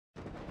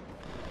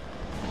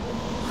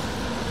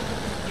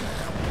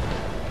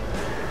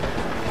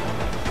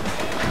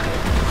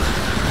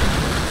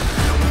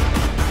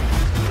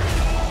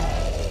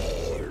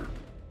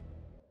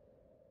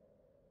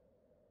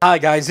Hi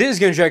guys, it is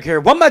Jack here.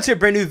 Welcome back to a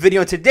brand new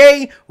video.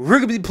 Today, we're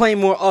going to be playing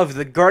more of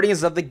the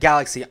Guardians of the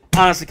Galaxy.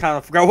 Honestly, kind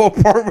of forgot what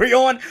part we're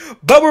on,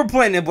 but we're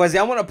playing it, boys.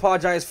 I want to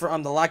apologize for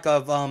the lack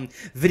of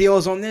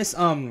videos on this.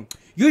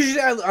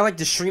 Usually I like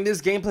to stream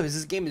this gameplay because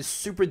this game is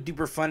super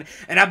duper fun,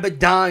 and I've been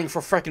dying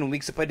for freaking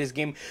weeks to play this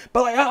game.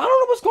 But like I don't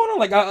know what's going on.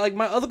 Like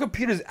my other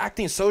computer is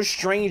acting so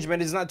strange,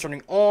 man. It's not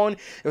turning on.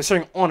 It was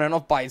turning on and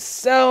off by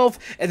itself,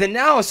 and then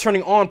now it's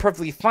turning on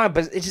perfectly fine,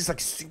 but it's just like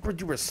super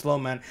duper slow,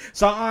 man.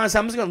 So honestly,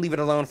 I'm just gonna leave it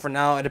alone for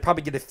now, and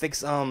probably get it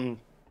fixed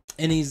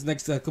in these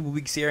next couple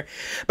weeks here.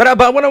 But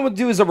what I'm gonna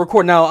do is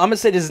record now. I'm gonna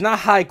say this is not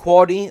high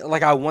quality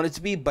like I want it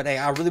to be, but hey,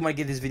 I really want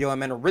to get this video out,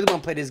 man. I really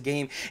want to play this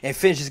game and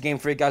finish this game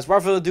for you guys.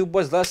 Without further ado,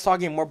 boys, let's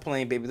talk and more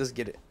playing, baby. Let's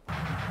get it.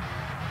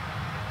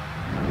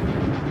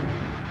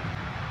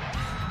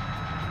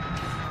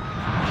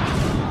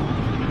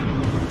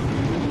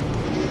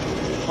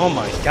 Oh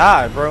my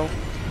god, bro.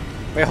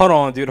 Wait, hold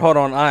on, dude. Hold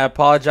on. I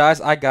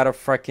apologize. I gotta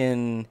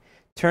freaking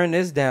turn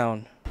this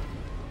down.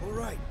 All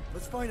right,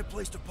 let's find a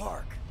place to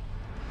park.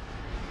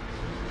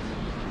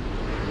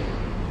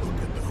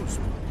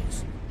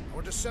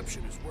 Our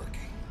deception is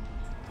working.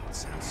 Don't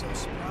sound so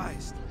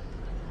surprised.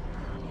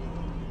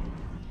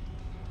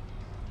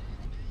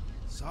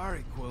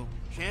 Sorry, Quill.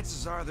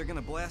 Chances are they're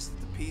gonna blast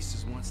it to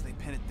pieces once they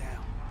pin it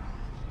down.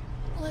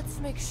 Let's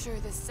make sure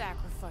this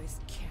sacrifice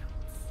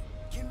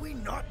counts. Can we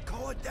not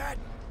call it that?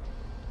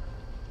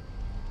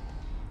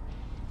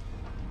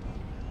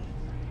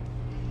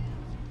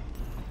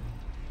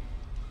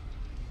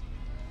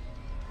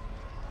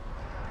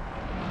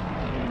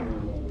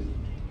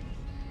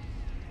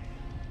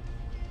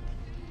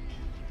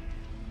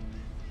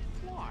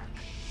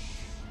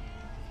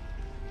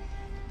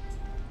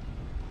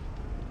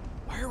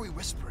 Why are we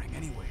whispering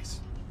anyways?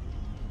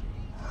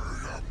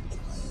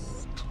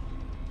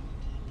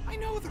 I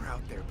know they're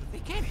out there, but they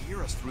can't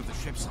hear us through the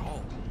ship's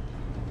hull.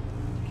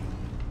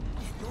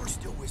 And you're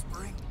still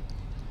whispering?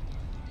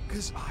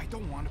 Because I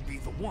don't want to be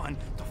the one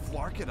to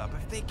flark it up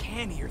if they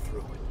can hear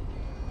through it.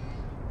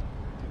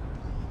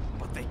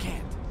 But they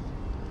can't.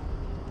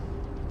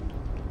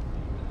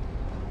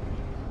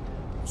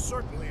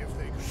 Certainly if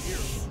they could hear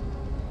us.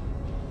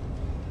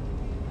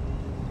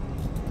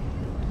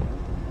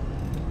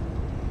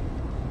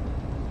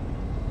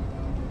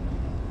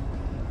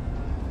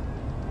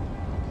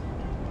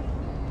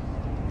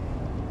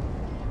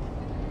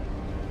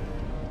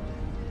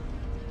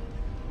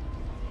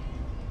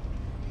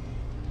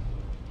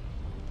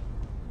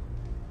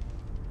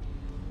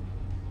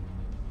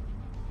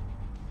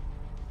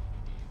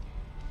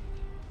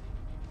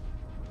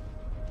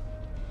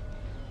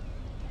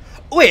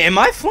 Wait, am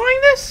I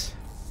flying this?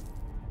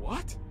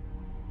 What?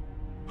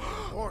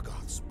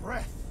 Orgon's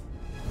breath.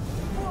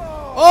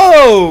 Whoa!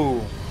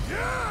 Oh!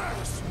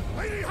 Yes!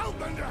 Lady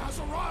Hellbender has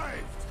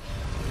arrived!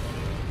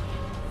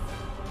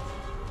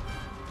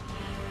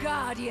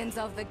 Guardians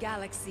of the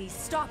Galaxy,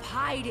 stop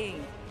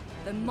hiding!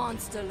 The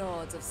monster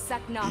lords of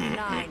Seknarf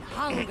 9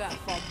 hunger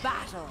for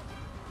battle.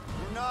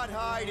 We're not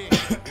hiding.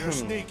 You're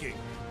sneaking.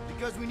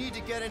 Because we need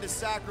to get into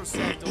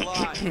Sacrosanct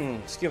alive.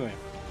 Excuse me.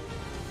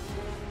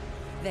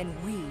 Then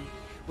we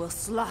will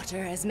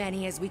slaughter as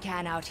many as we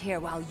can out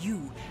here while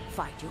you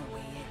fight your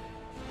way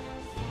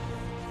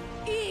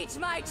in. Eat,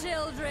 my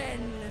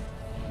children!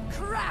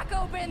 Crack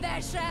open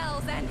their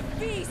shells and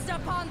feast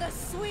upon the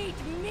sweet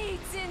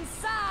meats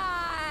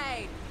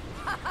inside!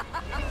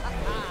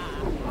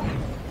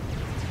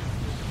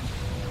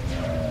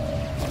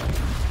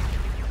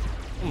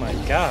 Oh my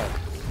god.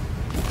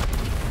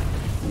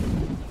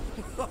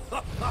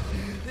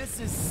 This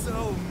is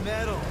so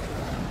metal.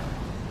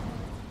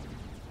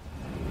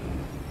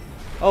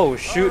 Oh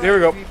shoot, here we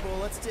go. People,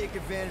 let's take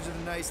advantage of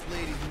the nice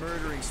lady's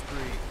murdering spree.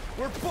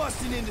 We're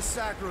busting into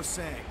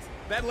Sacrosanct.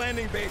 That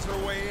landing bay's our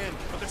way in,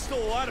 but there's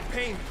still a lot of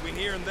pain between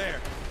here and there.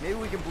 Maybe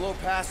we can blow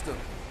past them.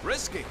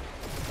 Risky.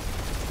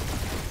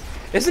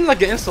 Isn't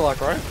like an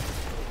insta-lock, right?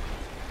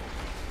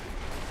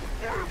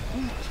 We're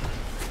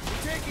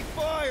taking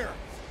fire.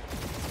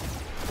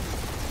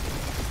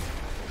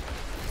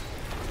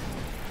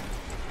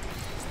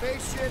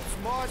 Spaceships,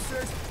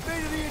 monsters,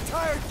 fate of the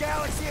entire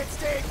galaxy at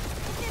stake.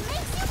 It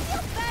makes you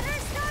feel better,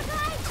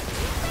 Starguy?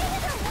 You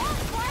made it a lot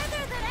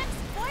farther than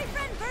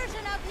ex-boyfriend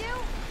version of you.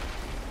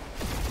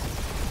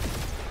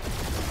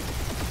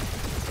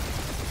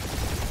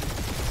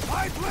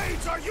 My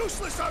blades are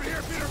useless out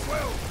here, Peter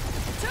Quill!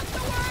 Took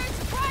the words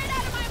right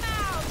out of my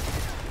mouth.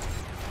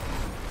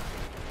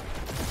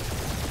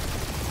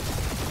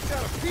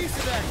 Got a piece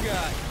of that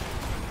guy.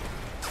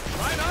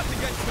 Try not to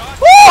get shot.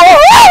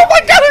 Oh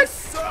my god! This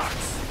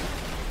sucks!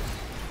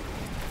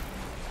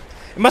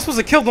 Am I supposed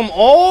to kill them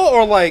all,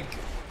 or like...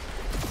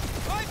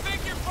 I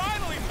think you're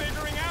finally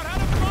figuring out how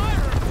to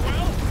fire him,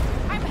 Will.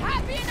 I'm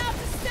happy enough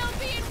to still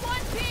be in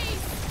one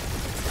piece.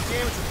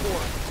 Damage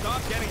report.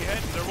 Stop getting ahead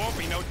and there won't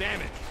be no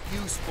damage.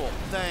 Useful.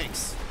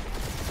 Thanks.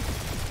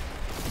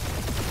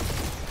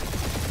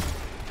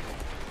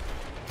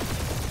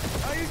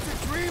 I used to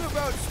dream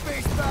about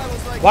space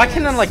battles like Why this.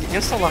 can't I like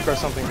insta-lock or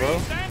something, bro?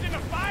 Stand in a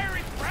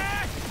fiery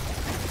crash.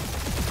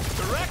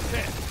 Direct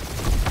hit.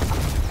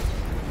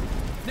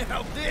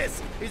 Now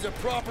this is a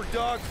proper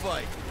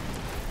dogfight.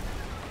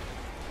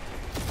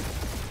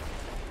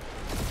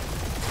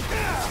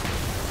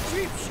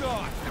 Cheap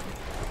shot.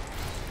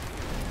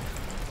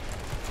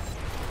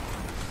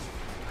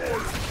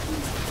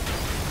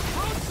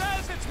 Who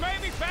says it's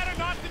maybe better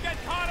not to get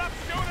caught up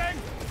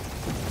shooting?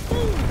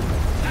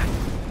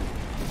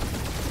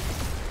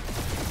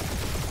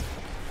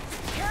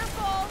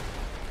 Careful!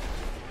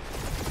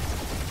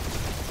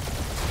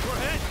 We're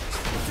hit.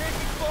 We're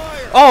taking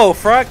fire. Oh,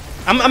 fuck.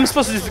 I'm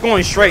supposed to just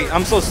going straight.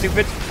 I'm so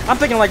stupid. I'm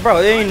thinking like,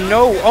 bro, there ain't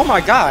no. Oh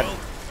my god.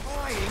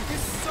 Flying,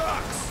 this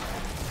sucks.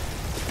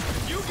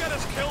 If you get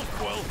us killed,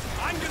 Quill,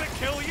 I'm gonna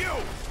kill you.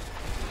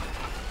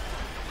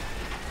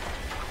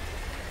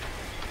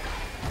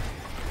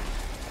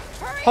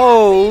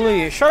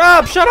 Holy, shut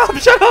up, shut up,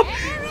 shut up.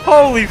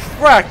 Holy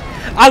frack.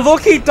 I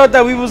low-key thought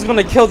that we was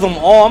gonna kill them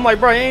all. I'm like,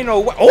 bro, ain't no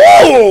way.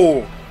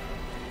 Oh!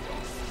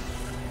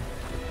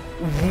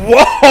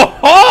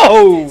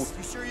 Whoa! You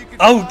sure you can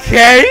fly?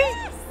 Okay. Yes!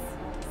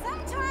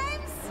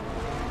 Sometimes.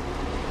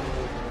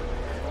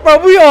 Bro,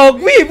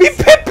 we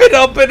pimping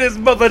up in this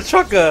mother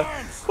trucker.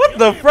 What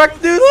the frack,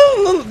 dude?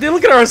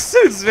 Look at our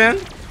suits, man.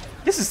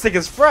 This is thick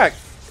as frack.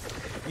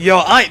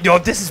 Yo,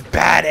 this is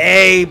bad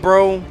A,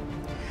 bro.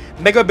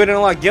 Mega bid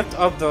unlock gift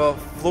of the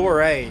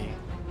floor A.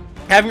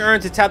 Having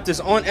earned to tap this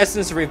on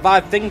essence to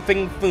revive Thing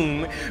Fing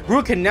Foom,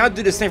 Gru can now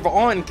do the same for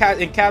on and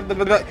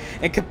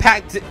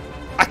compact.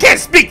 I can't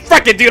speak.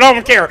 Fuck it, dude. I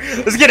don't care.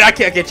 Let's get it. I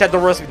can't. Chat.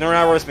 Don't roast me. Do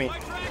not roast me.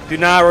 Do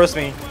not roast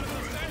me.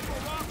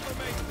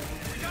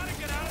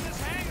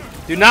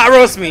 Do not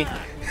roast me.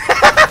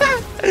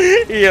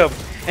 Yo,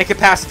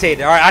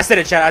 incapacitated. All right, I said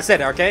it, chat. I said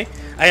it. Okay.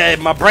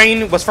 My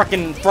brain was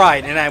fucking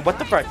fried, and what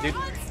the fuck, dude?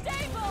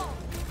 Unstable!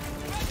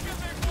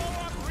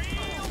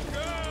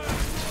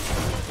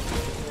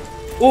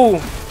 Ooh,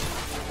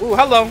 ooh,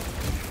 hello.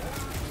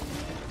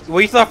 What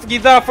you thought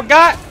I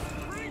forgot?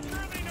 You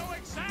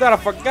thought I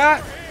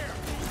forgot?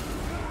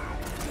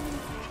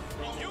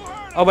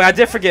 Oh wait, I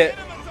did forget.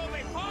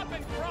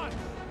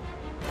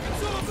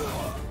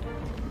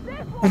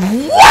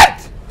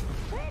 What?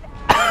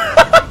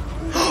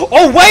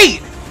 Oh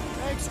wait!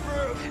 Thanks,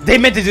 Gru. They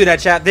meant to do that,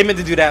 chat. They meant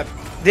to do that.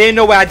 They ain't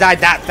no way I died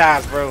that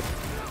fast, bro.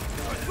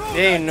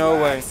 There ain't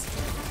no way.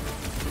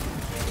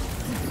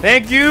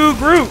 Thank you,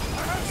 Groot.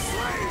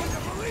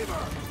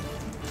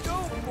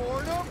 Don't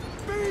mourn him.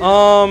 Be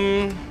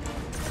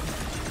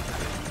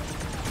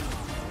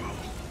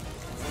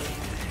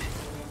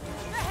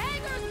The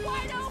hangar's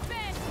wide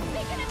open!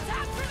 They can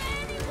attack from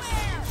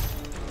anywhere!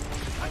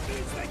 That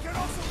means they can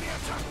also be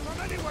attacked from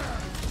anywhere.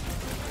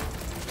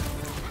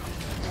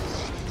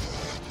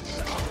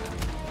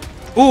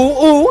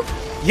 ooh.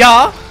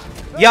 Yeah.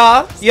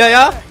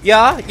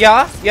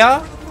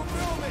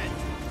 Fulfillment.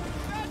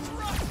 That's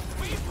right.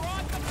 We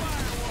brought the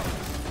fireworks.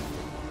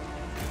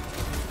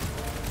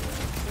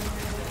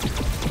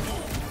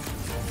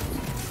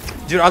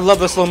 Dude, I love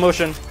the slow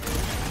motion.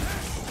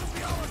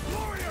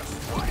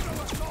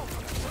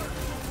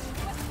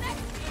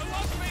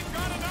 Unless we've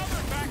got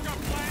another backup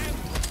plan.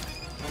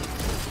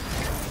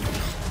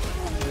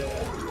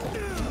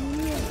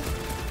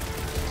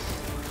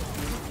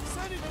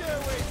 Send it their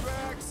way,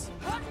 Drax.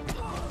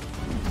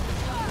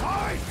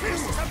 My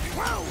fists have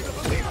found the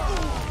believer.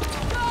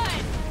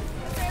 Good!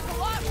 But there's a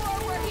lot more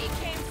where he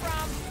came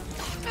from.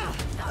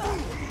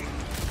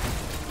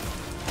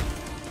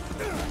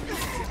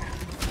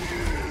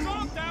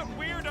 Dropped out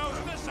weirdos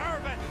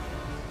deserve it.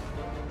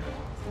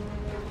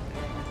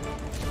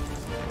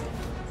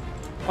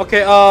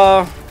 Okay,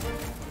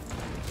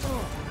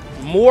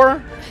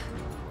 more?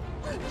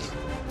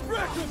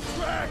 Wreck him,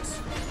 Drax.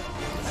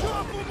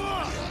 Chop him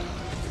up.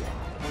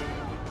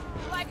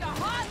 Like a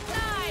hot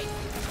knife!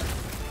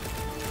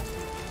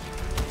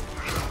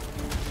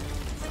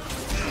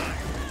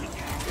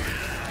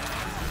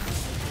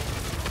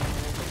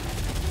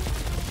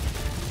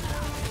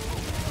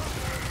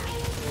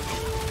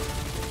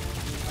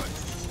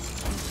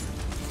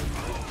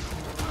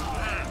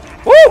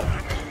 Woo!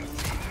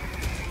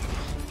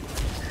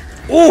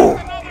 Ooh!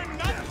 Another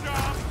nut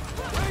job.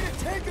 Way to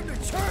take him to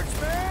church,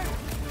 man.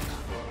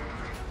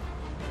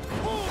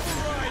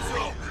 Pulverize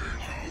him.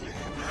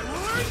 I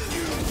will end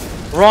you.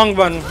 Wrong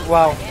one.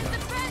 Wow. His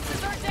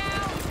defenses are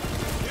down!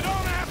 You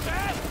don't have to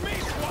ask me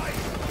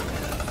twice.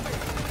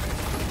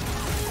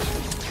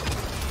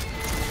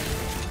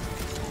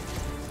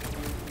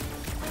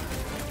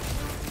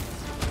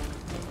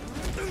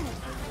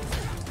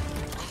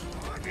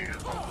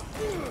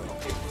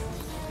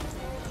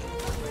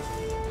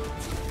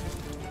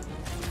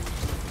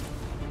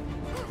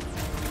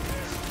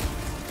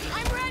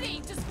 I'm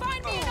ready! Just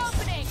find me an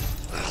opening!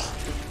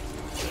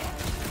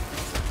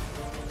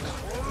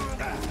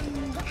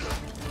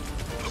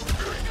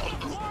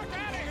 Walk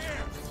out of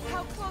here.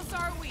 How close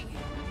are we?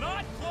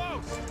 Not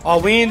close. Oh,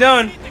 we ain't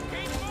done. Need to keep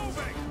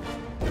moving.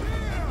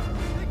 Yeah,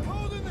 they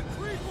called in the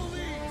creeper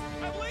lead.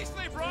 At least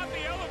they brought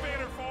the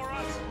elevator for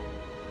us.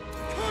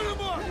 Cut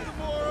him up,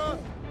 Gamora.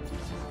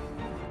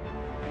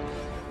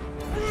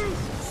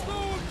 Bruce,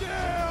 slow him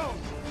down.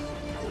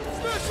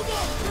 Smash him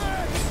up,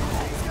 Drax.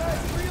 These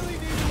guys really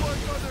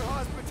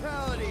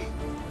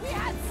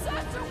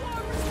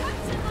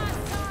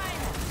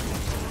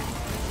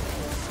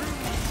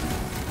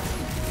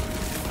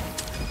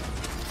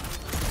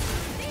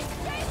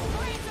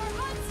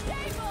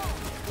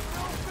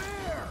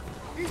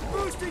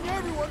boosting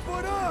everyone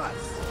but us!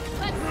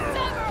 Let's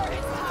sever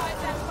his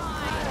ties and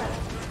mine.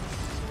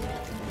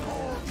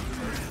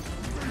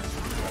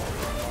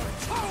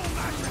 Tunnel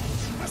magic!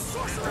 The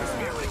sorcerer's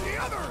healing the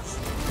others!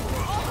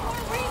 All the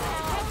more reason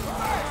to catch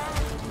first.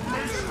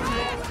 Maybe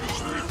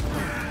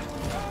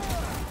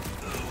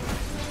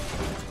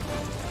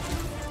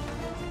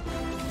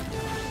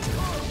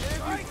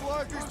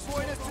Flarkers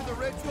point us to the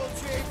ritual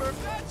chamber.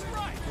 That's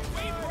right.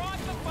 We brought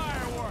the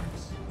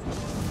fireworks.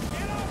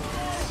 Get up,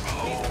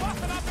 Rogue. He's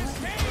buffing up his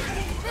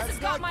cage. This has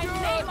got my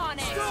name on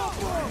it. Stop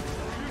him!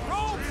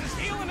 Rogue is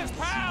healing his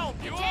pal.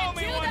 You owe Can't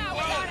me do one. that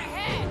without a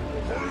head.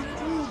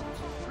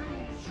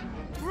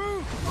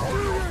 Groot, do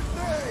your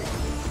thing!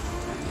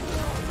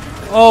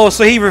 Oh,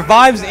 so he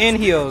revives and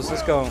heals.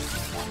 Let's go. Let's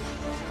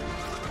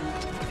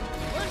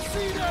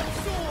see that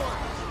sword!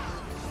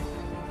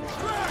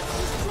 Drax,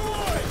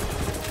 destroy!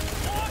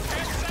 Look,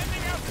 it's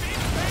sending out big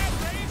bad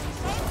rays of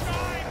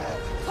sunshine.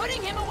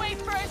 Putting him away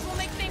first will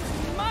make things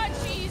much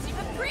easier.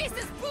 The priest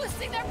is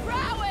boosting their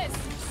prowess.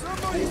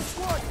 Somebody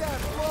swat that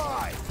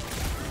fly!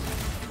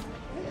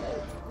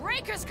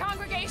 Raker's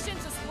congregation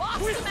just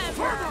lost a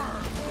member.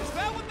 Is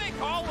that what they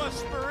call a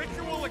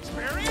spiritual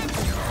experience?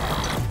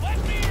 Let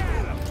me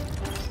at him.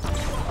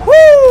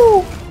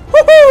 Woo!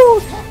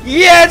 Woohoo!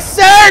 Yes,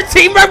 sir!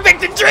 Teamwork make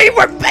the dream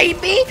work,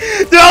 baby!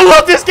 Dude, I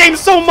love this game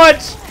so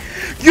much!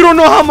 You don't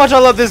know how much I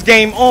love this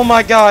game. Oh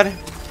my god.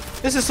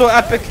 This is so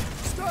epic.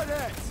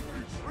 Studheads!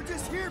 We're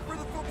just here for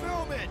the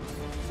fulfillment!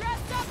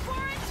 Dressed up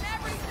for it and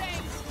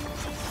everything.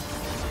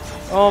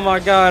 Oh my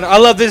god. I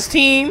love this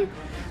team.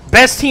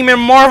 Best team in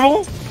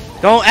Marvel.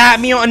 Don't at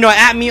me on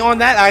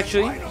that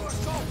actually. Unless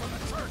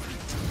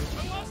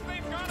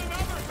they've got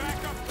another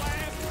backup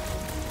plan.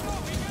 No,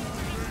 we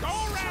gotta go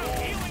around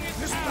healing his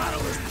This pal.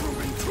 battle is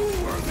proving too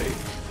worthy!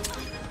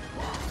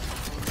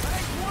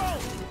 Hey, Quill,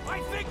 I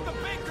think the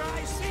big guy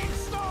sees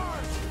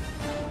stars.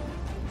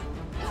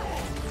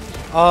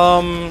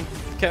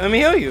 Okay, let me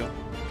heal you.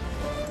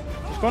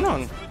 What's going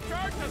on? The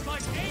charge is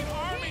like 8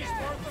 armies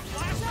worth of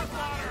blaster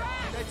fodder.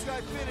 Next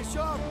guy finish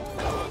up!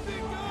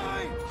 Big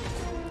guy!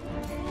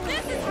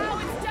 This is how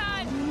it's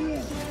done.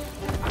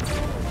 I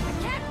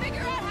can't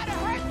figure out how to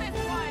hurt this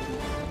one.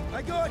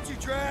 I got you,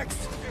 Drax!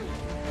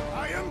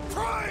 I am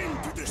trying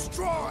to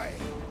destroy!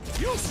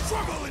 You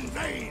struggle in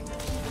vain!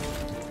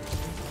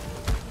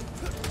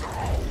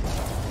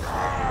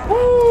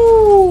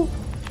 Woo!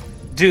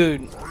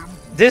 Dude,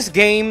 this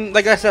game,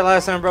 like I said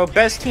last time, bro,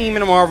 best team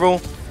in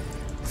Marvel.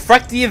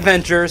 Fuck the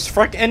Avengers,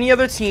 fuck any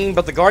other team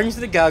but the Guardians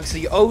of the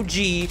Galaxy,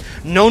 OG,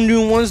 no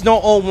new ones,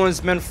 no old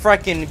ones, man.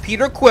 Frickin'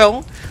 Peter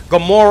Quill,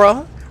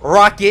 Gamora,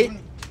 Rocket,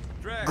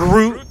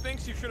 Groot,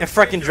 and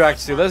frickin'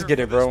 Drax too. Let's get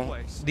it, bro.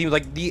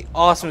 The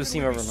awesomest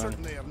team ever, man.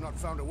 Certainly have not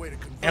found a way to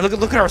convert. And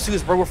look at our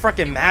suits, bro. We're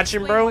frickin'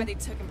 matching, bro. Why they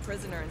took him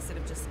prisoner instead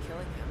of just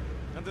killing him.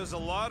 And there's a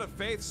lot of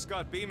faith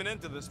Scott beaming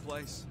into this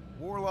place.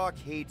 Warlock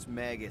hates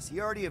Magus.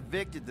 He already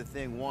evicted the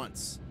thing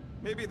once.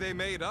 Maybe they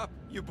made up.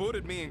 You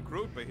booted me and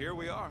Groot, but here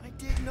we are. I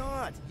did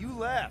not. You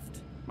left.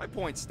 My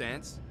point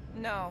stands.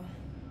 No.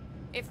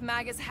 If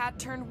Magus had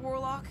turned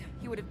Warlock,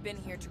 he would have been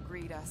here to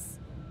greet us.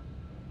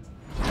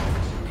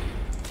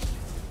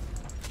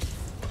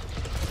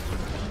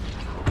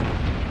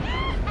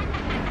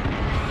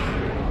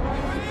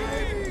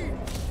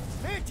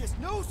 Mantis,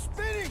 no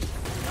spinning!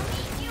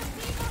 You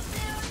people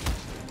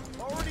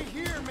soon. Already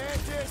here,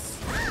 Mantis!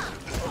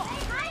 Say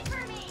hi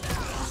for me.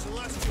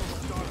 Celestial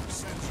daughter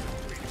sends you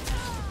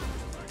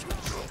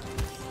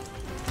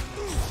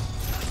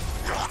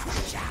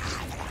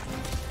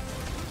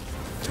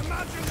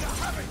Imagine the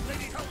havoc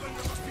Lady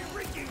Hellbender must be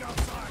wreaking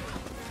outside!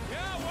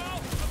 Yeah, well,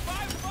 the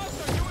 5 of us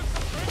are doing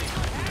some pretty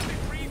good havoc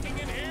wreaking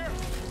in here.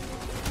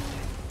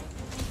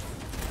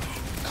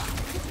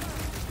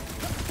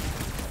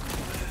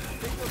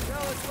 Think they'll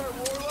tell us where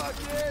Warlock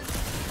is?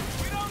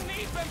 We don't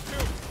need them to.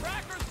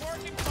 Cracker's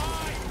working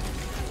fine.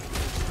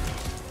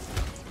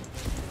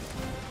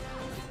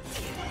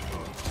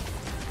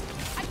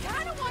 I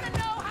kind of want to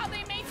know how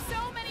they made so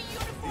many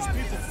uniforms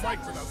These people in fight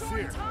such a without short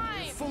fear.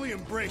 time. They fully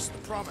embrace the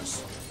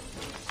promise.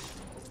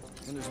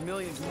 And there's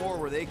millions more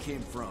where they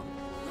came from.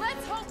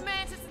 Let's hope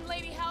Mantis and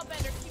Lady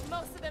Hellbender keep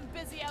most of them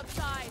busy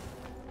outside.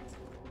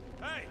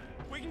 Hey,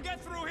 we can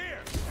get through here.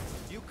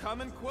 You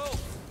coming, Quill?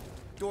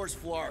 Door's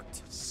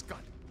flarked.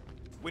 Scott,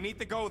 we need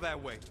to go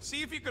that way.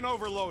 See if you can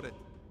overload it.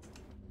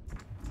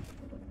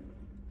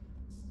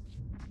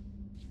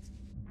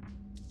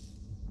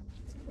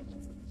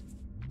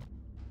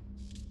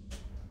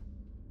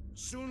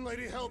 Soon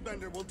Lady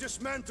Hellbender will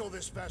dismantle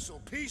this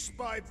vessel, piece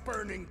by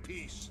burning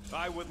piece.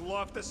 I would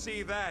love to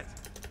see that,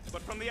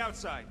 but from the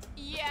outside.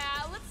 Yeah,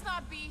 let's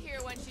not be here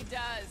when she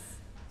does.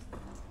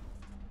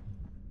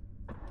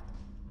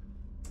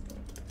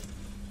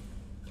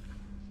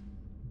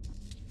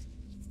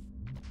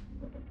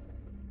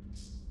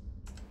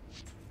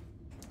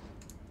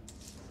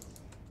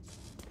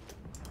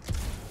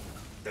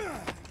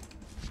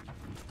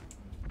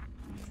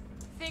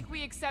 Think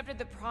we accepted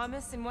the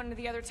promise in one of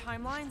the other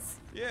timelines?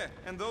 Yeah,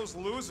 and those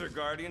loser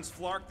Guardians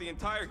flarked the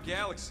entire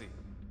galaxy.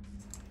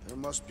 There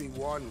must be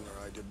one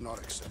where I did not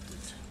accept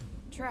it.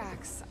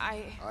 Drax,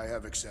 I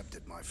have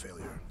accepted my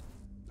failure.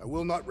 I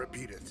will not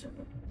repeat it.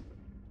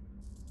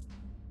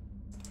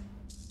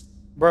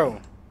 Bro.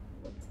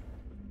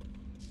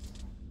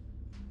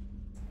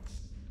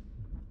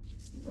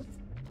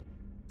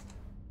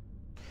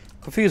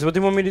 Confused. What do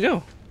you want me to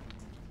do?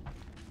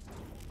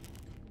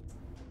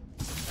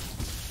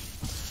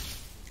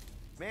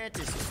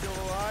 Mantis is still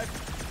alive?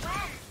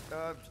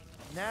 When?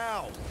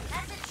 Now.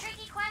 That's a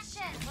tricky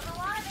question with a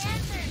lot of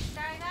answers,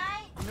 Star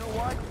Guy. You know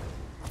what?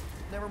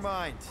 Never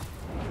mind.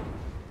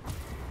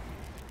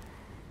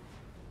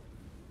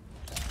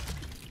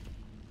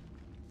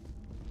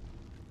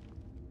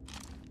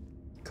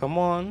 Come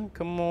on,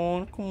 come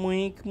on, come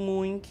on, come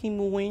on, come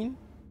on.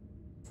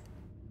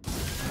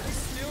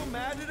 Still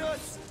mad at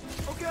us?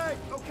 Okay,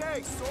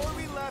 okay. Sorry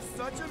we left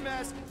such a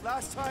mess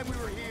last time we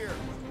were here.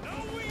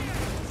 No, we ain't.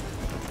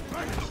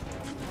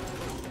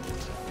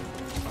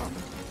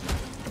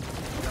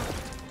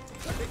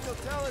 I think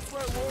they'll tell us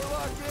where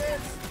Warlock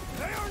is.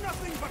 They are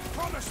nothing but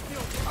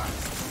promise-filled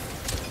husks.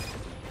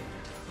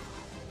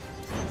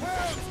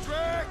 Help,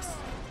 Drax!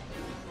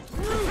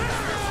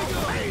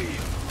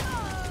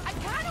 I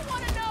kind of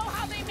want to know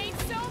how they made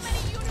so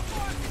many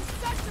uniforms in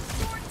such a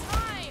short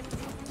time.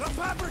 The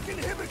fabric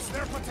inhibits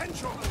their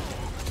potential.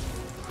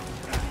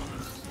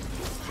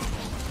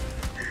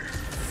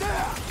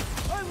 Yeah!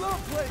 I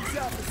love playing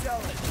South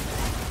Zealot.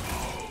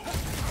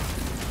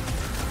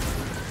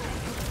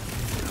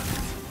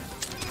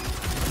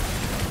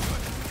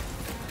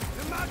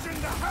 Imagine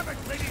the havoc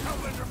Lady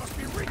Hellbender must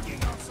be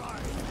wreaking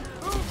outside.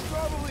 Who's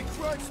probably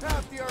crunched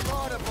half the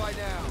armada by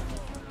now?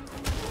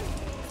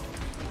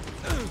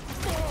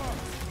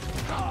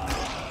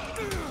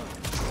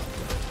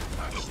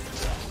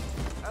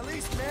 At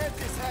least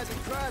Mantis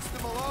hasn't crashed the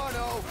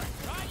Milano.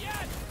 Not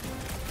yet.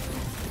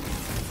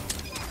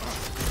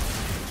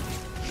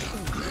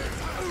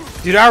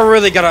 Dude, I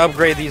really gotta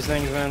upgrade these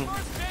things, man.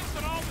 First fix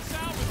on all the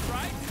salvage,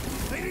 right?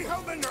 Lady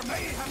Hellbender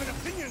may have an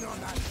opinion on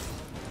that.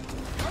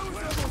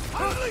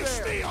 Unleash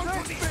me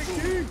onto these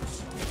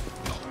fools!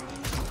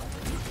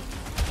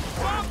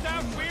 Stop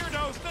them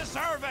weirdos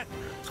deserve it.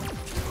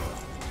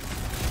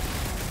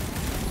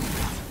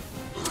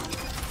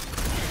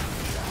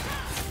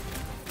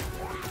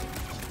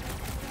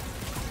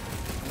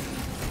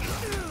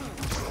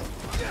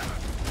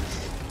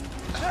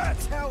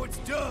 That's how it's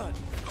done.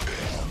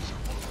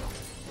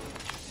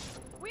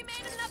 We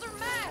made another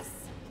mess.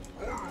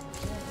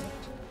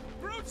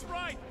 Groot's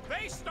right.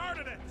 They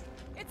started it.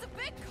 It's a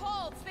big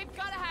cult. They've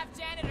got to have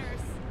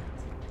janitors.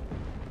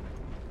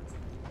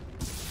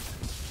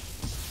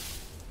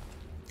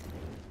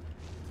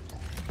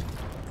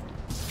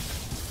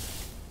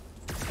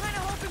 Kind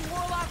of hoping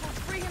Warlock will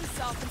free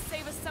himself and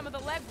save us some of the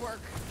legwork.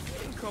 We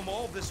didn't come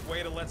all this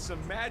way to let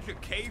some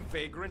magic cave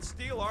vagrant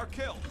steal our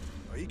kill.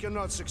 He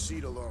cannot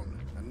succeed alone,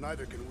 and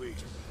neither can we.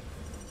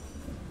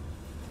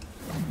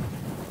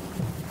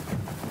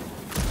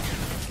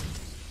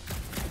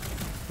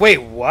 Wait,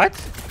 what?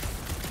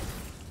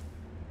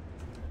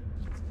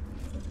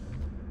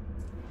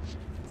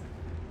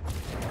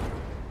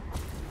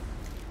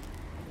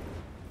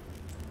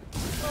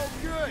 Oh,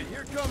 good.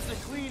 Here comes the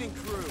cleaning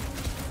crew.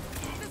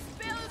 The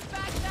spill is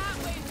back that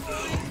way,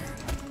 boys.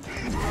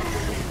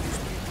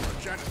 Our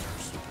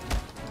janitors.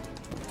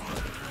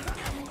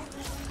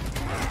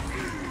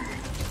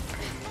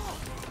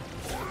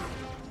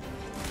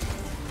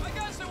 I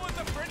guess it was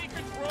a pretty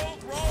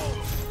controlled roll.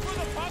 For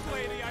the pub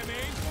lady, I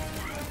mean.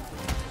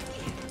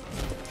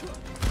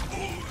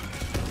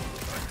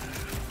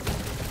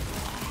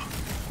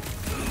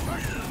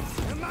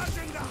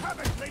 Imagine the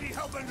havoc Lady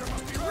Hellbender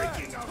must be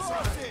wreaking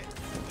outside.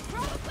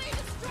 Probably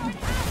destroyed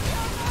half the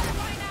armada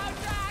by now,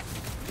 Drax.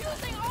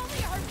 Using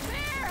only her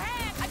bare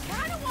hands. I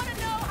kind of want to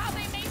know how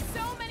they made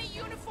so many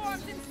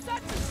uniforms in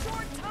such a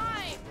short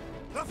time.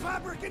 The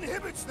fabric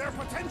inhibits their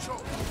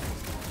potential.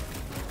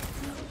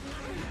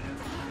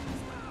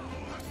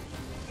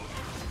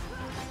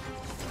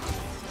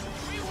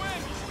 We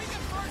win. We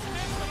get first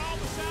dibs on all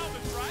the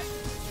salvage, right?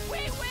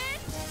 We win.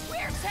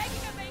 We're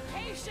taking a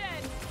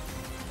vacation.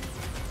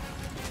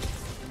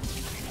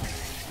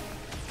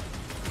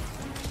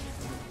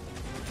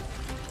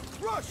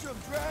 Rush him,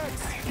 Drax!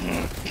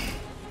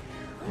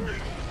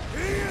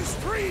 He is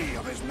free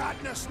of his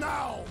madness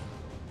now.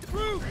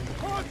 Groot,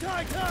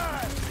 contact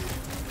time!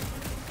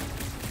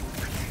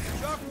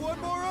 Chuck one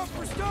more up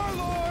for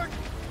Star-Lord!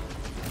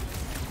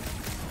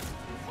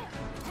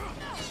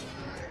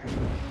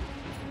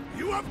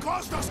 You have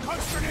caused us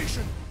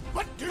consternation,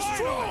 but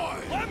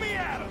destroy! Let me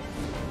at him.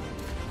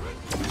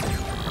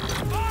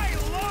 I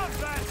love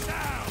that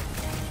sound.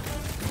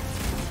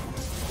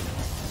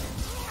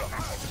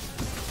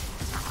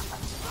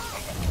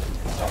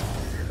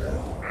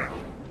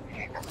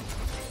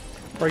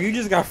 Bro, you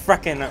just got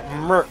frickin'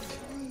 murked.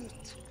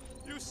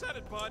 You said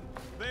it, bud.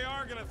 They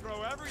are gonna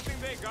throw everything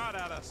they got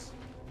at us.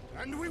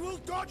 And we will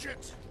dodge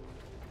it.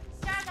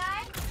 Star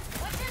Guy,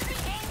 what does the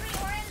angry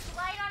orange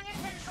light on your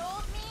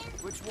controls mean?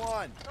 Which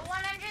one? The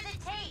one under the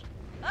tape.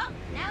 Oh,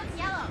 now it's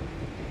yellow.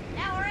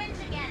 Now orange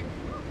again.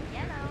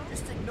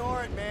 Just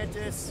ignore it,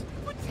 Mantis.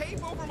 Put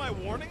tape over my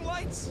warning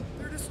lights?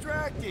 They're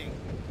distracting.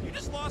 You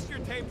just lost your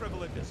tape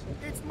privileges.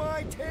 It's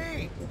my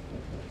tape.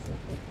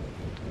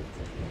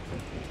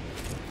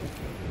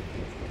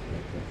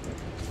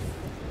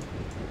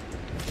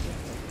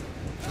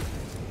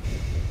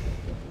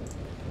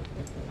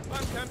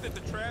 I'm tempted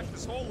to trash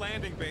this whole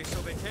landing base so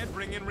they can't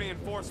bring in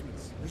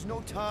reinforcements. There's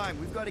no time.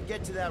 We've got to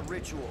get to that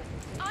ritual.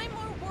 I'm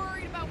more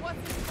worried about what's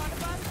in front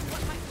of us and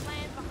what might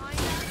land behind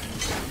us.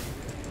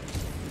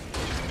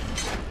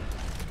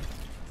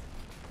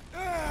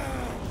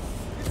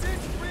 Is it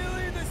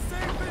really the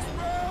safest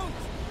route?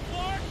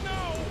 Lord,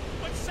 no!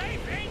 But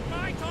safe ain't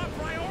my top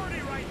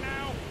priority right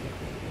now.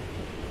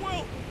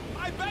 Well,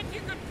 I bet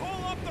you could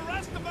pull up the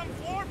rest of them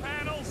floor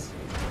panels.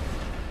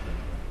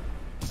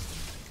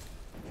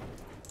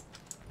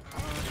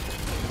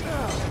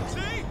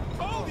 See?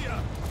 Told ya!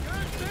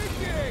 Good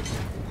thinking.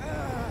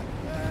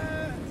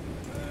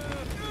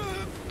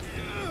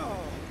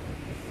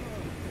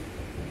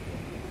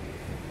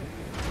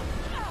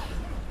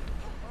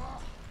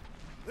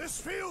 This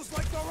feels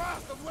like the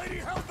wrath of Lady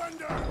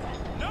Hellbender!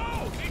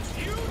 No! It's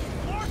huge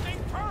working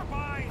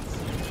turbines!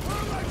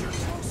 Her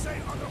legends will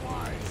say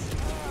otherwise!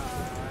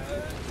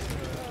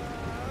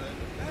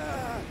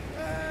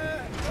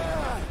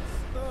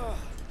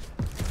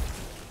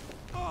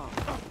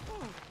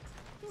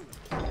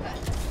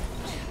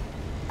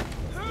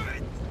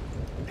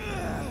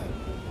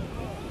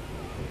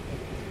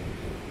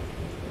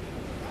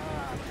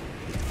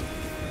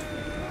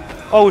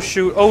 Oh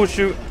shoot, oh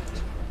shoot.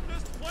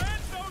 Just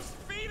plant those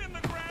feet in the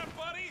ground,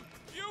 buddy!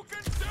 You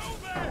can do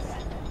this!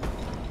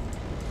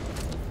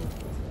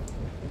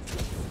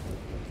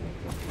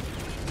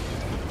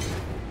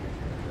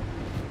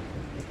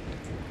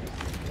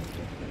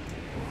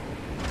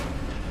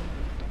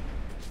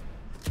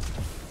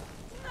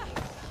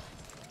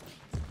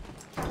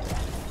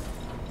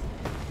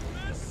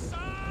 This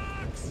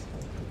sucks!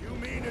 You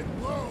mean it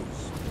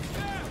blows?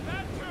 Yeah,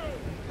 that too!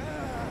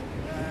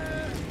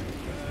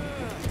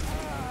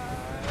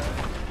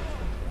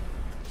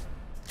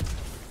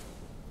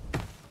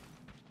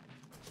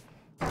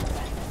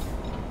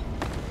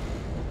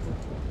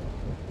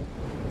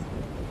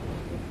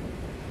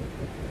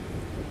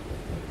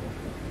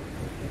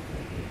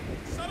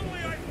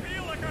 Suddenly I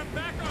feel like I'm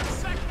back on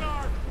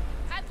Seknar!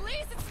 At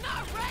least it's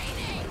not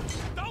raining!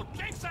 Don't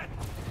jinx it!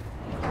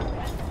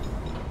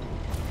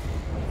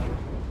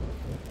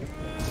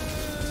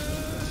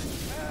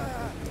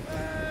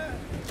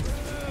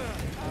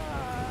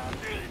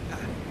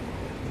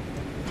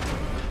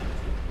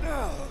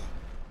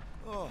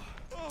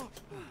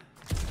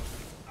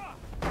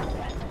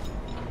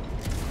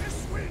 This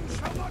wind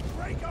shall not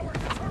break our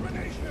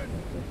determination!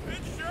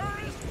 It sure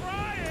is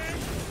trying!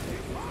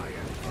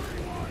 Defiant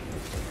 31!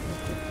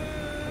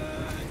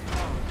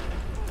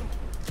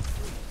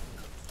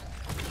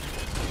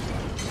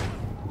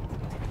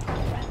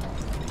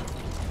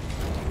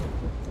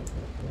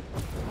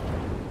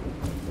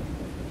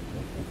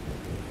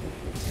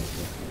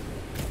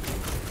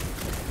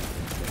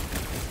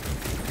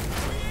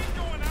 We ain't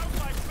going out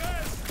like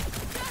this!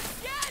 Just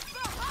get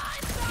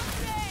behind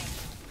something!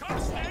 Come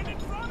stand in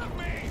front of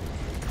me!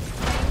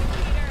 Thank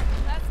you, Peter.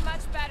 That's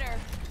much better.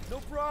 No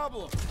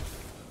problem.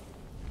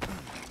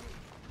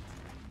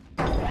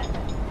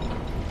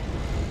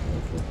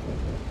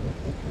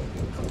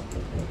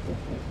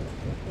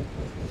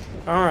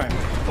 Alright.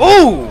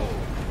 Oh!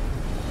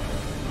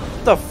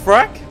 What the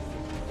frack?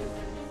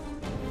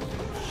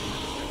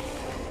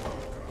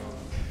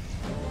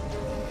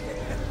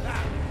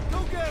 Go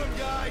get him,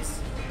 guys.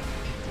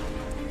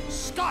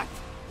 Scott!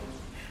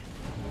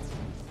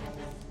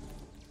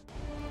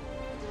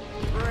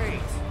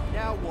 Great.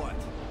 Now what?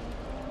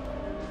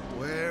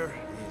 Where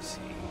is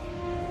he?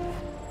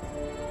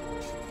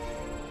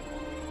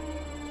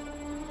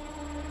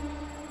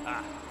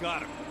 Ah,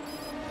 got him.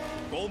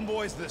 Golden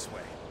Boy's this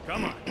way.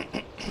 Come on.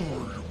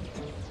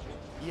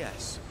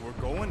 Yes, we're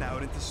going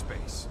out into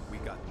space. We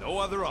got no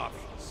other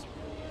options.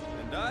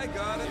 And I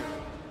got it.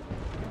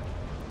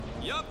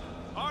 Yup,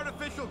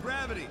 artificial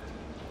gravity.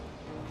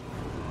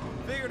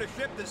 Figured a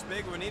ship this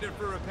big would need it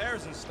for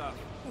repairs and stuff.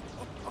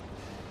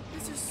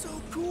 This is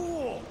so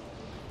cool.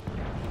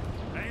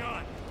 Hang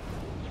on.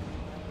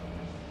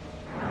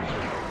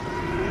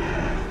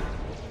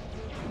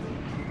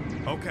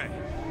 Okay,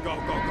 go,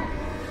 go, go.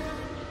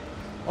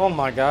 Oh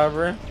my god,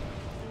 bro.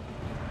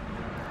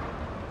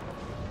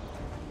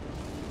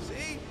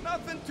 See?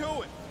 Nothing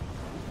to it.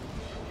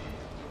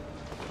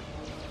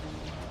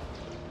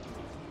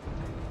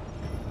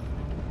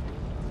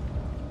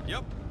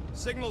 Yep,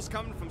 signal's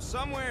coming from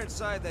somewhere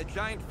inside that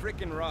giant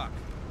frickin' rock.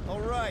 All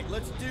right,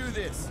 let's do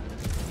this.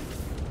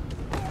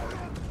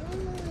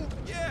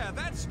 Yeah,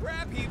 that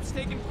scrap heap's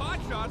taking pot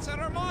shots at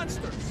our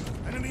monsters.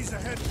 Enemies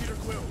ahead, Peter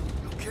Quill.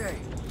 Okay,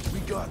 we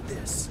got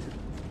this.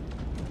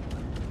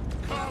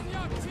 Come,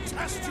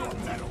 test your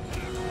mettle.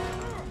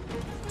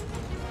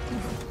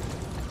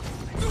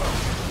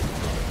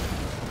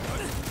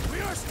 We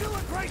are still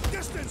a great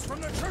distance from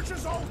the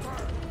church's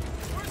altar.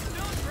 We're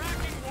still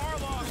tracking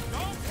warlocks,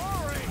 don't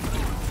worry.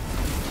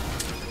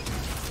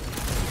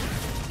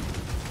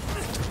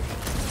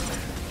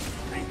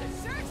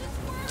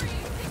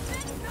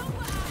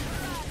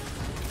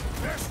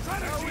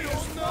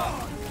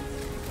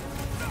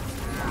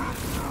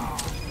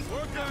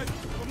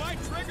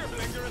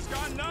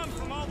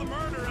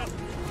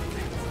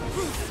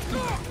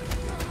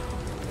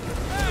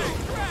 Hey,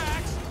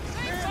 Drax!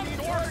 Save some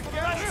doors for the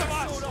rest of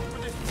us!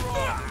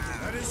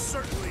 That is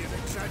certainly an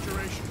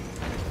exaggeration.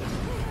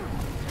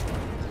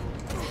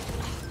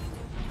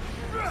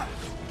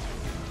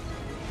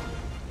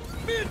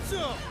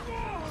 The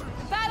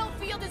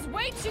battlefield is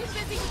way too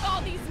busy with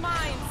all these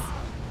mines.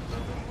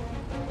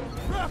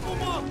 Wrap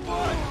them up,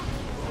 bud!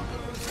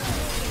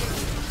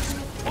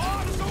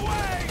 Bombs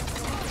away!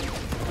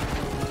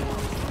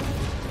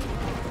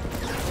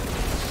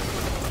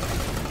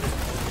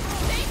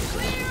 Stay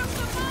clear of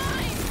the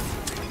mines!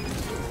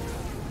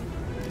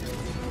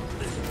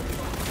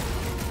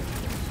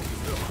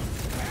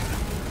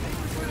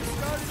 We could have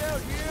started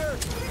out here.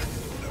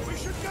 We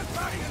should get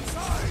back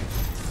inside.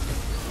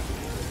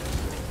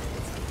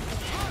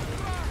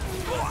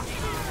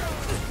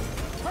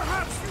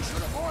 Perhaps you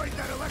should avoid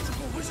that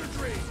electrical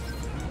wizardry.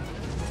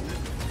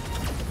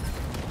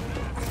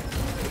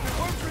 If it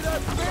weren't for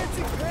that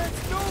fancy pants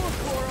Nova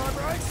Corps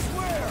armor, I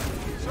swear!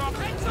 Drop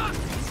heads up!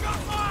 Drop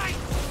mine!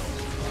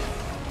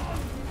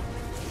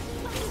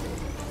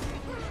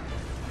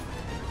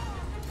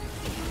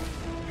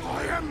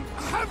 I am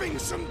having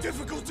some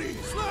difficulties.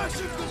 Slash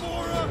it,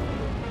 Gamora!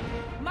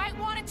 Might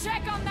want to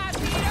check on that,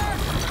 Peter!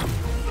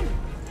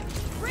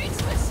 Reach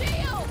the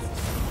shield!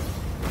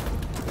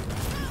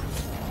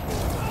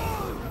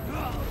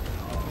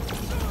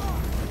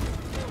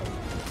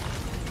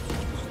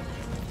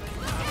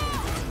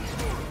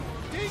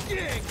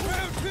 Ding-ding!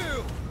 Round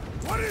two!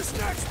 What is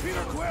next,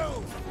 Peter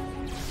Quill?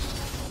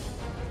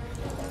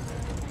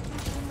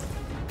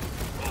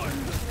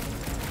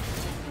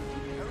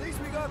 At least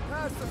we got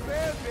past the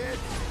fan bit.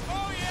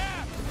 Oh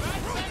yeah!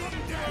 That's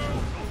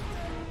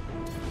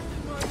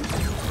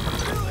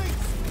it!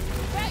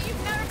 Bet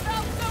you've never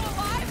felt so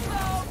alive,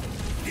 though!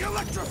 The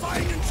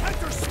electrifying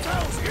enchanter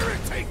spells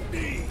irritate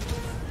me.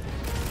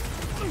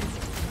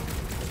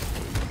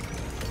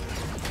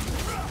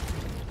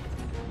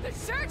 The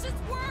church is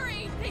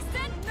worried! They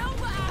sent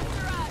Nova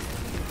after us!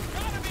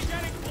 Gotta be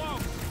getting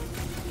close!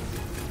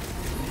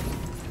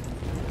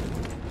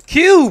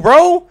 Q,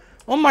 bro.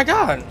 Oh my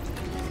god.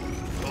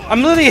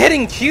 I'm literally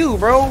hitting Q,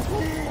 bro.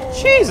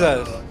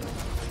 Jesus.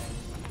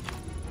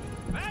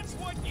 That's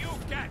what you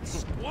get,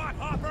 squat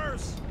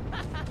hoppers!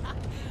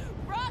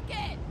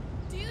 Rocket!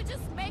 Do you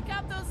just make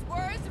up those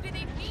words or do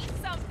they mean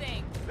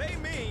something? They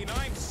mean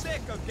I'm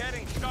sick of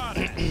getting shot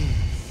at.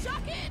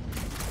 Shuck it!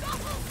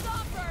 Double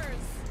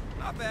stompers!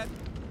 Not bad.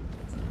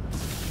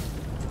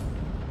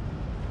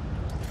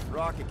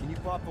 Rocket, can you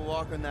pop the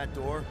lock on that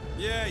door?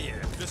 Yeah,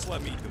 just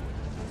let me do it.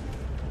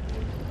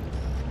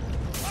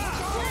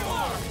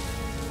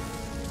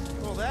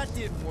 Well, that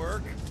didn't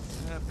work.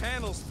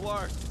 Panel's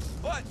flarked,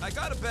 but I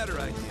got a better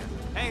idea.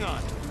 Hang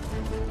on.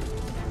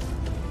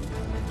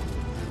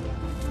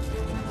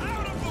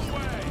 Out of the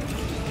way!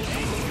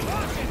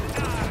 Rocket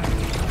dive!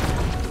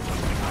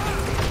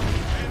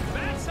 And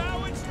that's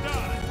how it's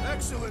done.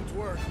 Excellent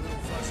work, little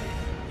fuzzy.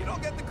 You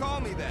don't get to call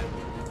me that.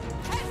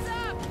 Heads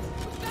up!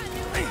 We've got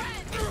new friends!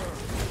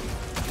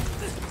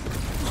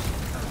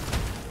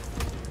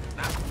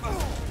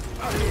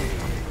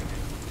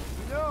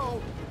 You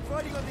know,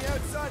 fighting on the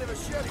outside of a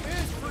ship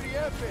is pretty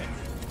epic.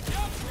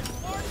 Yup, it's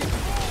flarking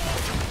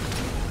forward.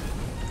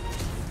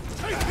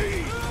 Take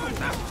heed!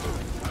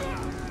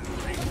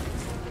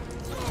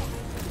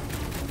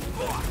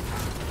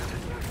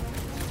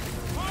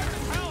 Hard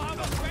as hell how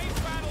the space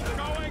battle's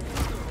going.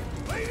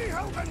 Lady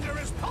Hellbender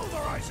is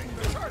pulverizing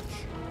the church.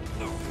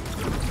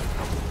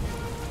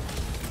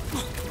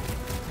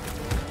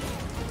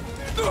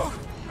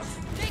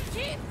 They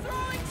keep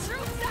throwing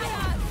troops at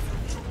us!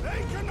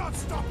 They cannot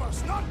stop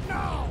us, not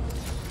now.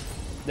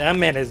 That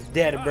man is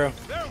dead, bro.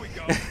 There we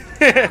go.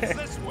 It's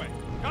this way.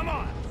 Come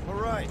on. All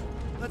right,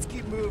 let's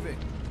keep moving.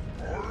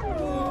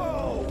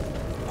 Whoa!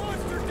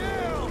 Monster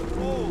down!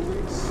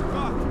 Holy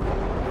Scott!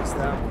 Guess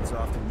that one's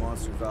off to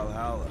Monster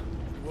Valhalla.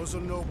 It was a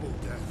noble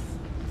death.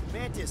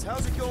 Mantis,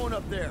 how's it going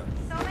up there?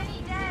 So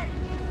many dead.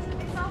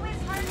 It's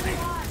always hard to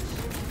watch.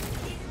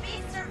 These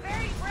beasts are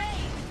very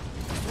brave.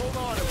 Hold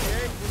on,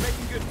 okay? We're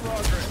making good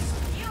progress.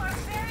 You are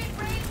very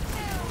brave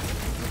too.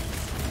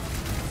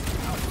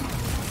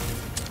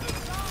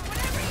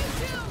 Whatever you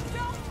do,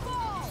 don't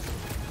fall!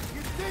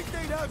 You'd think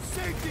they'd have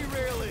safety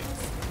railings.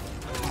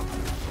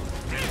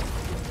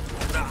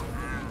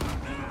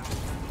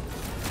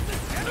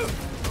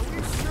 Are we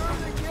sure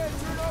they can't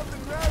turn off the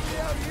gravity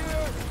out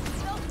here?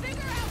 They'll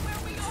figure out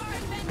where we are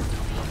eventually.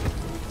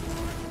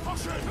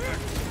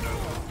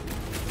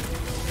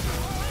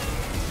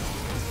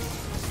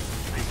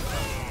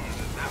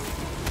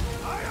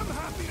 I am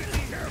happy to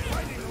be here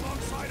fighting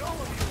alongside all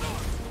of you.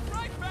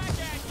 Right back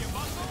at you,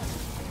 muscle.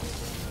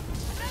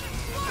 That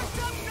flarked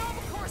up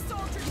Nova Corps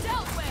soldier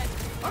dealt with!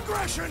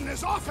 Aggression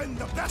is often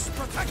the best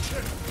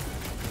protection.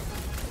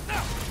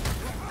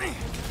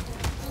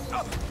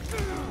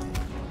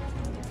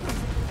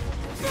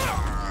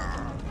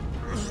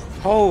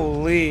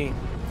 Holy.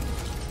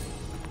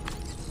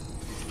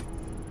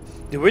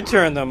 Dude, we're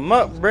tearing them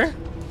up, bruh.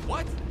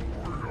 What?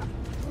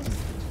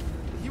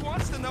 He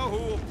wants to know who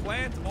will play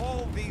plant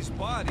all these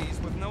bodies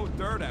with no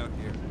dirt out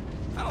here?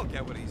 I don't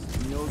get what he's...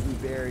 He knows we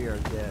bury our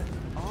dead.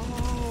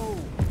 Oh!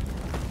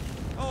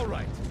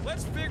 Alright,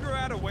 let's figure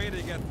out a way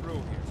to get through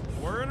here.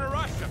 We're in a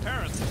rush,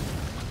 apparently.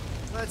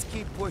 Let's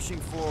keep pushing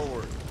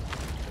forward.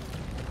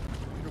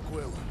 Peter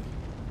Quill,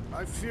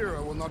 I fear I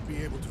will not be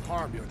able to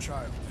harm your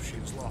child if she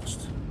is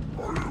lost.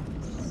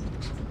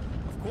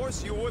 Of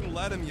course you wouldn't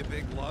let him, you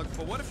big lug,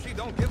 but what if she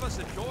don't give us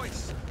a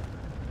choice?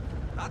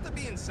 Not to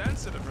be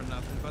insensitive or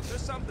nothing, but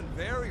there's something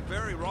very,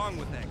 very wrong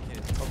with that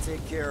kid. I'll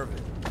take care of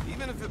it.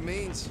 Even if it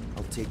means...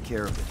 I'll take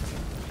care of it.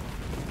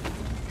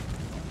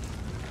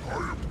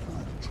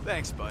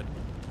 Thanks, bud.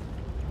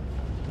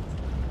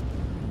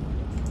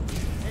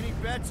 Any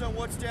bets on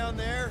what's down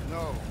there?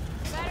 No.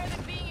 Better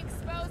than being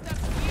exposed up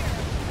here.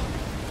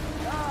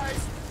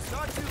 Guys, it's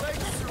not too late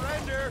to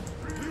surrender.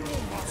 We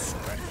will not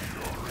surrender.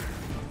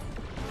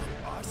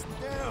 Us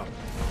down.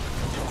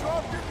 Just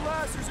drop your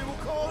blasters and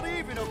we'll call it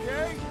even,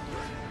 okay?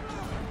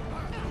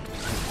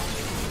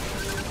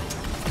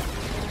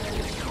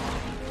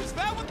 Is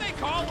that what they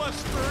call a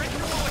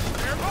spiritual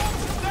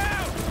experiment?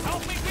 Down!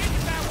 Help me beat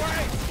it that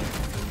way!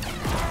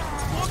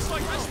 Looks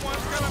like this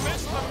one's gonna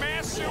miss the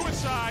mass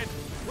suicide.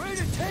 Way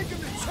to take him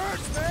to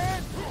church,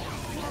 man!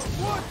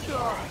 What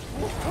the?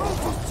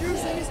 Coach is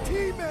choosing his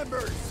team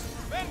members!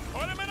 Then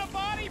put him in a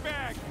body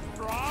bag.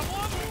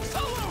 Problem?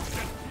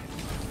 Solution!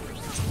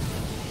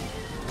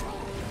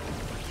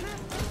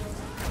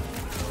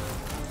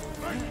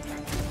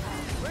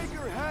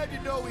 Raker had to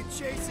know we'd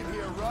chase him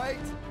here, right?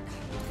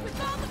 With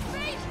all the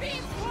phase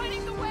beams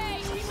pointing the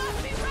way, we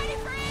must be ready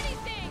for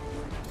anything!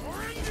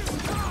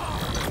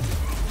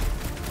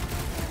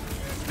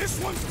 This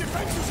one's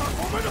defenses are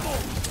formidable!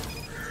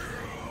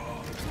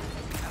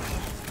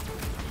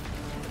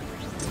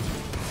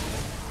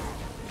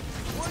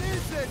 What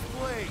is this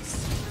place?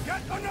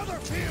 Yet another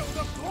field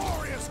of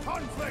glorious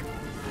conflict!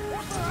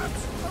 Or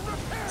perhaps a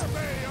repair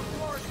bay of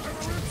Lord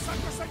Everett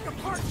sent us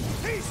apart,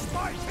 piece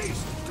by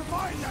piece, to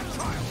find that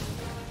child!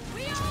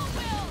 We all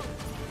will!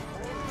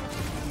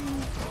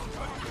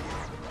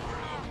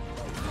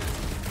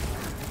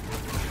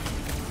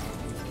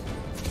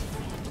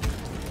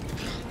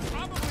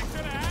 Probably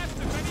should have asked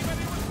if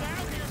anybody was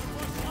down here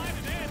before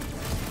sliding in.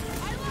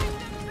 I like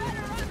them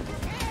better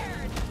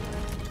unprepared!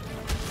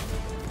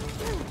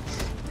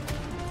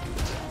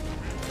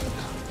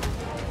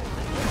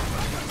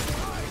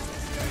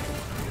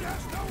 It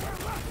has nowhere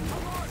left to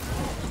run!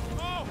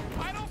 Oh,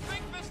 I don't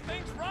think this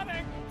thing's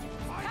running.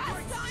 My Past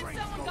great time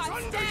strength someone goes got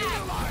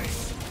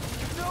underutilized!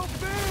 No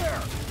fair!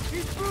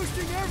 He's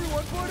boosting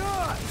everyone but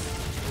us!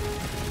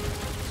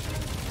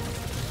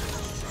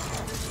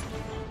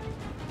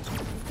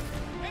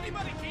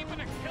 Anybody keeping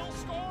a kill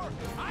score?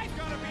 I've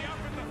got to be up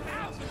in the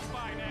thousands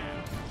by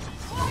now.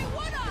 Why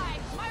would I?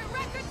 My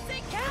records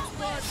say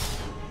countless!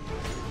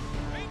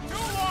 Ain't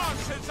too long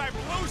since I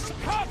blew some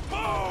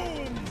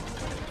kaboom!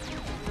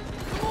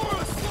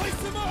 Laura,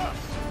 slice him up!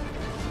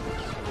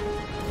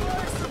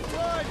 Flash the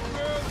blood,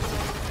 bro!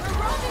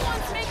 We're only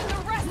ones making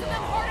the rest of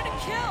them harder to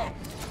kill!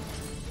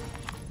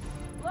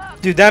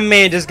 Look, Dude, that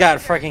man just got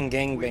freaking We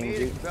gangbanged, made a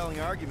dude. compelling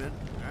argument.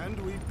 And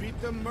we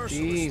beat them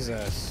mercilessly.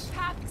 Jesus.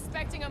 half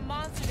expecting a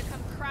monster to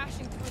come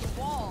crashing through the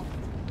wall.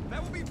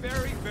 That would be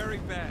very, very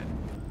bad.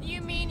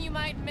 You mean you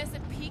might miss a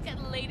peek at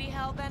Lady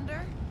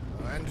Hellbender?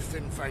 And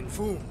Fin Fang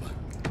Foom.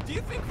 Do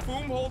you think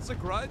Foom holds a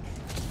grudge?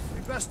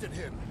 We bested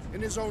him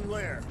in his own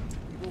lair.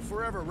 He will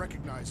forever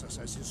recognize us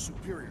as his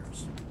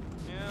superiors.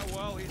 Yeah,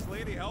 well, he's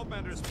Lady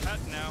Hellbender's pet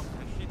now,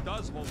 and she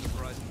does hold a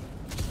grudge.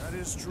 That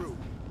is true.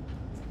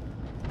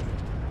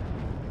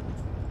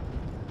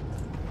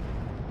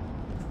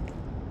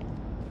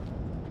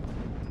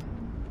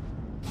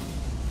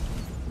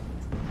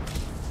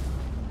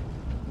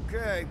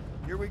 Okay,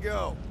 here we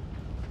go.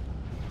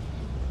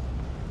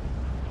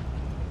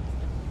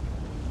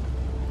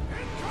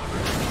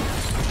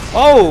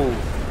 Oh!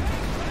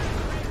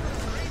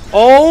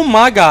 Oh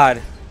my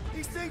god.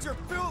 These things are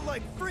built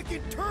like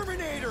freaking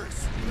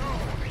Terminators! No,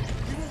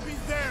 you will be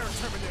there,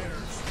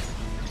 Terminators.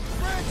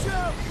 Branch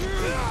out!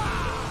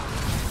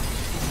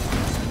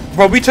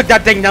 Bro, we took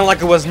that thing down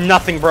like it was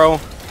nothing, bro.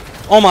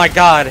 Oh my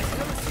god. Never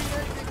seen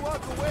anything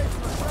walk away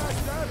from a crash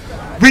that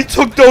bad. We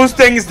took those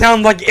things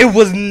down like it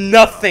was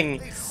nothing.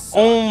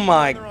 Oh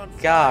my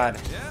god.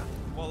 Yeah?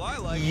 Well, I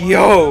like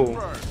Yo.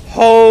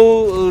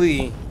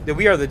 Holy. Dude,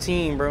 we are the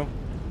team, bro.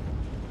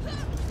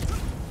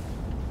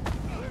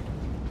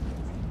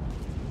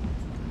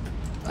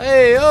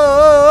 Hey,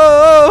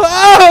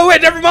 oh,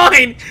 wait, never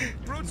mind.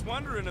 Brute's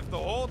wondering if the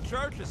whole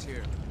church is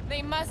here.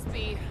 They must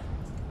be.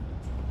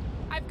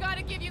 I've got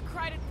to give you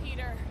credit,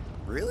 Peter.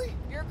 Really?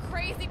 Your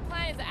crazy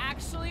plan is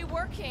actually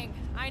working.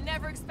 I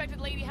never expected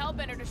Lady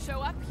Hellbender to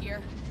show up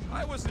here.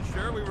 I wasn't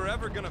sure we were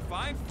ever gonna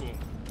find Foom.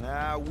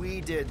 Ah,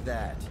 we did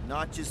that,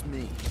 not just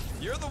me.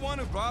 You're the one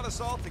who brought us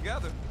all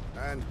together.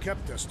 And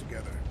kept us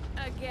together.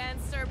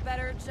 Against our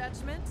better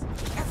judgment?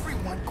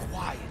 Everyone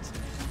quiet.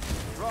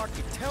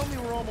 Rocky, tell me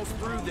we're almost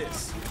through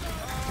this.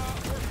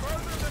 We're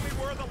further than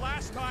we were the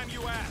last time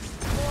you asked.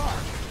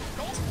 Clark,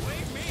 Don't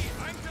blame me.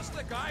 I'm just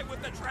the guy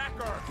with the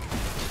tracker.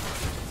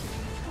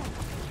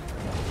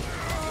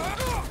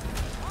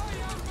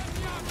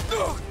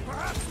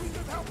 Perhaps we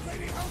could help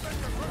Lady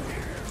Hellbender from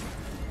here.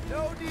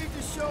 No need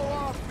to show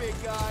off, big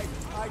guy.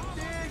 I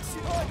dig she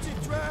wants you,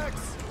 Drax.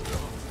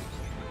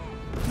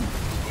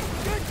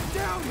 Get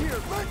down here.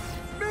 Let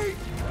me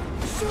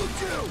shoot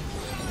you.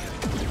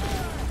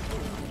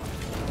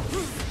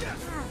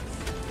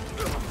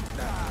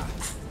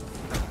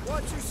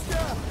 Watch your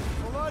step.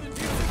 A lot of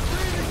decent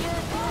breathing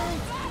here,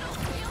 Bruce.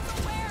 Battlefield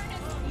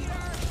awareness,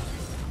 Peter.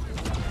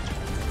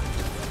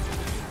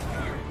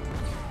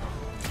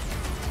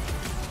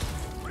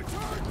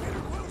 Return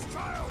Peter Quill's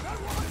child at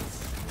once.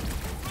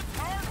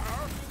 Return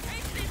her?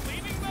 Ain't she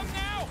leaving them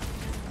now?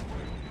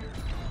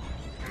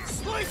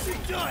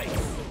 Slicing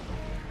dice.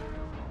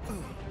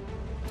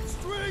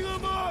 String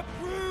them up,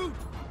 Brute.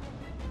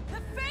 The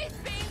faith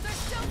beings are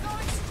still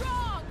going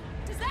strong.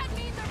 Does that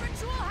mean the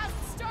ritual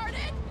hasn't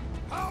started?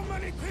 How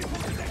many people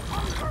did they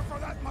hunger for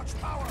that much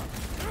power?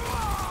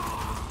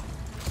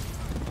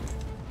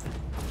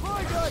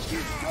 My guy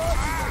keeps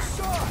dodging my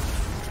shots.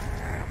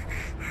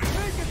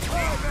 Take a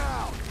time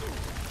out.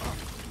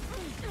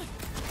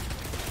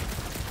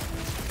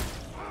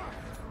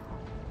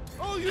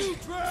 Oh, you,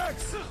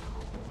 Drax.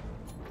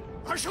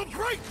 I shall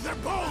break their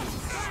bones!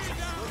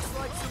 Looks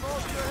like some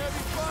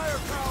ultra-heavy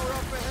firepower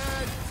up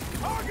ahead.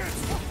 Targets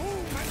for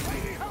Boom and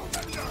Lady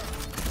Hellbender!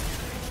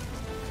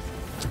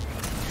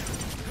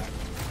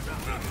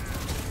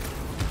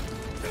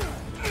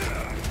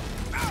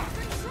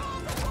 Control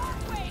the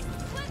walkways.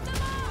 Split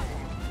them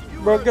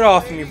up. Bro, get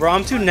off me, bro.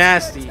 I'm too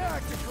nasty.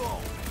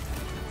 Tactical.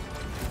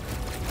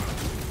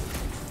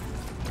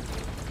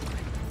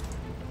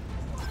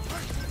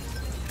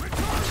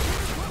 Return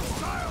Peter Quill's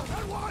child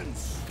at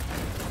once!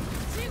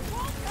 She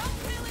won't come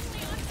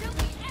willingly until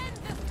we end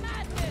this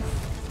madness.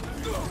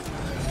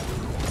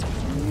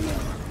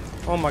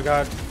 Oh my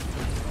god.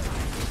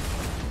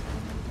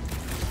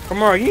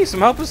 Come on, you need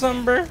some help or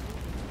something, bro?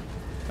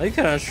 Like, you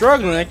kind of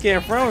struggling. I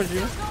can't front with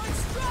you. Still going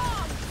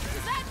strong.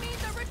 Does that mean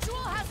the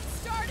ritual hasn't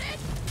started?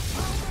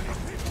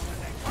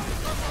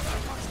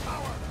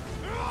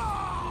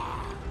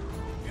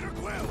 Peter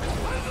Quill,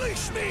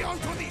 unleash me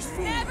onto these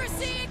fools! Never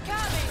see it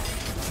coming.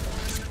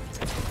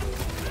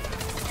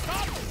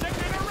 Stop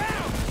sticking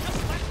around!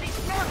 Just let me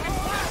snark and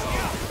blast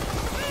you!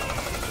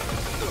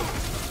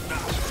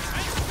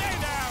 And stay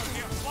down,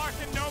 you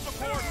Larkin Nova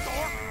Corps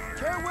dork!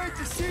 Can't wait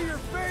to see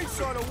your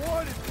face on a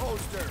wanted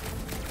poster.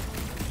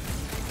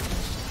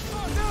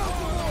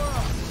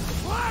 Nakamura!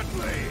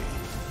 Gladly!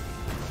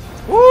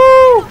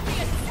 Woo! Be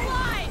a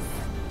slice.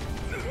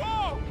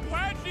 Whoa!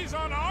 Glad she's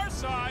on our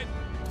side!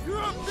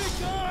 You're up, big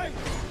guy!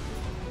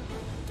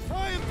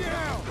 Tie him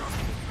down!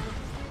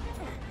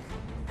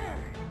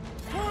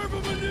 Carve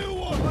him a new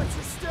one! Watch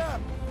your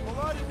step! A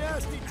lot of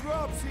nasty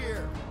drops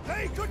here!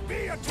 They could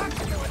be a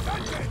tactical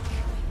advantage!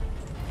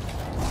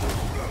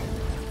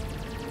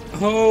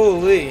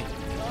 Holy. Coming!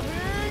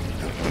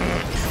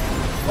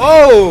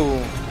 Oh!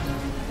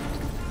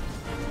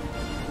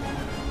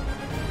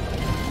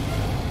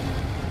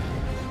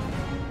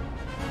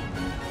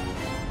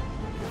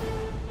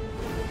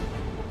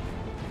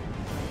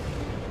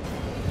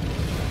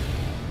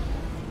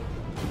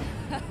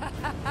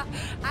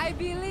 I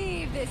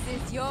believe this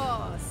is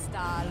your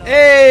Star-Lord.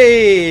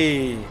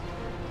 Hey!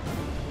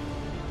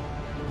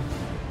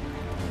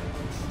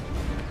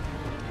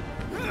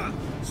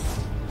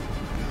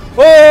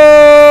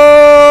 Oh!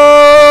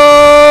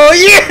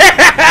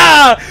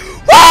 Yeah!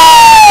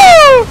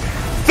 Woo!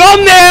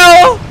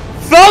 Thumbnail!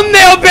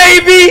 Thumbnail,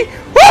 baby!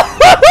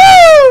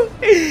 Woo-hoo-hoo!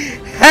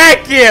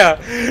 Heck yeah!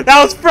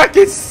 That was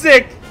freaking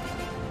sick!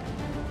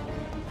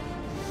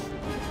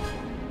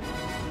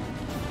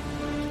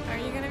 Are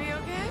you gonna be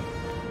okay?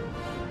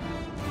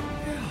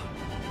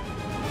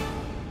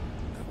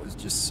 That was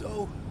just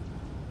so...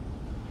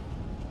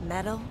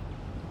 Metal?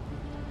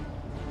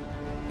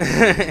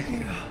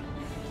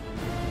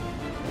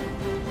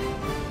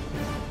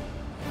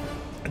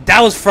 That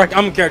was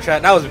I'm gonna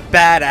chat. That was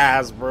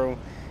badass, bro.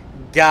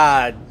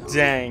 God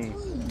dang.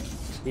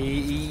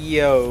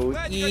 Yo,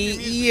 Glad you got your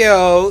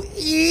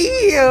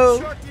music. yo.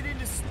 Chucked it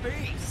into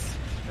space!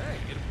 Hey,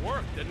 it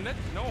worked, didn't it?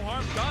 No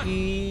harm done.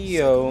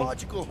 Yo.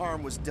 Psychological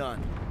harm was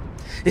done.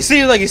 You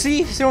see what I'm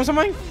saying?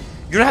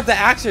 You don't have to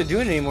ask her to do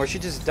it anymore. She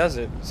just does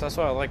it. So that's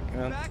what I like,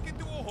 man. Back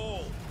into a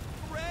hole.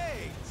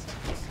 Hooray!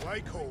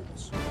 Like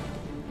holes.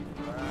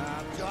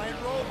 Giant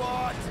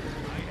robot!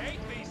 I hate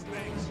these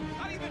things.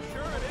 Not even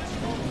sure it is.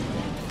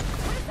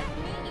 What does that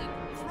mean?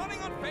 It's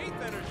running on faith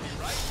energy,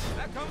 right?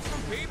 That comes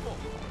from people.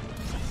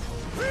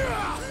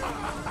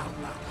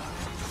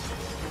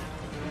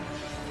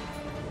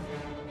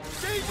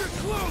 Danger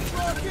close,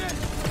 Rocket!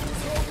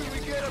 Just hoping we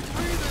get a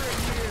breather in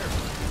here.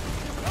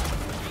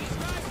 These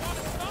guys want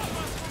to stop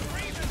us from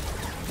breathing.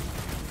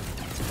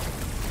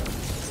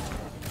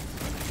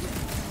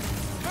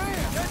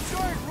 Man, that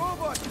giant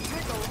robot can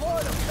take a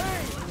lot of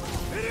pain.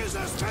 It is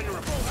as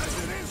venerable as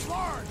it is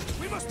large.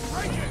 We must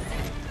break it.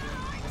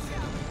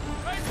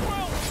 Hey,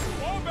 Quill!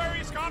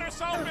 Mulberry's got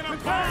herself in a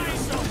bind!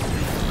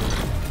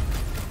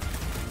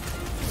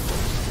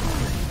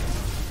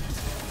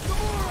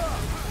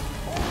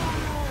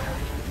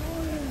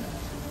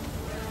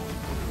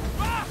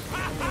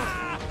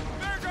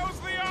 There goes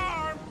the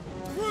arm!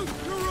 Groot,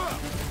 you're up!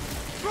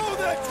 Throw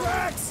that,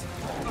 Drax!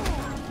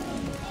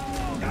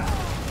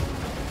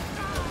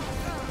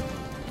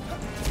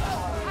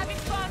 Having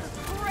fun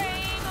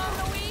preying on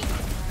the weak?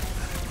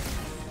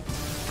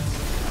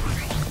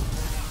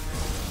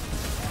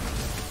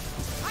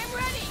 I'm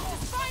ready!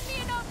 Just find me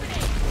an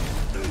opening!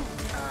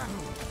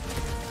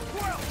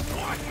 Well,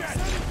 watch it!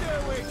 Send it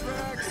their way,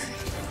 Drax!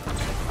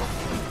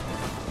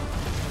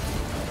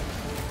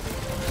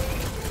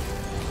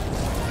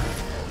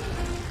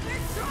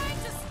 They're trying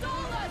to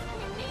stall us!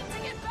 We need to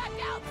get back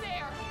out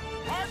there!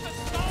 Hard to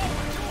stall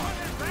with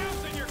 200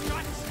 rounds in your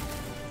guts!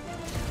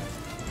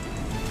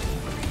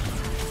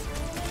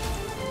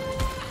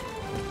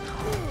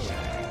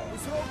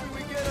 Was hoping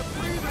we get a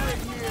breather in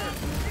here!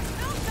 There's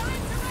no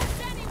time to rest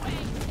anyway!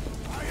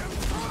 I am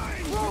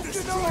trying to Broken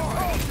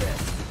destroy!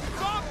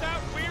 Stop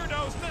that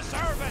weirdos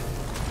deserve it!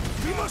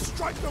 We must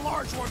strike the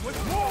large one with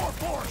more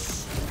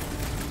force!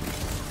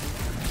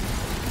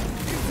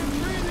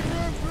 Breathing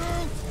room,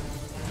 Groot!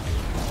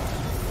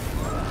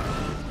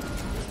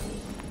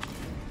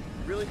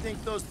 Really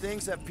think those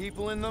things have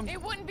people in them?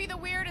 It wouldn't be the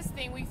weirdest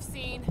thing we've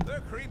seen.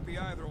 They're creepy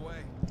either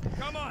way.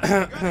 Come on, we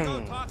gotta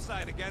go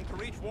topside again to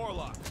reach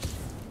Warlock.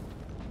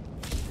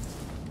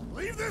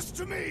 Leave this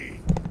to me!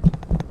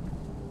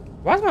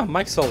 Why is my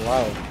mic so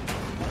loud?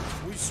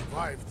 If we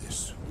survive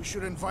this, we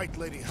should invite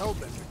Lady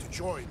Hellbender to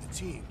join the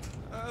team.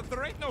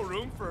 There ain't no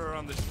room for her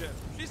on the ship.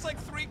 She's like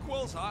 3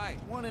 quills high.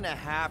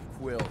 1.5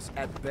 quills,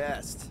 at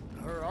best.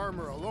 Her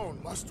armor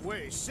alone must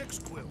weigh 6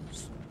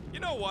 quills. You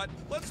know what?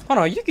 Let's Hold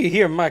on, you can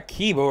hear my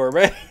keyboard,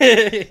 right?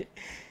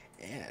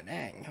 Yeah,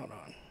 dang, hold on.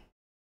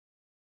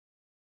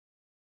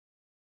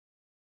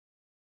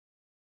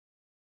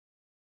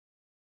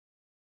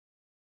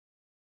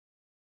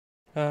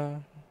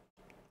 No.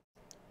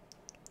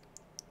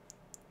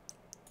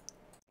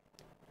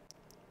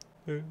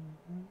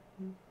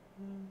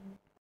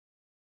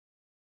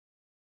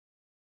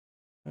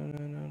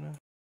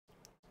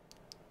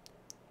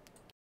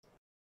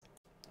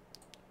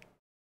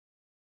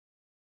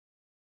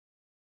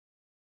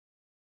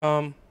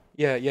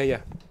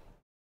 Yeah.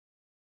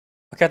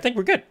 Okay, I think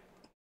we're good.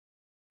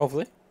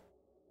 Hopefully.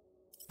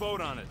 vote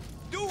on it.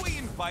 Do we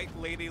invite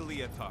Lady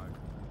Leotard?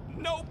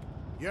 Nope.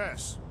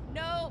 Yes.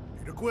 No.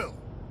 Peter Quill.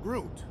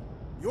 Groot.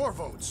 Your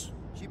votes.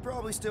 She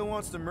probably still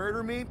wants to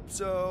murder me,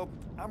 so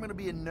I'm gonna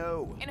be a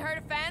no. In her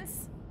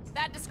defense,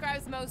 that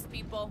describes most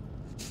people.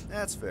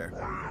 That's fair.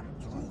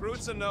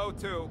 Groot's a no,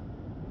 too.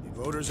 The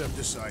voters have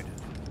decided.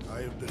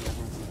 I have been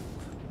overruled.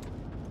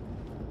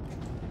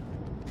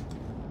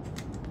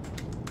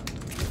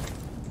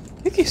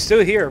 I think he's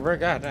still here, bro.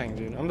 God dang,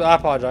 dude. I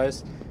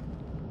apologize.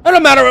 It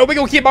don't matter, bro. We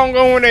gonna keep on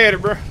going at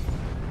it, bro. Incoming!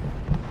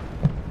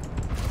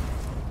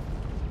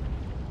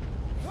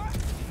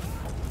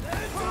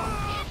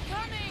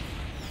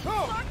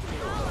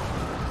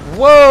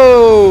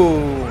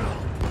 Whoa!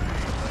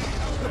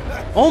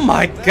 Oh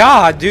my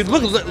God, dude!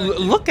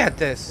 Look at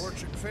this.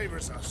 Fortune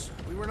favors us.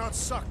 We were not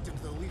sucked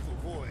into the lethal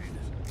void.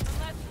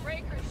 Unless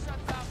Breaker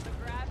shuts off the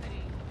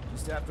gravity.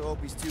 Just have to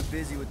hope he's too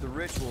busy with the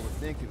ritual to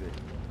think of it.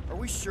 Are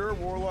we sure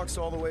Warlock's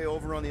all the way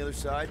over on the other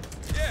side?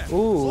 Yeah,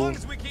 Ooh. as long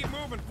as we keep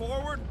moving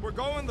forward, we're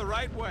going the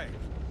right way.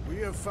 We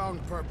have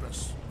found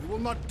purpose. We will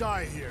not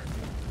die here.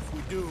 If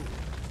we do,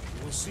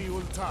 we will see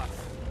Ultath.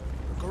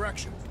 Or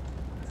correction,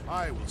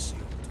 I will see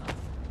Ultath.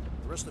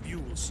 The rest of you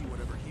will see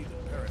whatever heathen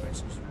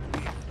paradises you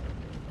believe.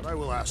 But I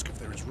will ask if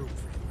there is room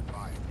for you in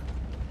mine.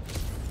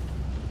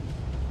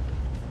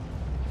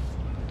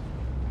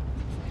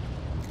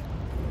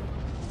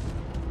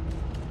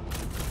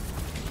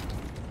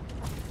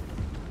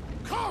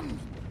 Come!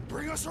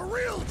 Bring us a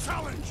real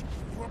challenge!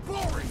 You are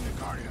boring the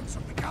Guardians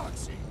of the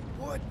Galaxy.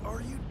 What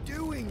are you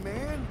doing,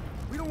 man?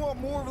 We don't want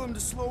more of them to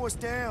slow us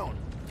down.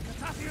 The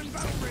Cathathian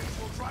battle bridge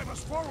will drive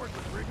us forward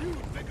with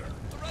renewed vigor.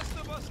 The rest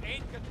of us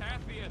ain't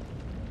Catathian.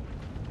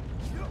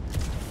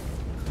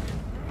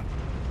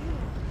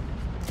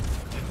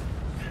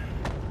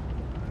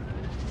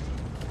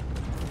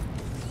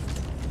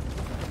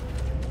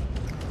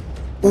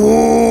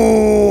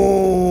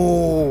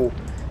 Ooh,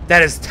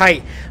 that is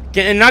tight.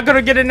 Not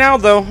gonna get it now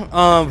though,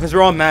 because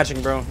we're all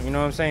matching, bro. You know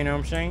what I'm saying? You know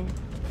what I'm saying?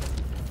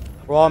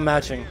 We're all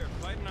matching. Here,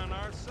 fighting on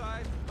our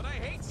side, but I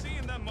hate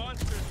seeing them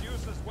monsters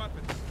used as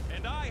weapons,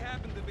 and I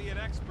happen to be an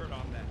expert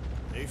on that.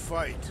 They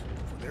fight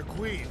for their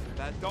queen.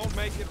 That don't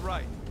make it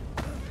right.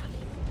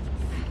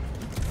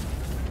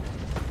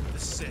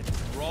 This is it.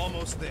 We're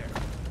almost there.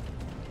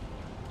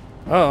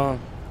 Uh-oh.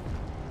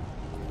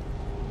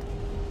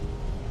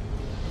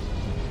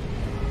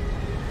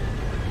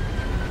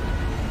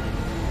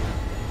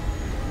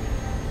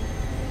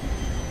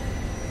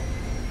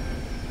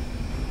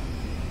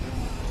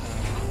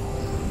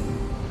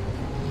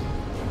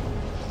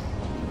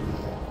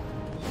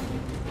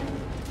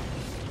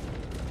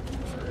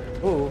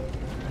 Ooh.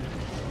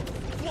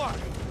 Fly!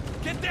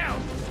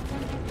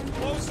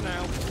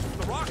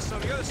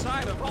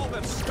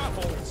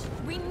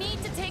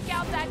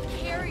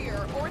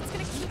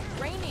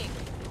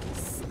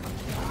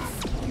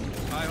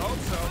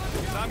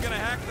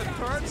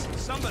 carts,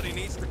 somebody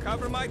needs to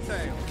cover my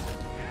tail.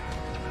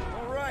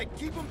 All right,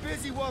 keep him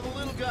busy while the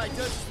little guy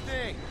does his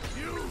thing.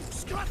 You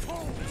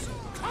scuttles!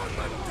 Come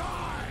and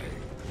die!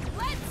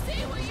 Let's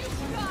see what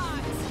you've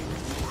got!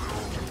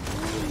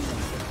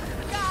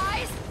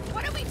 Guys,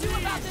 what do we do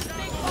about this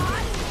big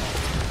bot?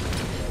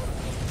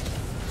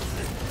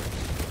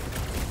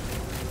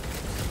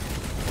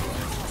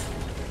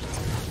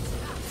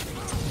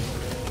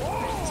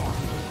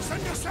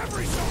 Send us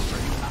every soldier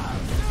you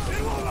have!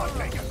 It will not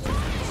make it!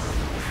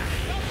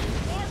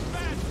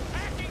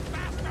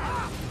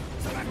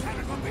 The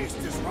mechanical beast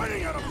is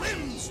running out of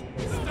limbs!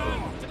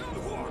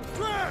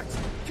 Drax,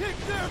 kick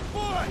their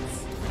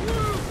butts!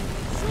 Woo!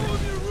 Show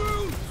them your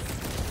roots!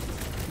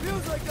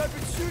 Feels like I've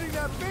been shooting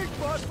that big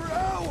bot for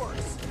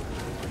hours!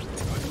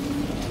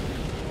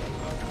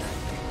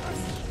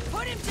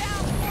 Put him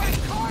down before I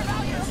carve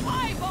out your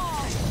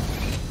eyeball!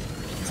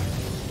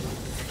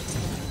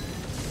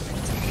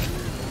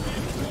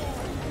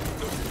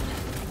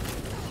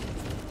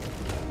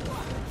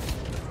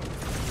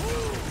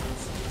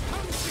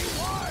 Come see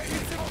why!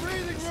 It's a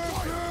breathing room,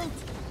 Groot!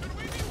 Should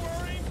we be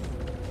worried?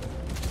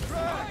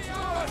 Drax,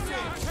 cross it!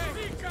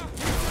 Breathing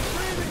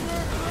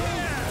room, Groot!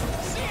 Yeah,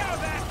 see how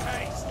that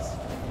tastes.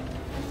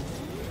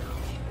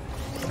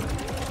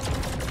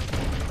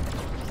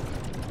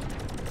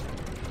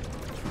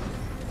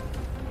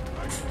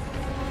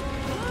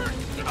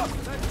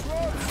 That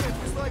dropship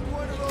is like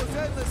one of those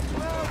endless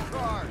clown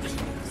cars!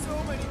 So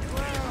many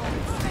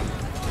clowns!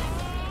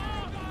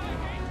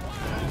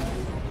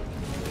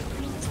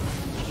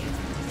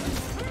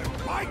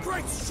 My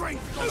great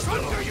strength goes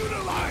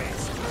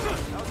underutilized!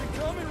 How's it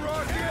coming,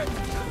 Rocket?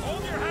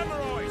 Hold your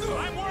hemorrhoids.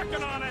 I'm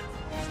working on it.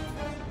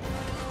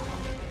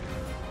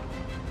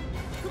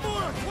 Come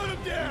on, put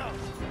him down!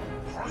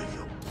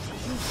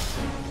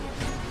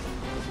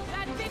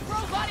 That big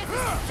robot is a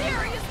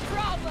serious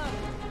problem!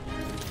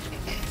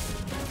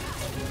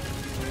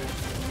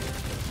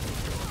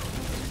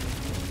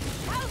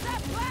 How's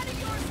that plan of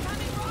yours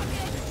coming,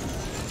 Rocket?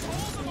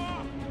 Hold them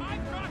off.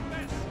 I've got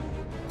this.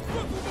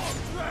 Look him up,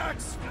 Drax!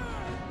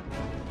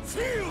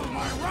 Feel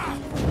my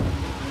wrath!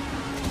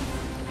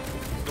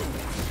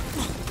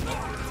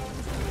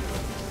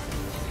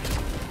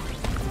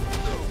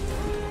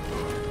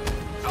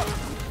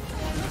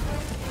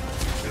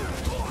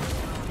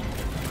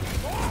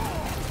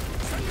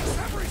 Send us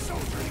every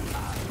soldier you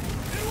have!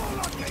 It will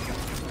not make it!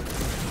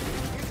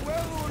 Get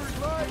well-ordered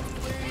lines,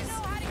 They please!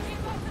 know how to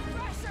keep up the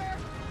pressure!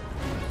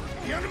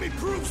 The enemy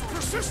proves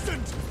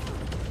persistent!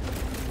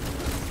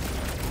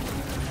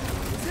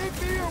 Is it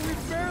me or are we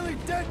barely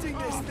denting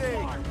this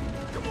thing?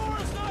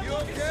 Gamora's not You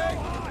looking okay? so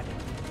hot.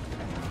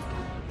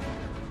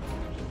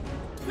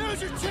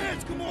 Now's your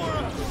chance,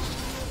 Gamora!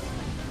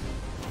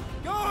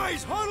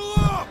 Guys, huddle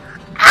up!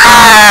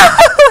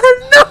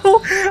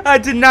 No! I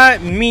did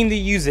not mean to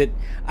use it.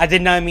 I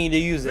did not mean to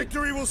use it.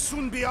 Victory will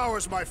soon be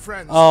ours, my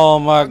friends. Oh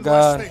my unless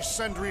God. they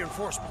send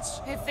reinforcements.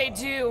 If they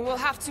do, we'll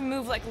have to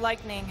move like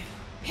lightning.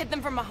 Hit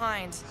them from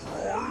behind.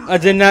 I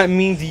did not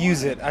mean to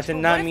use it. I did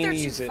But not what if mean they're to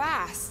too use it.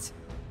 fast?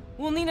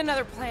 We'll need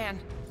another plan.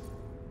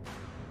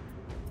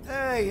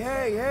 Hey,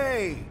 hey,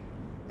 hey!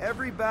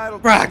 Every battle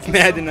Brock, comes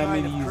man, I with did some not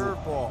mean kind to of use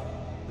it. curveball.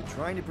 But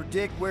trying to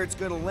predict where it's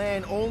gonna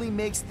land only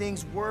makes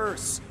things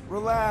worse.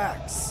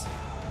 Relax.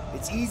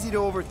 It's easy to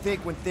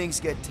overthink when things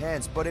get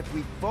tense, but if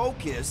we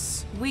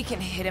focus... We can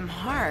hit him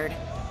hard.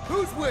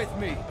 Who's with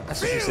me?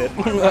 That's what you said.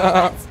 Do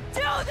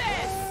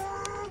this!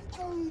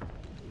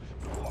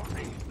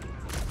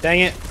 Dang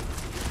it.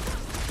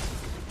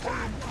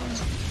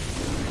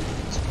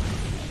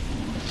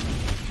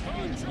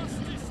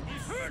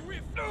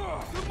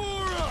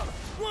 Gamora!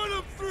 Run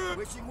him through!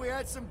 Wishing we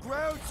had some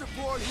ground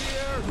support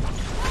here!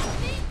 We'll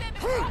need them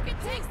if Rocket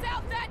takes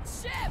out that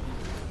ship!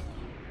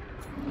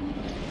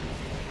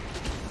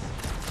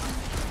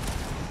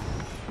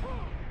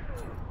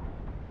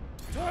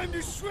 Time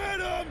to shred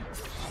him!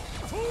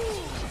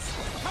 Fools!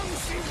 Come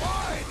see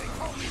why they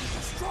call me the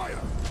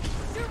Destroyer!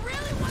 You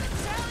really want to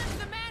challenge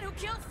the man who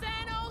killed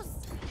Thanos?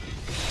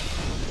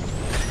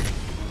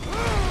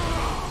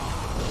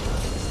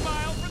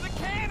 Smile for the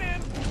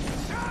cannon.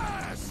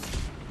 Yes!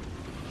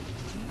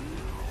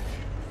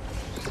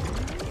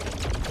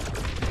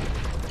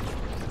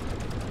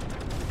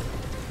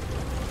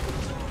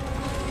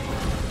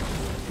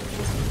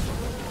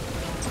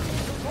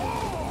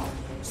 Oh!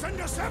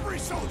 Send us every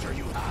soldier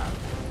you have!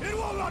 It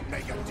will not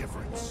make a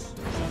difference!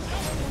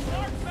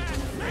 Mark that.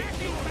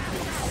 Backing back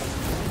out.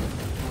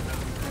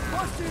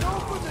 Busting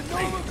open the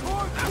Nova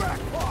Corps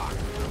crackpot!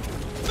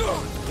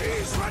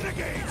 These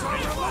renegades are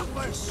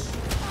relentless!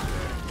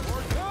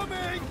 We're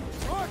coming!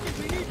 Rocket,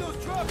 we need those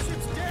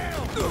dropships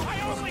down! I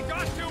only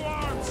got 2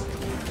 arms.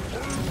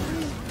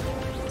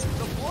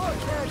 The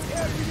blockhead's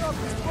amping up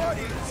his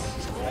buddies!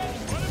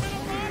 Put him in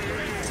a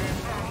battery.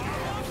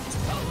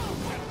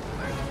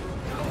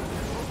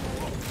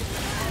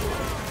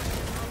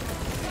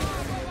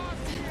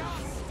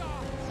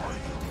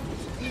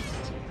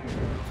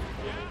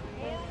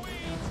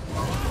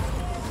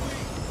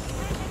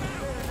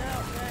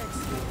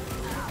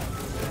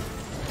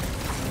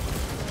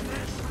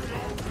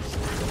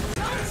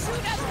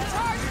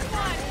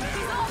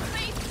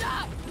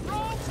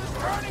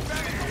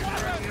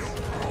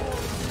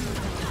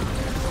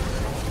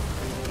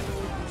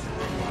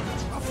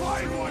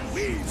 divine one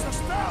weaves a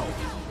spell!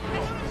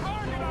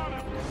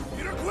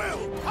 Peter Quill,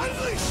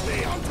 unleash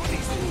me onto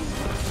these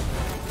moves!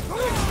 The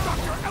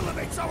instructor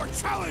elevates our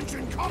challenge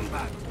in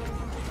combat!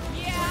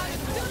 Yeah, the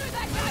sooner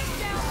that guy's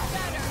down, the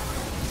better.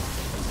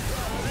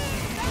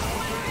 That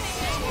one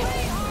hitting it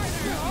way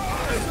harder.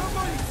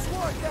 Somebody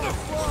swat that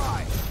fly!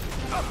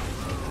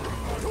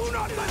 Do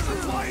not let the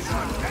fly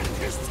one bend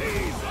his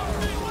teeth!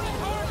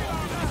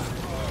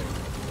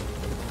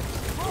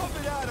 Pump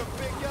it out of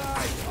big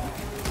guy!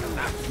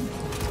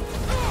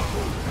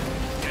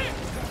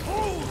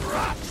 Hold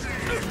rats!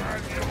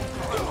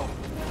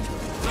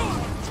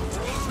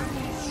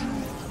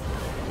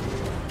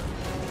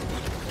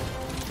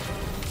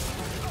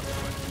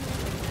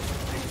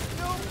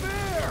 No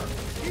fair!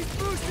 He's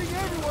boosting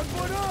everyone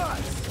but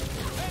us!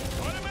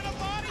 Put him in a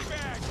body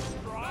bag.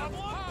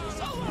 Problem?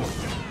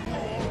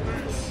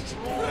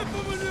 Rip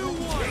him a new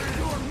one!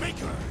 Your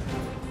maker!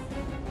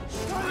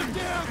 Shut him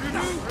down,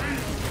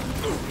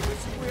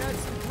 Wishing we had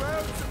some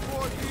ground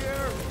support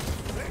here!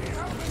 The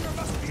Hellbringer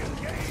must be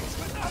engaged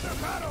with other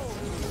battles!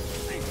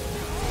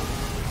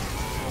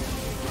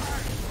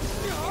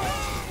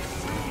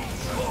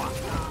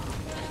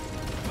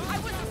 I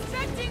was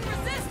expecting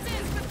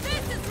resistance, but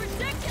this is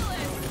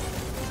ridiculous.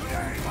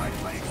 Today my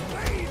blades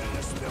bathe in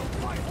the spilled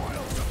life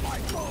oils of my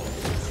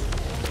clothes!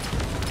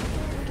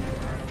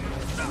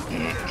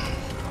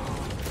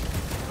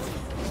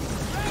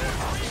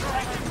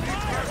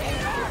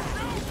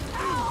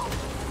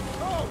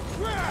 Oh,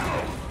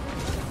 crap!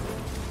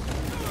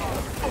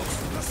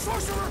 The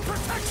sorcerer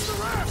protects the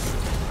rest!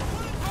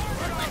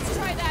 Let's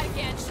try that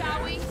again,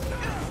 shall we?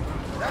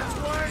 That's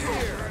why I'm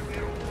here!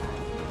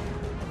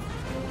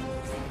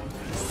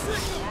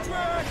 Sick of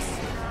Drax!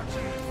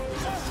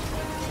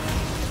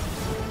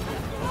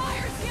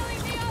 Fire's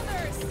healing the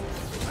others.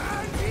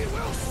 And he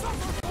will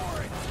suffer for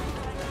it!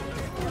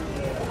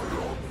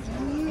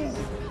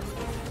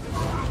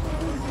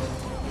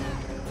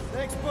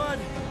 Thanks, bud!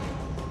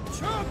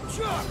 Chop,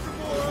 chop,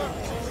 Gamora!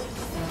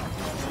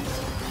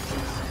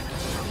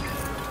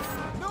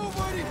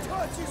 Nobody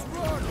touches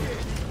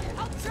Rocket!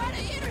 I'll try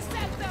to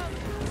intercept them.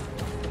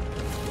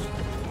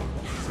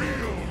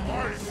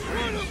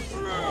 Run him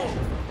through!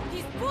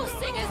 He's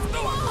boosting his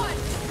squad.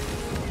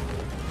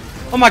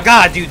 Oh my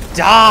god, dude,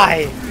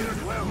 die!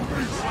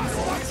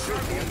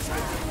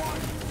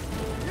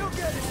 You'll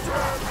get his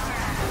turn!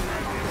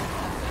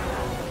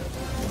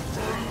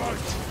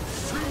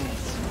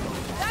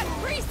 That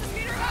priest is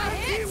Peter got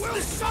hit. He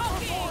will suffer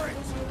for it!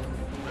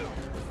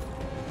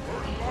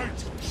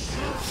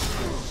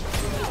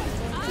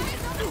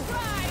 Eyes on the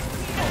prize,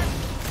 Peter.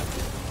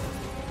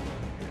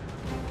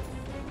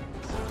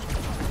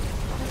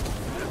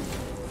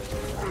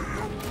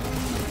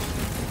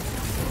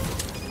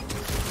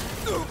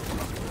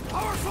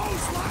 Our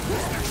foes lack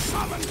their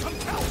shaman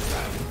compels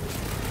them!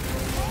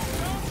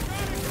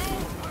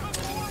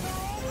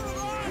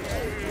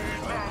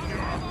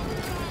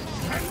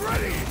 And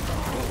ready!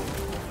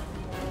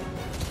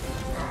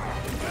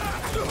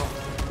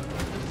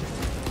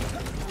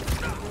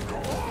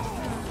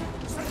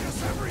 Send us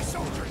every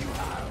soldier you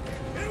have!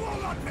 It will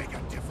not make a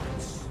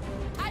difference!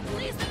 At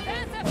least the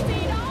fans have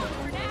stayed on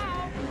for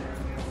now.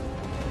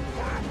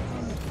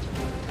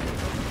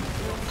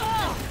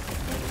 Ugh!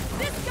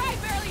 This guy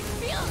barely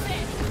feels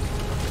it.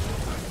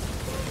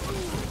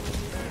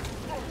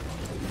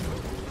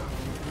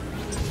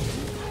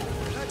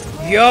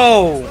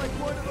 Yo! Like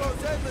one of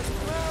those endless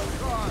clown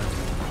cars!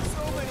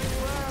 So many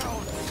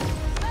clowns!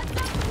 Let's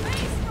up the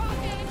pace,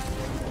 Rocket.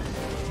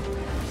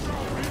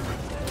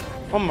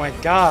 Oh my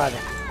god.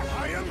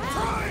 I am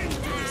trying to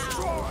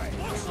destroy!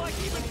 Looks like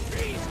even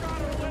she's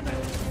got her limit.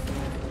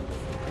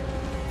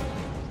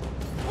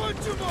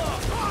 Punch him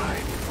up!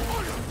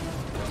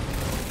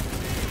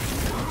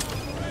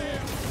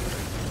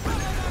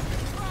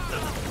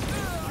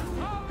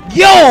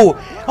 Yo!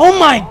 Oh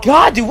my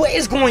god, dude, what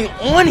is going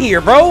on here,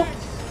 bro?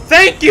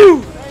 Thank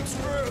you! Thanks,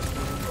 Drew!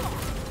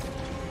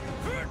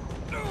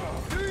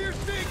 Do your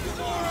thing,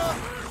 Gamora!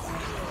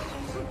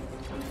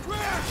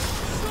 Crash!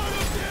 Shut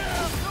him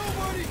down!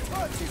 Nobody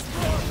touches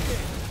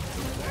Rocket!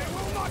 They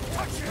will not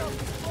touch him!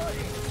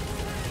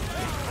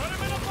 Put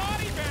him in a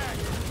body bag.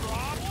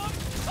 Problem?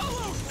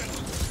 Solution.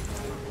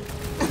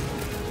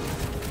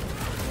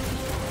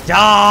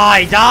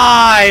 Die!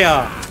 Die!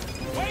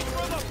 Wait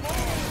for the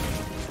ball.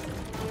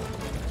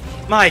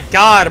 My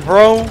god,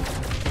 bro.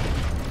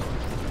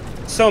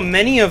 So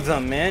many of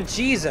them, man.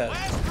 Jesus.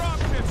 Last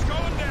dropship's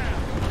going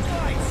down.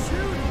 Nice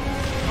shooting!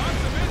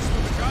 Optimus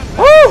with the gun.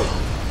 Woo!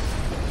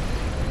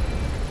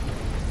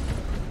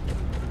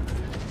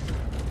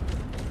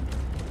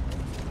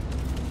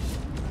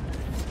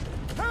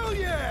 Hell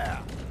yeah!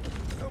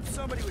 Hope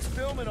somebody was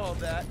filming all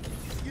that.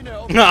 You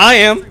know, I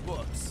am. history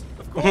books.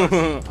 Of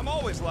course. I'm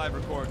always live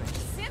recording.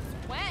 Since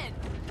when?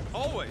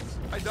 Always.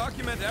 I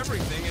document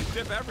everything and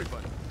tip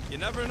everybody. You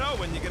never know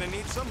when you're gonna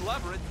need some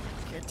leverage.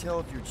 Can't tell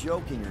if you're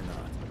joking or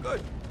not.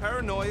 Good.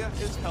 Paranoia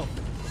is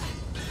healthy.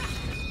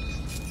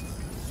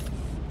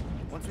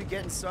 Once we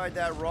get inside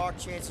that rock,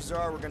 chances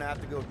are we're gonna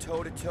have to go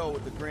toe-to-toe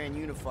with the Grand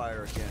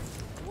Unifier again.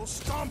 We'll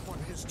stomp on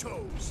his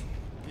toes.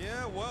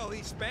 Yeah, well,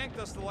 he spanked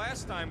us the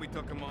last time we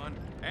took him on,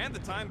 and the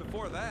time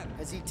before that.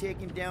 Has he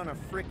taken down a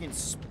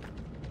frickin'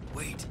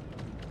 Wait.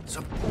 What's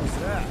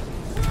that?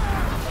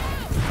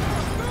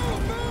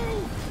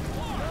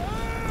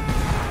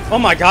 Oh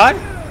my god!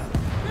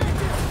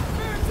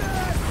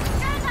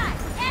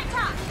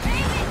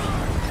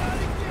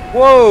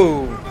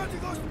 Whoa! We're about to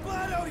go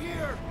splat out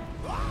here!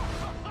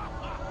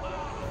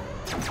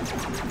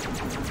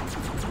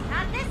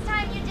 Not this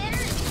time, you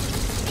didn't.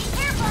 Be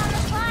careful on the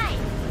slide.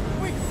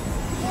 Wait,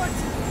 what?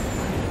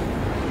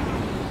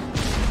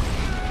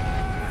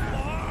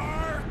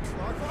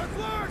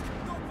 Clark!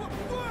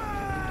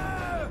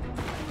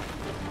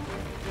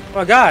 Oh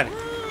my god!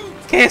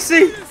 Can't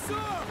see! Give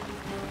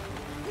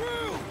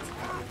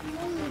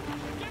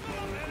him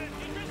a minute.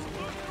 He just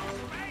moved through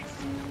space.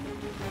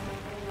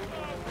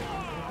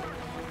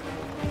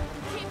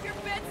 Keep your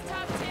bits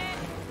tucked in.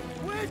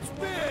 Which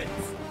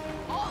bits?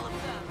 All of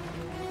them.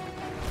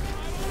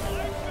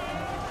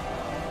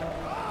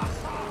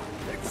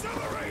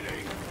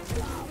 Accelerating!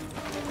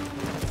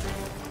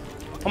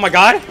 Oh my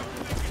god!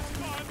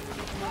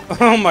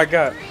 Oh my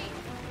god!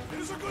 It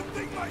is a good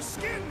thing my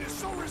skin is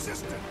so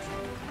resistant.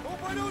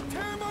 Hope I don't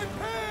tear my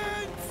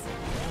pants!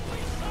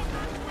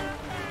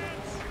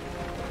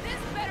 This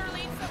better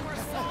lead somewhere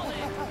solid.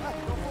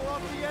 Don't fall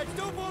off the edge!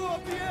 Don't fall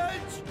off the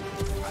edge!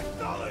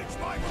 Acknowledge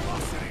my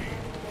velocity.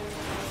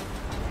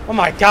 Oh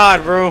my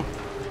god, bro!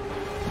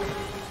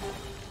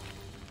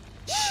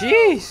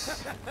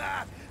 Jeez!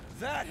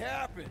 That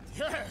happened!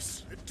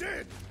 Yes, it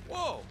did.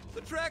 Whoa,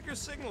 the tracker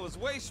signal is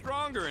way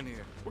stronger in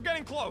here. We're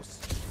getting close.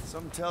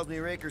 Something tells me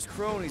Raker's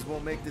cronies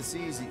won't make this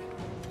easy.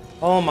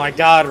 Oh my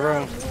god,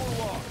 bro!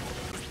 Warlock,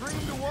 just bring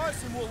him to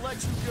us and we'll let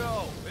you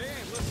go. They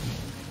ain't listening.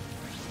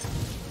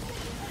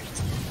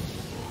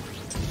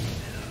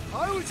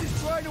 I was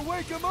just trying to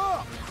wake him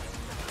up!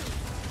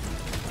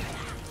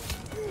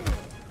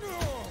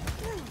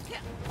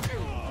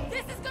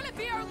 This is gonna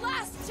be our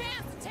last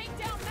chance to take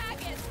down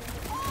Maggots.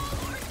 All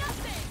or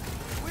nothing.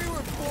 We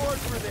were born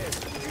for this!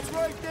 It's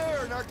right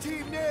there in our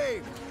team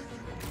name!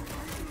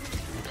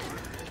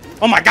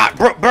 Oh my god,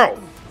 bro!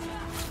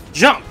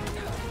 Jump!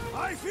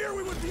 I fear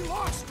we would be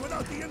lost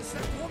without the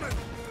insect woman.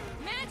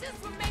 Mantis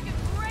would make a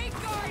great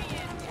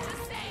guardian.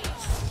 Just saying.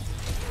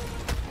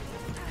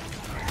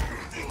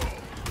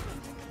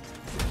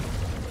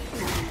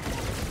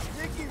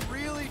 Think he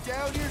really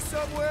down here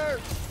somewhere?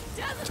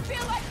 Doesn't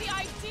feel like the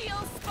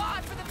ideal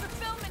spot for the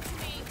fulfillment to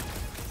me.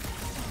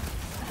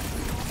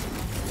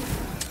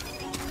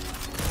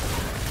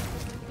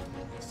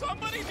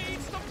 Somebody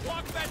needs to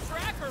pluck that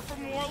tracker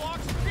from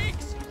Warlock's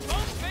cheeks.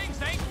 Those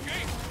things ain't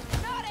cheap.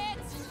 Not it.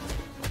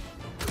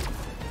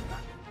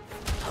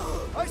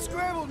 I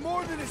scrambled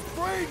more than his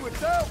brain with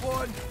that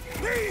one!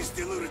 These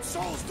deluded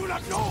souls do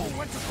not know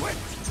when to quit.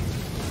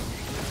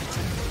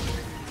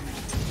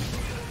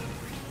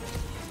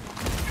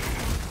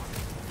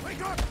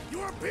 Wake up!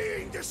 You are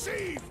being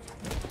deceived.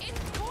 It's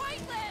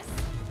pointless.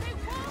 They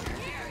won't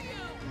hear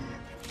you.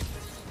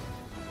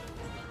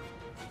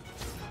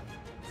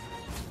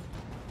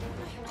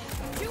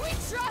 Do we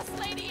trust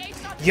Lady H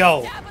not to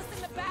Yo. stab us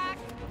in the back?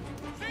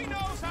 She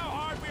knows how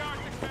hard we are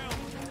to kill.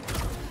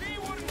 She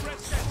wouldn't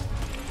risk it.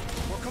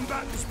 We're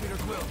combatants, Peter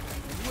Quill.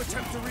 You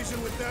attempt to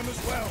reason with them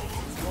as well.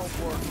 Won't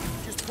work.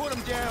 Just put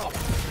him down!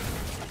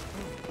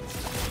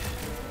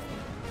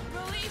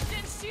 Relief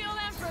didn't shield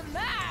them from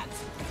that.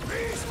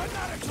 These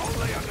fanatics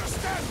only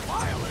understand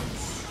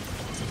violence.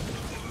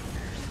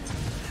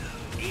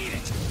 Eat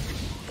it.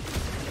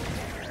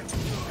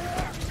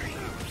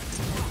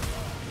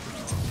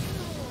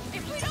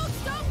 If we don't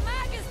stop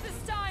Magus this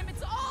time,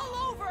 it's all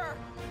over.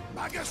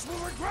 Magus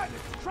will regret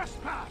it.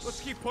 Trespass.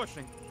 Let's keep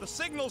pushing. The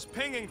signal's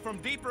pinging from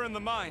deeper in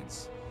the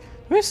mines.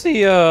 Let me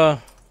see, yeah,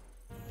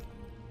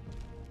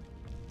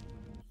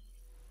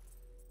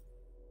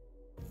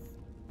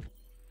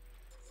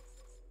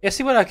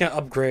 see what I can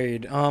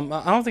upgrade. I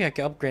don't think I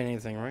can upgrade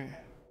anything, right?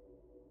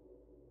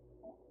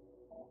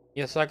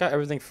 Yeah, so I got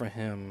everything for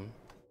him.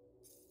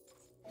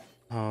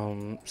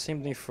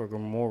 Same thing for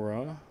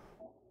Gamora.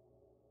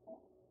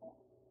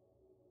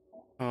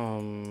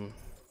 Let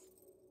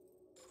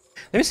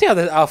me see how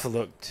the alpha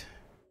looked.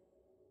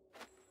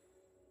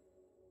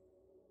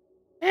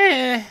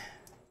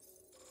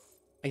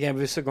 Again,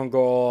 we're still gonna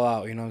go all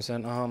out, you know what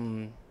I'm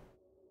saying?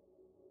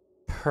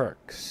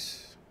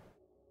 Perks.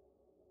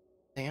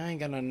 Dang, I ain't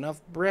got enough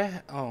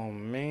bread. Oh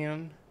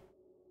man.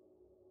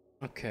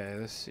 Okay,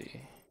 let's see.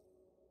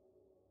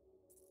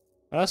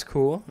 Oh, that's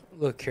cool.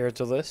 Little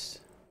character list.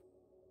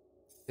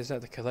 Is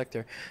that the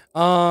collector? Okay,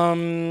 I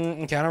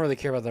don't really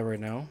care about that right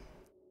now.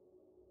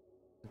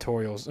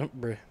 Tutorials.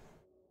 Bruh.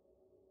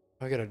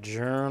 I got a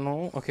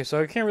journal. Okay,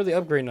 so I can't really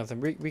upgrade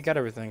nothing. We got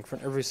everything from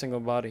every single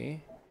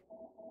body.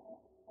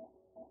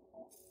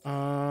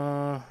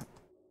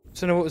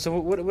 So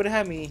what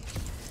had me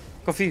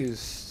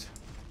confused?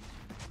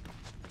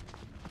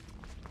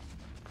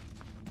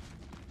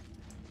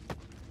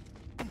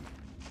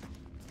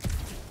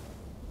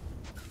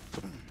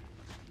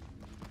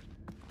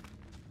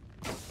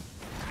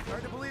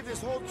 Hard to believe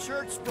this whole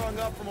church sprung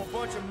up from a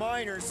bunch of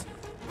miners.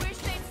 Wish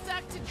they'd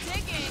stuck to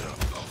digging.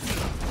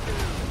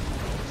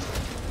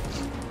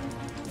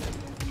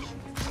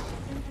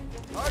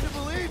 Hard to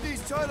believe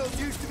these tunnels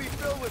used to be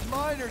filled with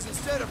miners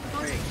instead of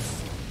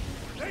priests.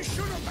 They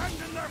should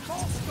abandon their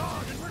false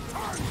god and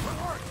return to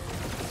Earth.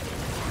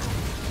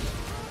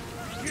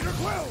 Peter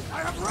Quill,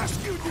 I have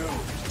rescued you!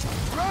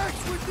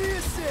 Drax with the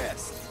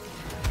assist!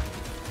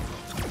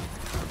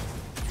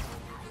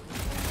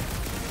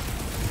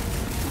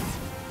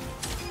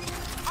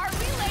 Are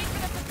we late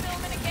for the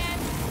fulfillment again?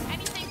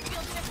 Anything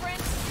feel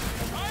different?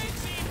 I ain't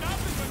seen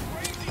nothing but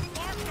crazy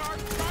Clark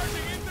narcs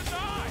charging in to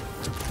die.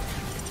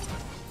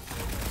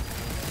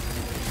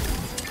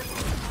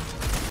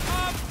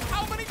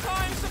 How many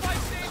times have I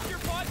saved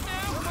your butt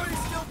now?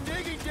 Somebody's still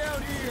digging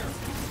down here!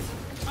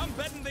 I'm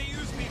betting they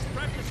use these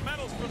precious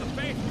metals for the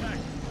faith tech.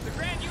 The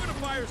Grand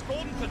Unifier's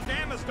golden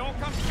pajamas don't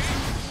come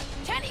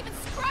cheap. Can't even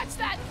scratch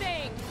that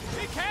thing!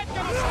 He can't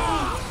get us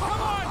all!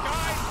 Come on,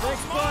 guys!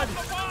 Thanks, Come on, bud. the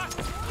boss!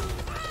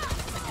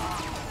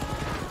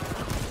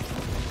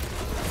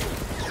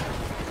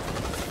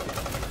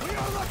 We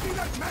are lucky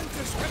that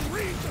Mantis can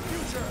read the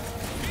future!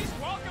 He's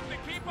welcome to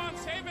keep on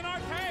saving our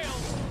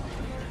tails!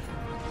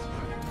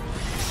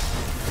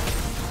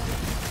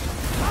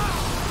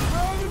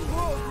 Round and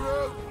pull,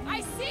 Groot!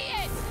 I see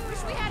it!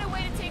 Wish we had a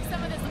way to take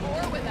some of this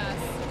ore with us.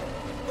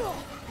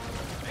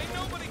 Ain't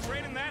nobody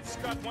trading that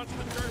scut once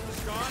the church is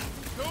gone.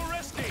 Too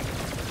risky!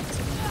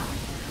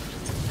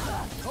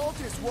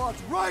 Cultist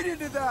walked right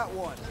into that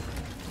one!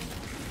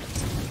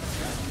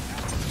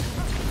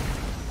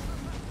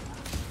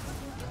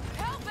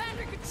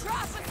 Hellbender could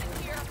trap us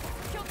in here!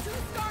 Kill 2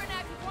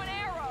 Skarnak with 1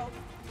 arrow!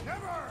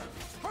 Never!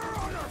 Her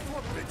honor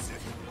forbids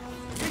it!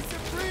 Need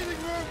some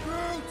breathing room,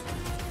 Groot!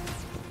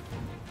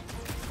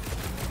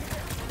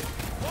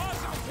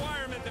 Law's a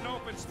requirement in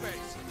open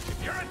space. If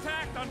you're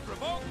attacked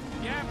unprovoked,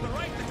 you have the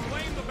right to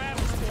claim the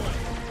battle spoil.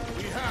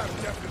 We have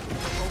definitely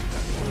provoked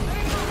them.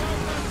 They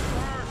provoked us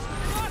first.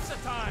 Lots of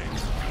times.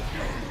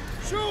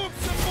 Show him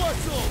some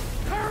muscle!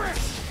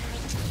 Perish!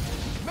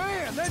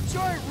 Man, that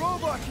giant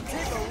robot can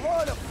take a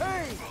lot of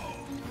pain!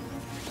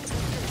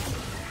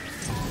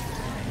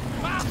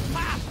 Ha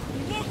ha!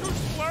 Look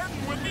who's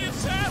flirting with the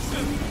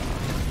assassin!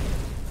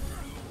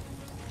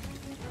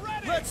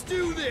 Ready! Let's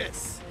do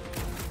this!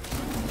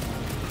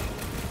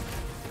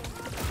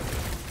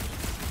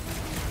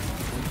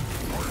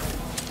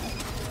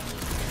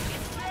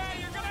 Yeah,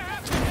 you're gonna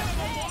have to hit him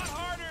a lot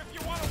harder if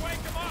you want to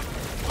wake him up.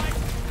 Like,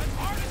 as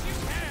hard as you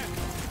can.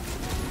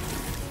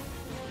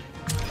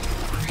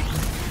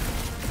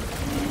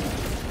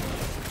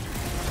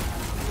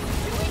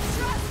 Do we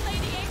trust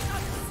Lady Ace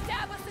not to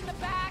stab us in the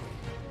back?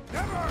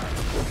 Never!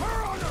 Her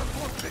honor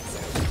forbids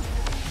it!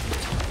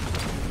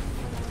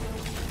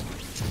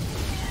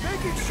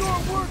 Making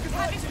short work of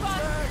that Having fun,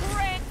 Drax!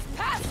 great!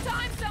 Past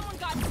time someone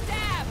got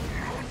stabbed!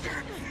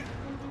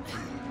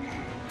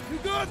 You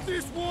got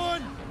this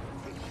one!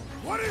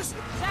 What is...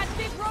 That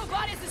big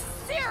robot is a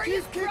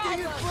serious Keep kicking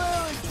problem! and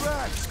flailing,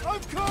 Drax!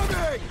 I'm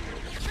coming!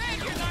 Save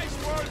your nice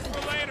words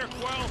for later,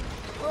 Quill.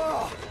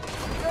 Oh,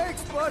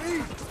 thanks,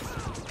 buddy!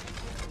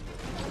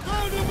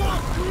 Round him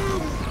up,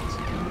 Groot!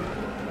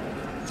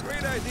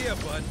 Great idea,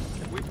 bud.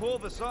 If we pull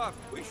this off,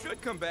 we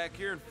should come back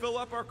here and fill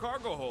up our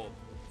cargo hold.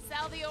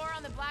 Sell the ore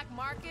on the black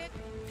market?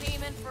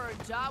 Payment for a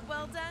job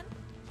well done?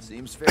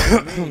 Seems fair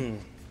to me.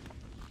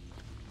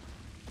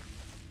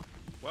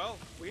 Well,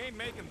 we ain't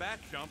making that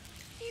jump.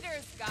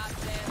 Peter's got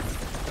this.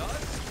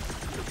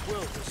 The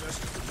Quill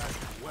possesses the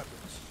magic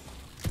weapons.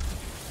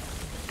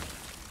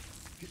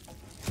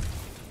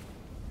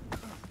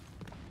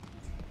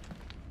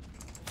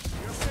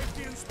 Your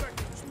safety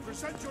inspectors,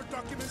 present your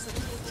documents and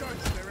we will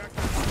judge their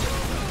actions.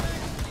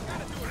 You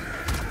gotta do it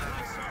fast,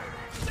 my sir.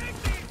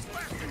 Safety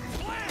inspector!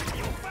 Blam!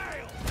 You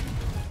failed!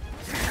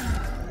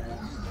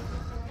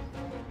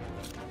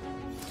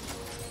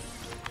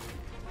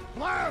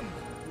 Blam!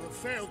 You have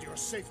failed your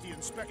safety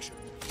inspection.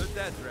 They're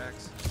dead,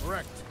 Drax.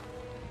 Correct.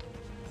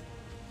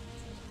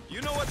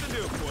 You know what to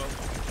do, Quill.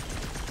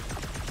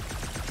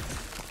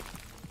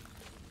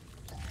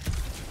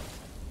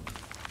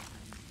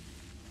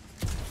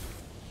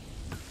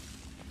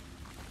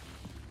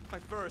 My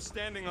fur is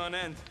standing on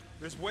end.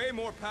 There's way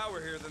more power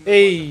here than there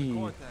was in the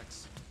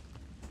Cortex.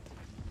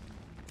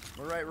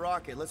 All right,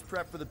 Rocket, let's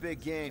prep for the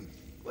big game.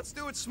 Let's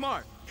do it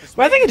smart.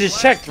 Well, I think I just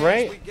Last checked, chance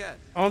right? we get.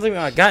 I don't think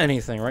I got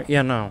anything, right?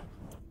 Yeah, no.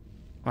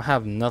 I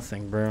have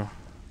nothing, bro.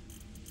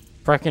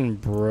 Freaking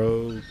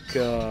broke.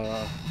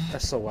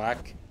 That's so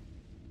whack.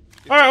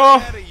 If Alright, I well.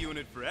 had a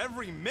unit for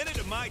every minute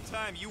of my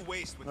time you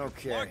waste with your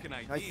Okay, Clarkin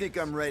ideas. I think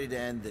I'm ready to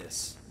end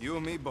this. You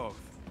and me both.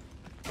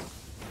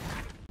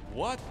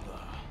 What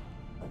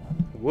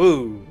the?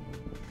 Woo.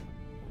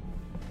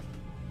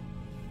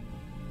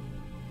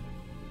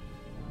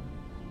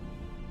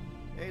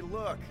 Hey,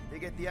 look, they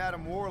get the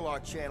Adam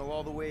Warlock channel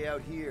all the way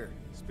out here.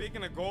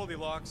 Speaking of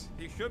Goldilocks,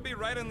 he should be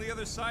right on the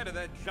other side of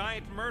that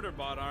giant murder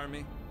bot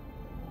army.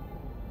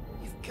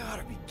 You've got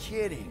to be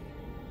kidding.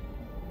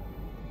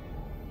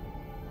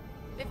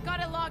 They've got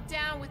it locked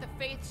down with a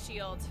faith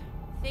shield.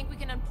 Think we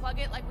can unplug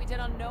it like we did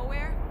on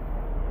Nowhere?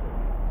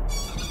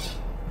 It's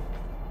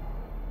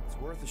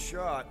worth a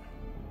shot.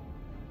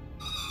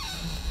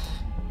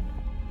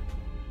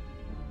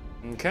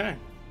 Okay.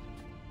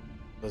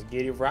 Let's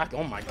get it rock.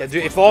 Oh my god,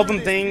 dude, if all them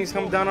things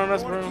come down on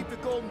us, bro. Keep the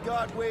Golden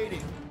God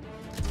waiting.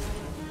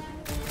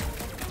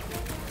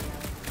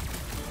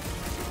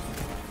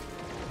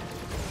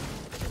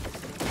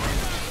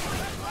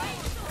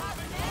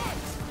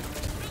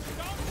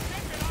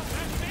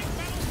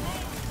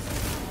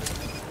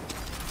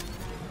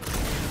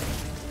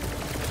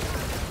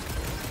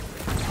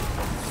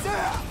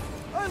 Zap!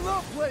 I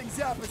love playing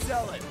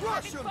Zappazelli.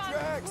 Rush him,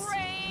 Drax!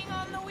 Preying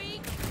on the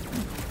weak.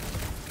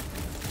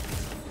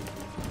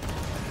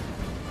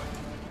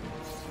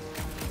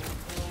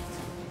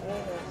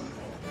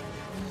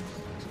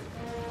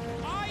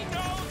 I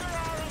know there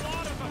are a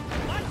lot of them.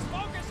 Let's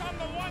focus on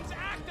the ones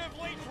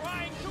actively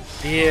trying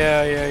to...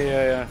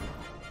 Yeah.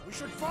 We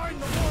should find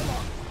the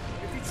warlock.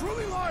 If he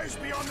truly lies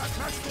beyond that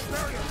magical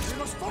barrier, we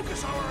must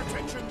focus our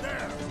attention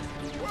there.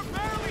 We're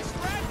barely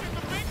scratching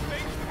the big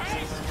thing's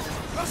pace.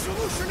 The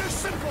solution is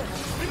simple.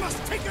 We must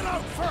take it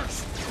out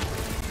first.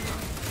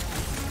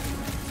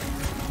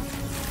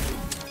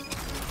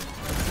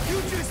 You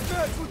just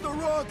messed with the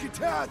wrong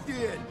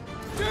Cathathian!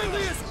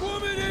 Deadliest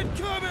woman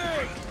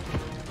incoming!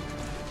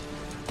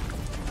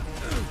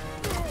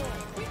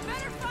 We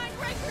better find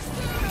Raker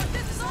soon, or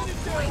this is all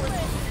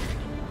pointless.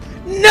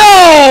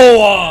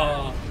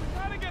 No!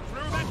 Gotta get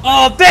through that.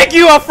 Oh, thank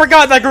you. I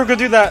forgot that girl could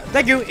do that.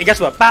 Thank you. And guess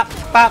what? Bop,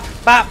 bop,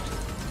 bop,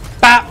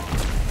 bop.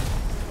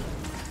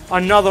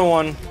 Another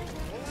one.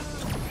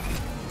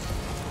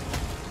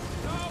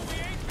 No, we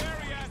ain't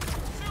there yet.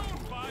 Soon,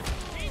 bud.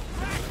 Keep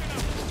cracking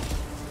them.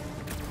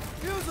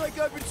 Feels like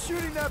I've been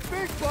shooting that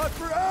big butt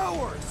for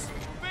hours!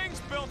 Things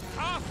built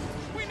tough.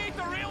 We need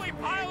to really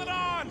pile it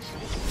on.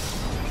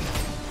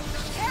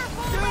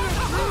 Careful around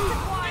the hook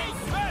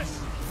This.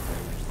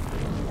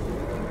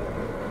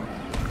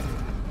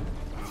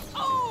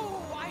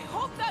 Oh, I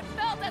hope that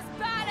felt as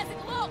bad as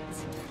it looked.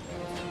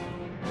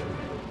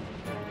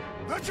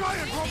 The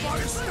giant robot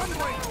is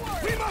stumbling.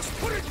 We must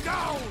put it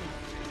down.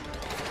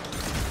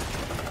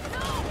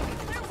 No,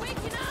 they're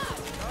waking up.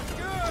 I'm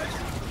good!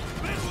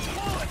 This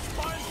bullet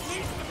sponge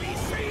needs to be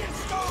seeing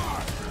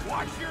star.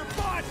 Watch your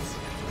butts.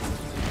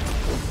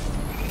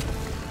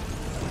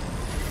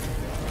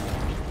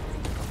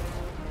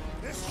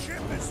 This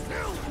ship is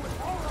filled with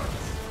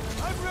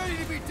horrors. I'm ready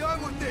to be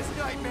done with this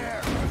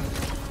nightmare!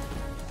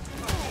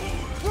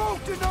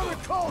 Roped another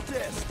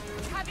cultist!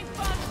 Having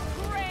fun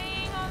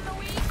preying on the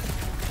weak.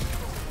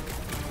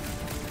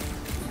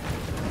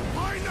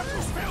 My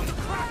knuckles failed to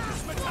crack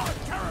this metallic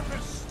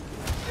carapace.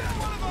 Get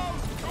one of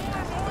those 2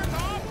 or more to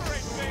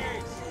operate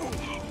things.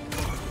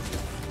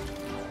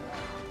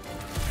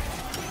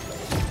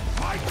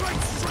 My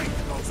great strength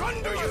goes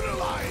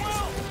underutilized.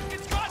 Well,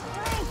 it's got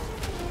through.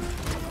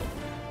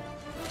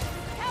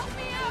 Help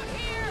me out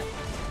here.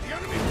 The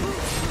enemy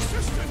proves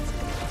persistent.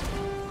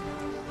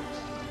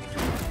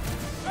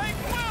 Hey,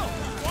 Will,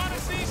 want to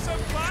see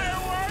some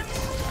fireworks?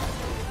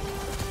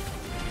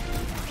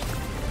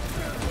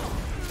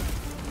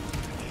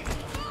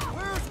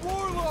 Where's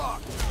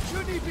Warlock?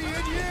 Shouldn't he be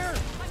in here?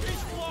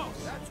 He's close.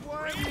 That's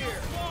why I'm Real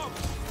here. close.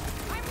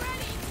 I'm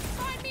ready.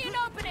 Find me an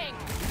opening.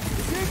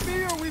 Hit me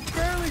or we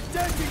barely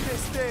denting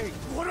this thing!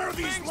 What are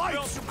these Things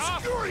lights built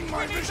tough. obscuring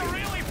my We need vision? to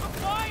really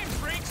flying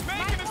freaks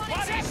making Might his want to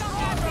buddies check on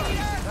that stronger.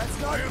 meter. That's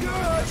not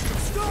good!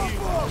 Stop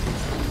him!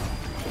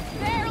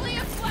 Barely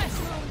a flesh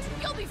wound.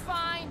 You'll be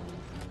fine.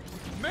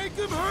 Make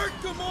him hurt,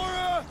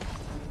 Gamora!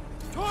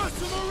 Toss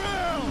him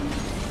around!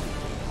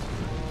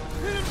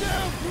 Hit him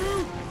down,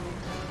 brute!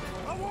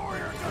 A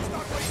warrior does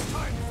not waste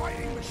time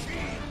fighting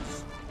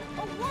machines.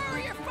 A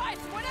warrior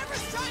fights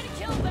whatever's trying to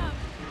kill them.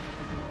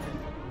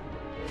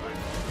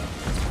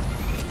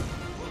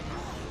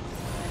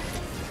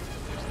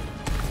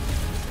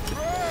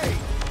 Great!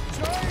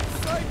 Giant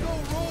psycho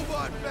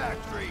robot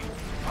factory!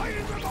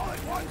 Fighting them all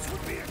at once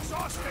would be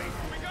exhausting.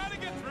 We gotta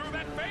get through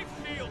that faith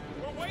shield.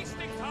 We're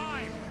wasting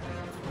time.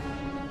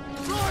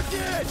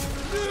 Rocket!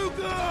 Nuke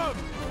him!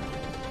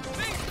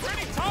 Thing's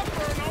pretty tough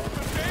for an old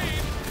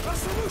machine. The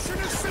solution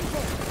is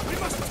simple. We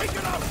must take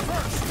it out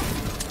first.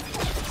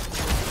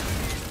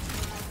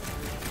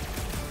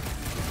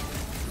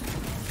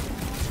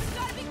 There's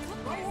gotta be The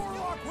clear.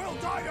 warlock will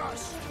guide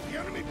us. The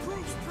enemy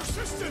proves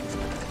persistent.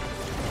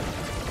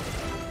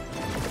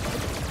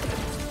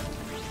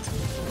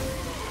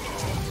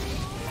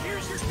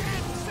 Here's your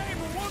chance to save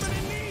a woman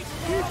in need.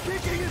 Keep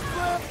kicking his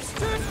butt!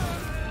 Stick!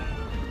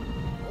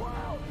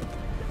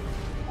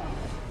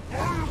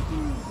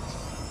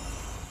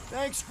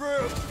 Thanks,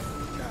 Groot!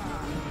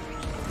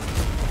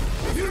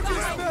 You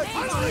just met the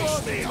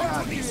wrong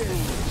Cathathian!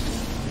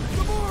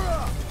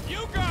 Gamora!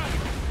 You got it.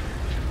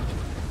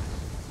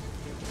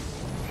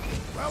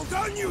 Well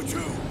done, you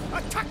two!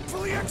 A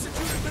tactfully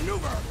executed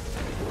maneuver!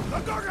 The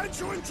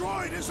gargantuan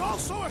droid is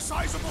also a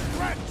sizable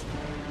threat!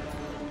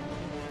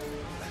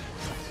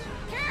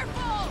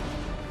 Careful!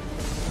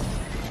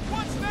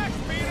 What's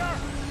next, Peter?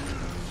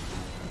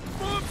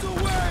 Bombs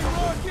away,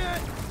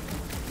 Rocket!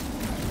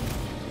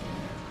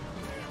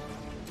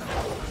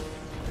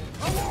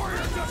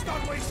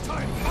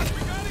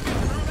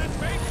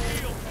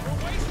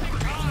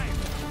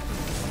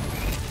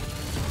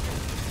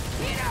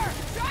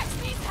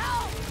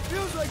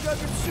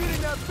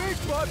 fighting that big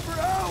bud for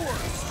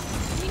hours.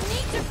 We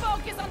need to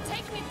focus on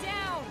taking it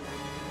down.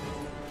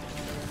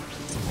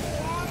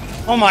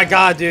 Oh my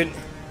god, dude.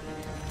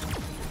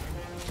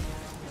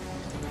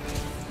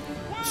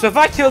 So if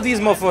I kill these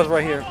motherfuckers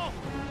right here.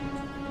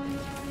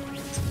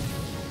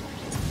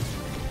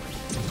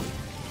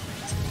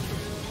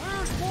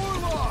 Where's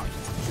Warlock?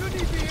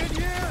 Shouldn't he be in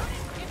here?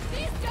 If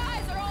these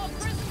guys are all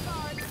prison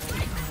guards,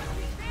 Razer must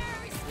be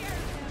very scared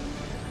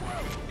of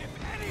him. If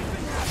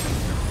anything happens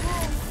to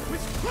Rome,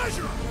 with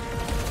pleasure!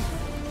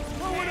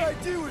 What would I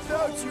do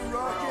without you,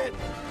 Rocket?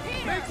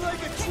 Make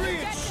like a tree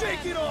and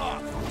shake it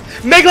off!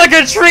 Make like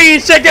a tree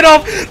and shake it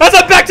off. That's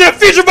a Back to the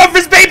Future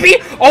reference,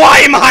 baby. Oh,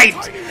 I am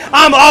hyped.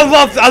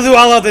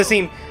 I love this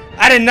scene.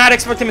 I did not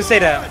expect him to say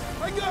that.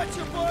 I got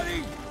you,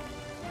 buddy!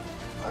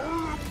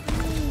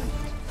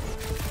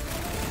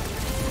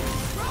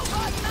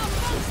 Robot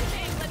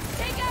malfunctioning. Let's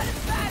take out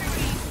its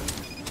batteries.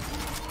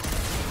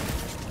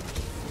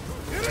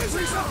 It is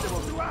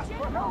acceptable to ask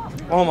for help!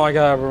 Oh my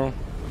god, bro.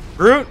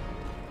 Groot?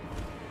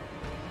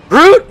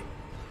 Groot?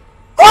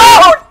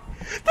 Oh!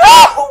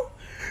 No!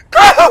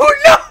 Groot,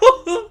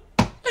 no!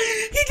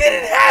 He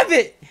didn't have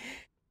it!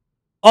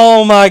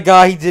 Oh my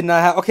god, he did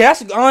not have. Okay,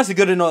 that's honestly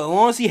good to know. As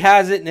long as he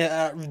has it,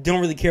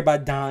 don't really care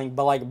about dying.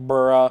 But like,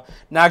 bruh,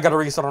 now I gotta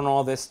restart on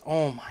all this.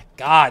 Oh my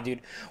god,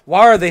 dude,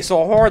 why are they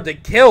so hard to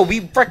kill? We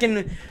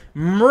freaking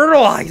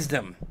murderized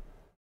them.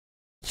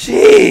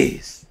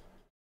 Jeez.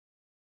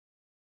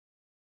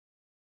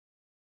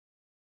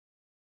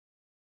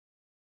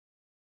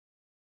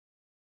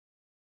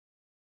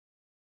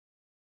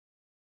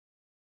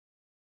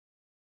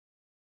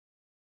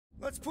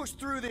 Let's push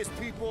through this,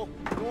 people.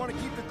 We want to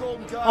keep the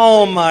golden god.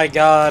 Oh my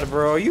god,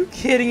 bro, are you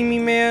kidding me,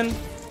 man? It's a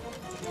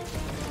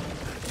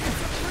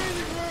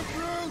breathing room,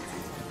 Groot.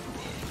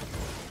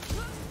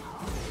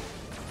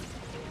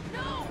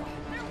 No,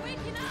 they're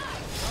waking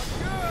up.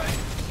 Good.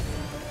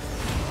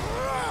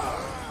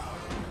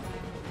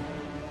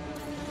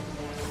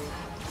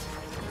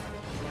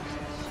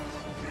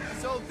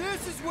 So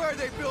this is where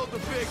they build the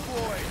big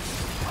boys.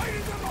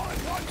 Fighting them all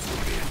at once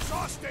will be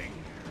exhausting!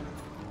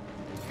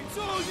 It's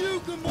all you,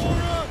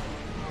 Gamora.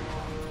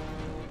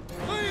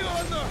 Lay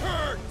on the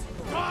hurt.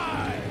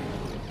 Die!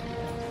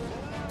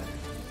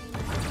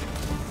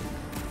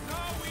 No,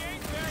 we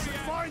ain't there We should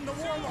yet. find the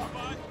Warlock!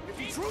 Bud. If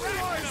he He's truly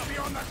cracking lies them.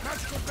 beyond that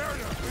magical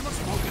barrier, we must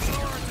focus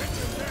our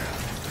attention there!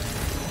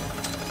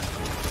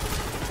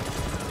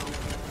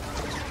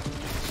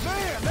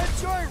 Man, that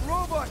giant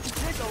robot can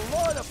take a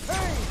lot of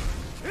pain.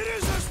 It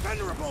is as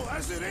venerable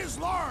as it is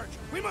large!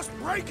 We must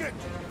break it!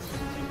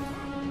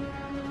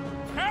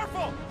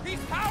 Careful! He's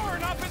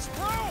powering up his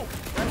crew!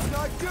 That's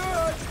not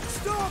good.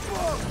 Stop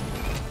him.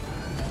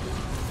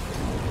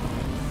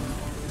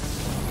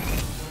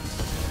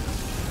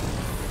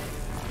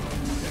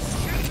 This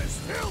ship is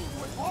filled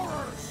with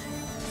horrors!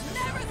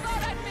 Never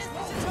thought I'd miss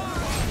this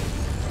chance.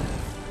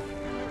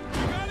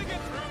 We gotta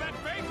get through that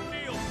bait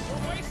field.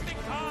 We're wasting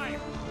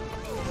time.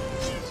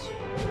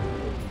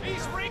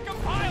 He's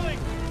recompiling.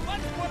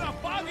 Let's put a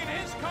bug in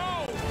his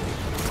code.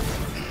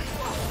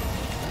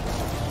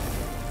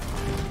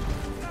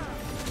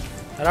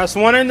 That's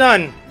one and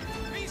done.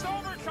 He's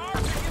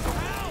overcharging his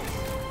pals.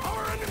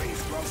 Our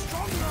enemies grow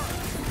stronger!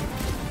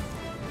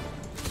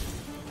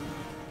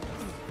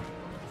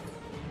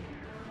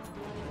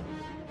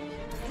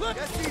 Look.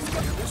 Guess these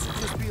guys. This would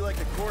just be like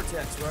a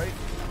Cortex, right?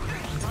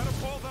 Try to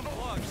pull them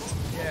plugs.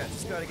 Yeah,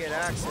 just gotta get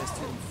access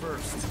to them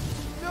first.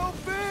 No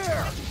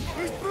fair!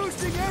 He's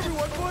boosting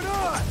everyone but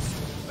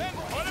us! Then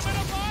put him in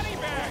a body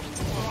bag.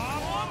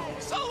 Problem?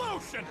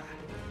 Solution.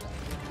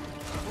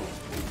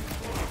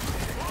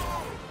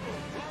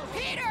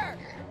 Peter!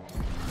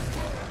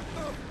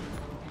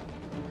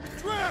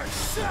 Drax,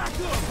 sack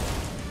him!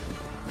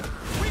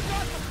 We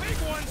got the big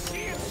one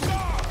seeing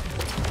star.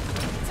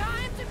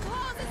 Time to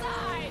close his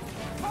eyes!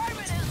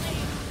 Permanently!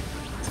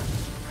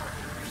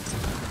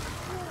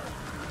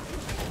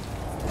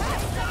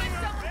 Last time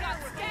someone got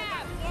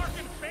stabbed!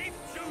 Larkin faith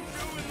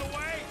choo-choo in the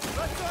way.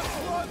 Let's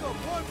unplug them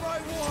one by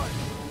one!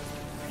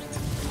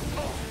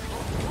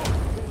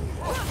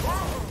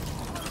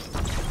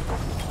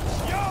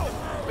 Yo,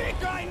 big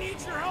guy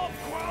needs your help,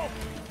 Quill.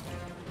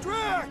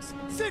 Drax!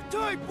 Sit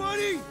tight,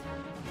 buddy!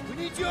 We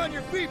need you on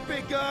your feet,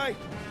 big guy!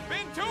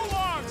 Been too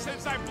long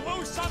since I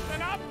blew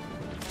something up.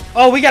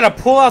 Oh, we gotta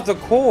pull out the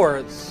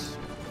cords.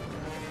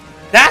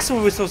 That's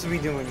what we're supposed to be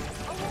doing.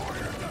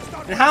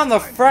 And how in the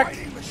frick?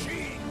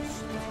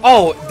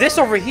 Oh, this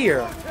over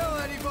here. Tell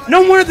anybody!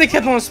 No wonder they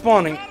kept on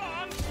spawning.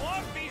 Gotta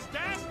unplug these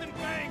dasting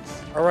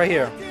things. Oh, right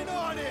here. Get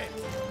on it!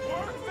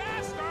 Work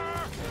faster.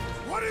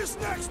 What is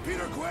next,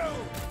 Peter Quill?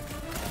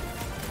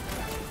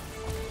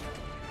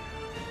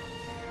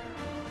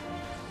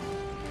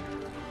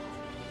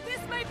 This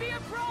may be a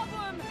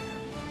problem!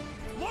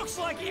 Looks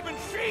like even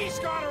she's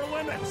got her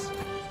limits.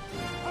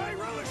 I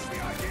relish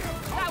the idea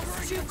of That was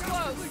conquering too the close.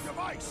 dastardly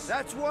device!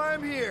 That's why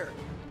I'm here!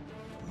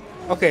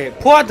 Okay,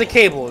 pull out the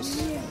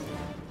cables.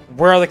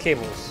 Where are the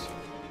cables?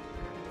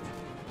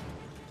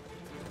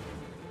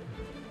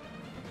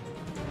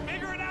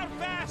 Figure it out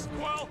fast,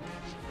 Quill.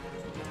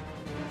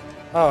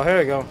 Oh, here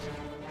we go.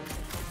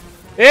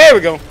 Here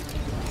we go.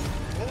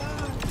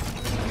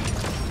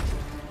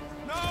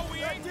 No, we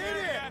ain't did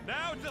it yet.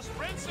 Now just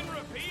rinse and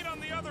repeat on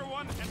the other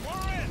one, and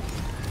we're in.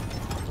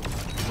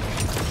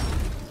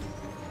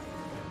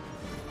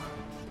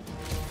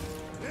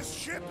 This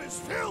ship is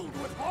filled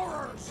with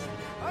horrors.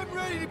 I'm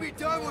ready to be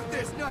done with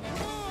this. Now,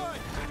 come on!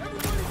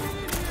 Everybody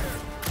get in here!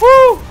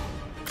 Woo!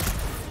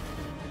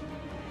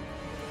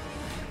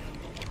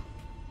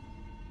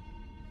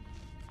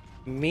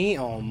 Me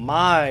oh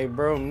my,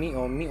 bro. Me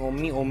oh me oh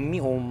me oh me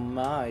oh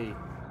my.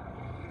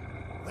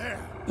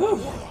 There.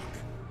 Warlock,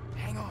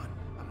 hang on.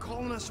 I'm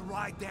calling us a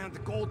ride down to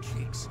Gold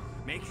Cheeks.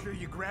 Make sure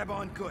you grab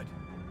on good.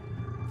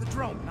 The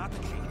drone, not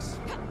the cheeks.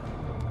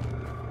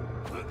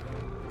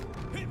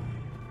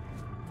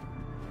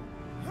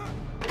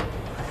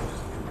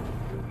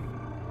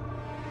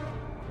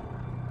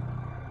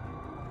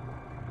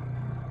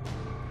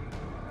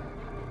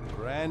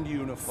 Grand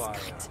Unifier.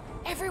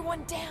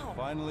 Everyone down.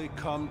 Finally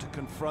come to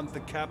confront the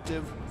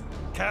captive,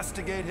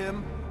 castigate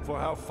him for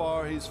how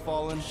far he's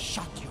fallen.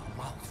 Shut your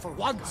mouth for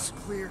once.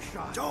 Clear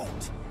shot.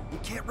 Don't! We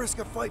can't risk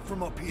a fight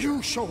from up here.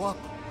 You show up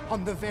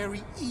on the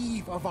very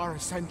eve of our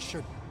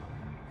ascension.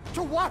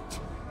 To what?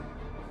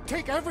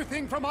 Take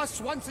everything from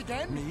us once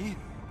again? Me?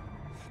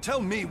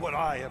 Tell me what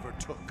I ever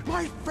took.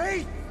 My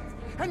faith!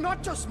 And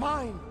not just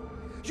mine.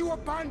 You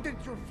abandoned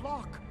your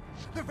flock.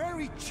 The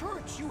very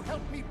church you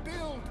helped me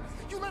build.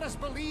 You let us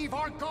believe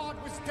our God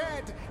was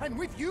dead, and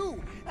with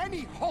you,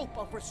 any hope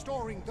of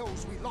restoring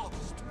those we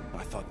lost.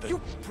 I thought that...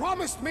 You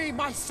promised me,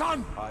 my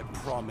son! I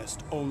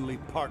promised only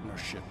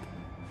partnership.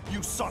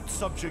 You sought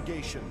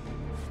subjugation.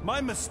 My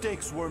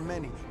mistakes were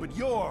many, but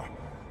your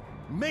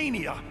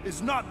mania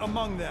is not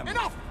among them.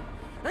 Enough!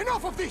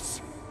 Enough of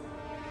this!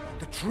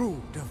 The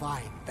true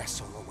divine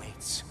vessel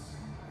awaits.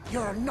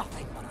 You're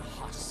nothing but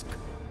a husk.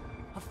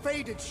 A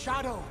faded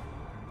shadow.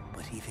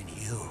 But even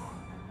you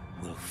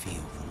will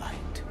feel the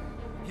light.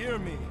 Hear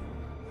me.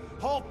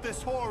 Halt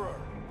this horror.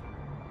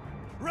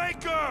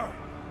 Raker!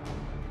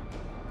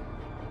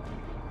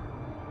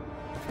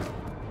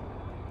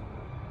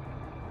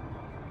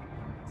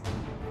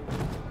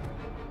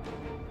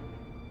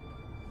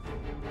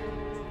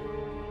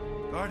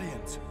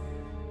 Guardians,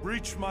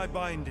 breach my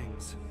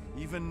bindings.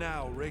 Even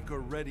now,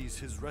 Raker readies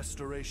his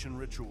restoration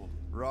ritual.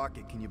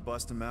 Rocket, can you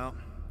bust him out?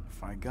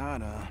 If I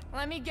gotta...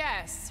 Let me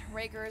guess.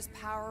 Raker's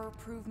power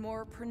proved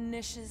more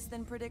pernicious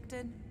than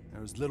predicted?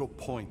 There is little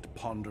point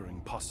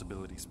pondering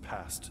possibilities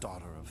past,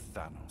 daughter of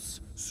Thanos.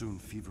 Soon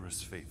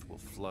feverous faith will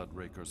flood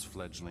Raker's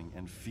fledgling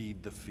and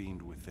feed the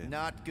fiend within.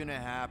 Not gonna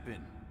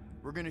happen.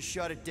 We're gonna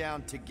shut it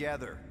down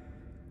together.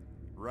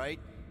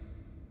 Right?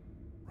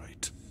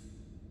 Right.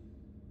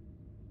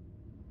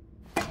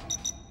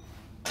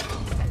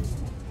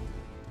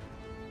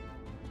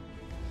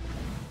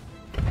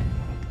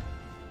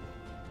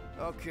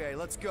 Okay,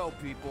 let's go,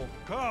 people.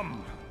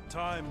 Come!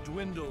 Time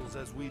dwindles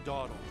as we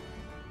dawdle.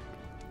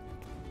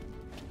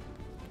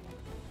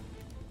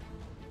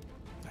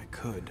 I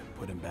could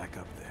put him back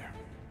up there.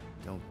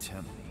 Don't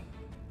tempt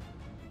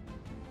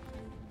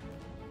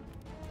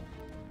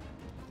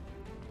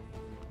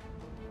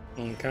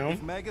me. Okay.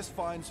 If Magus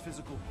finds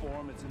physical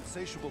form, its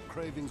insatiable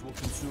cravings will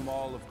consume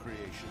all of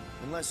creation.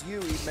 Unless you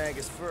eat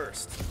Magus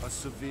first. A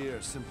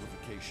severe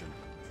simplification.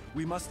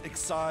 We must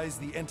excise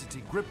the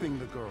entity gripping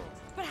the girl.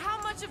 But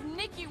how much of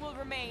Nikki will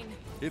remain?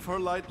 If her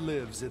light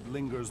lives, it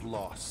lingers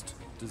lost,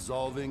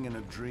 dissolving in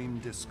a dream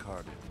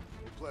discarded.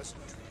 A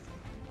pleasant dream.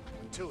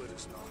 Until it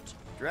is not.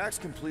 Drax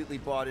completely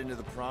bought into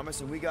the promise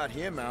and we got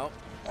him out.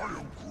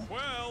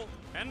 Well,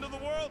 end of the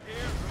world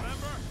here,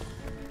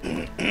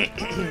 remember?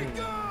 Hurry,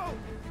 go!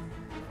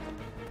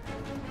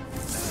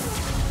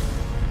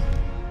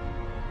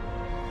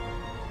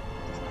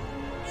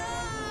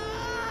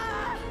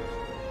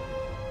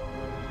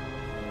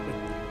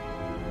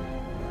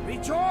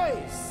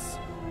 Rejoice!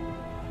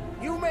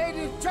 You made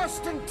it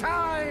just in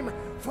time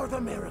for the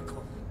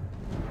miracle.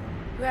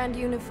 Grand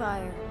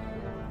Unifier,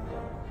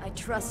 I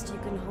trust you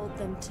can hold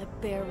them to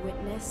bear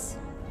witness.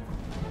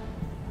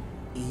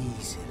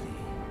 Easily.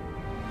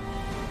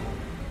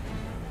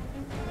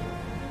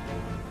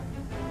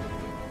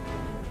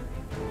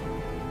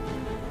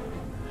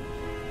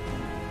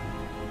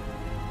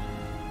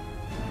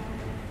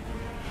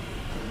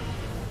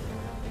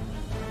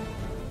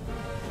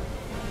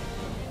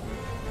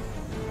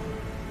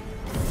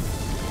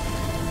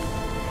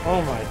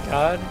 Oh my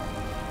god.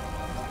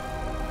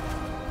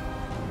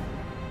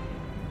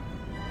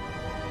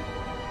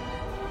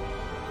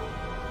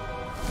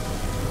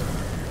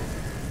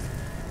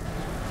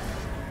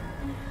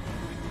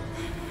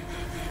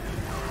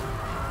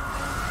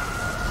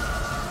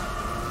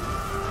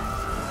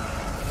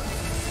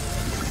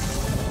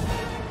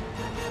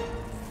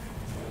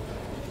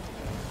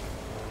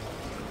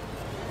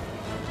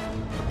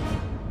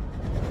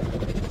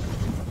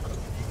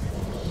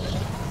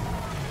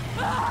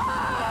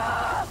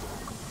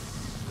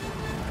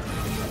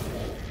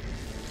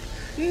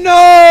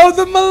 No,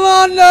 the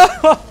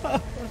Milano!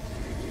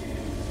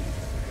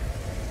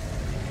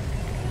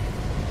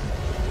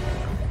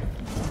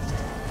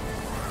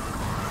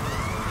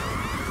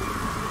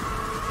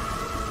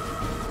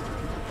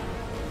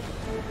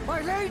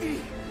 My lady!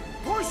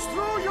 Push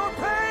through your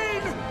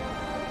pain!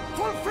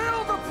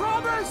 Fulfill the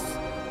promise!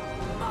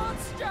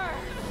 Monster!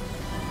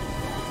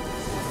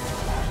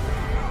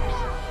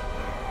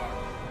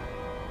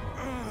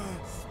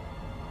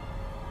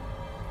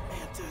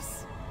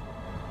 Mantis.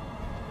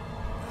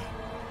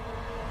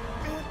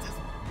 Mantis,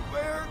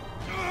 we're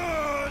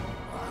good!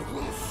 I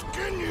will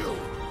skin you!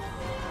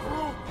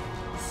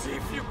 See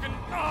if you can.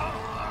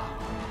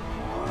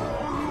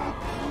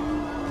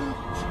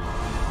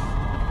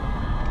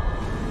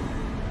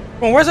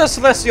 Well, where's our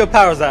celestial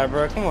powers at,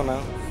 bro? Come on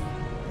now.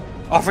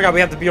 Oh, I forgot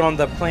we have to be on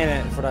the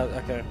planet for that.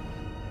 Okay.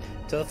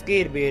 Tough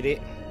gate, baby.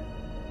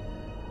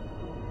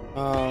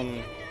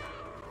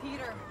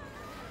 Peter.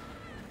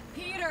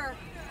 Peter,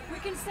 we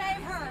can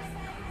save her.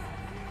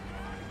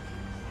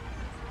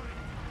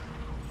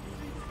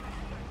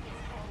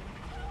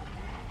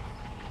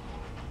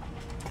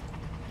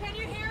 Can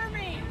you hear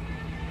me?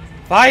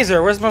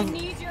 Visor, where's my? I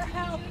need your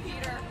help,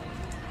 Peter.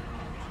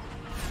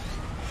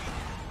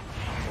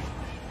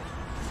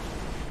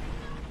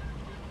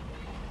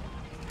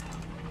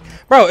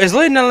 Bro, it's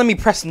literally not letting me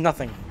press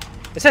nothing.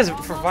 It says for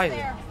Almost visor.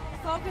 there.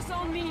 Focus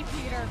on me,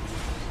 Peter.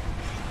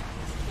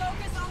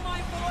 Focus on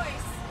my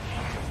voice.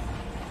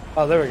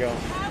 Oh, there we go.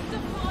 Have to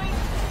find.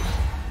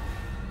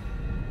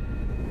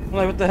 I'm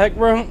like, what the heck,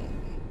 bro?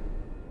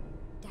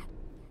 Dad.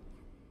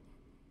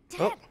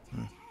 Oh.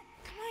 Come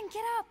on,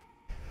 get up.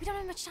 We don't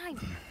have much time.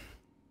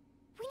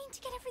 We need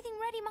to get everything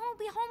ready. Mom will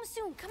be home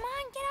soon. Come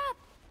on, get up.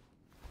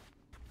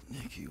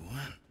 Nikki,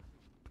 what?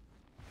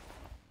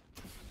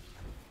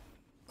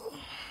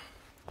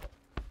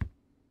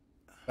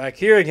 Back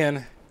here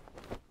again.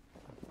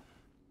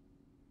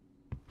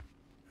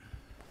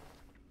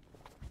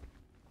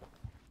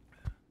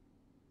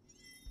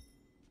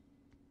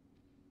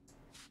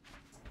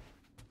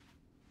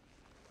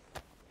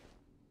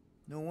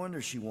 No wonder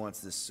she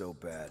wants this so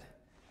bad.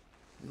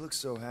 You look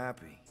so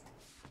happy.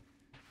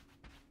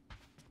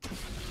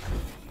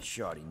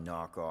 Shoddy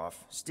knockoff.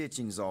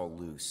 Stitching's all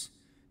loose.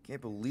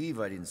 Can't believe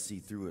I didn't see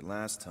through it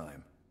last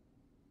time.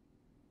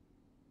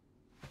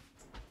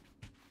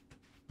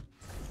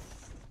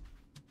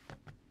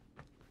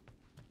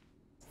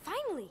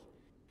 Finally.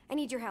 I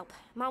need your help.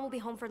 Mom will be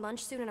home for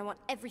lunch soon and I want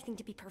everything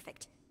to be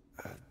perfect.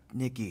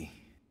 Nikki.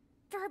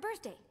 For her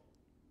birthday.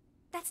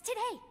 That's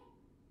today.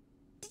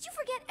 Did you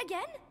forget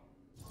again?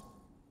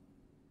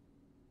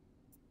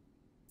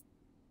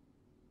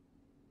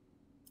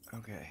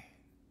 Okay.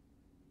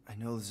 I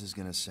know this is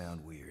gonna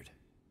sound weird.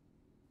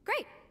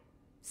 Great.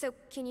 So,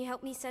 can you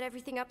help me set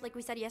everything up like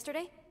we said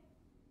yesterday?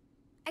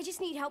 I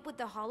just need help with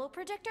the holo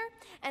projector,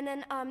 and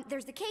then,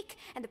 there's the cake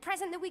and the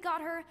present that we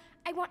got her.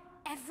 I want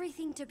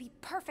everything to be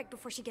perfect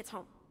before she gets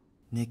home.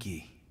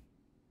 Nikki.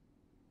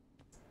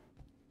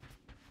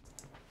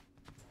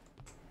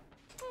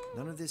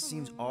 None of this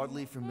seems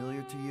oddly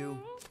familiar to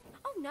you?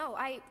 Oh no,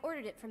 I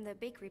ordered it from the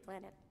bakery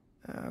planet.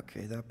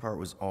 Okay, that part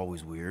was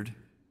always weird.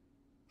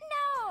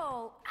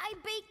 No, I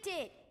baked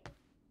it.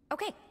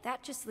 Okay,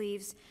 that just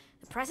leaves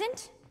the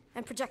present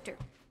and projector.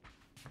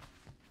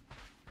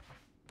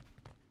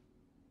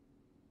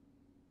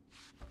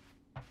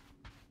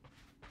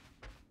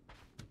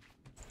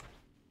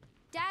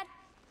 Dad,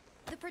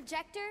 the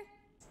projector?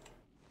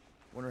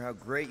 Wonder how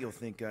great you'll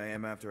think I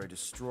am after I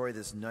destroy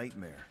this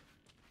nightmare.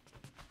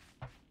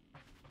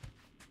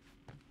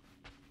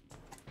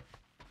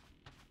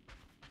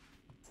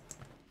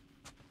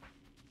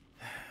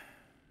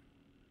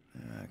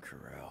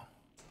 Corral.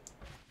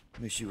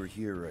 Wish you were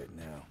here right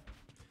now.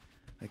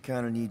 I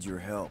kinda need your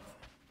help.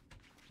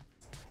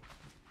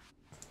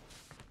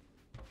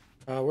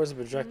 Where's the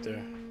projector?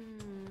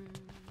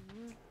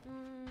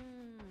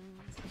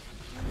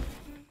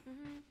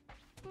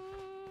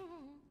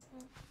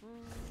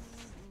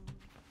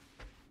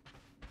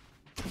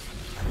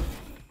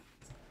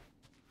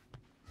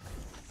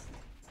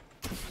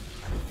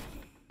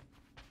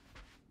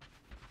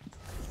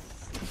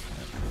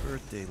 Happy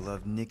birthday,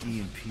 love,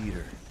 Nikki and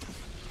Peter.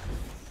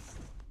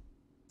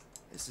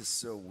 This is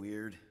so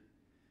weird.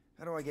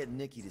 How do I get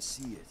Nikki to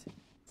see it?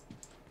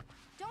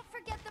 Don't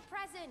forget the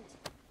present.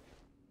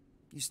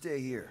 You stay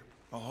here.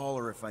 I'll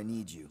holler if I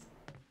need you.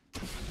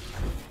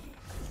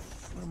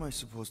 What am I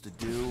supposed to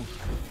do?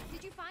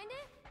 Did you find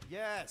it?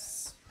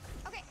 Yes!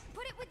 Okay,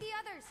 put it with the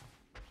others.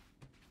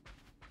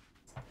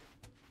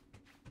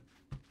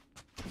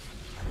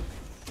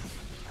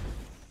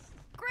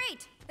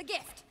 Great! A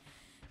gift.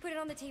 Put it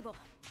on the table.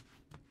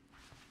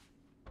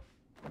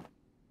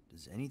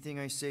 Does anything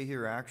I say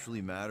here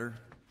actually matter?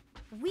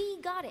 We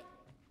got it.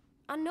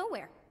 On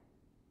Nowhere.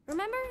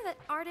 Remember that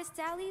artist's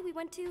alley we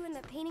went to and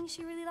the painting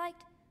she really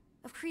liked?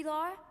 Of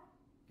Krelar?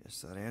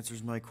 Guess that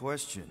answers my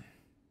question.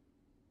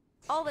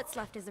 All that's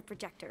left is a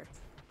projector.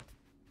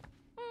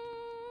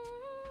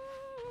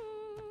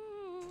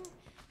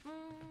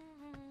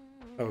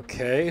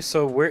 Okay,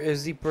 so where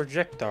is the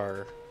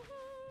projector?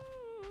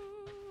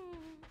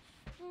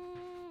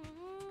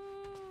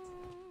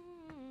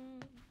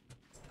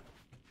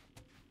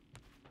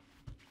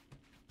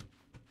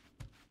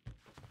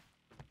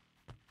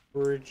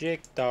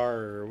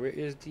 Projector. Where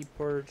is the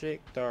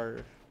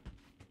projector?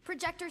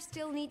 Projector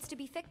still needs to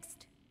be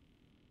fixed.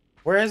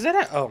 Where is it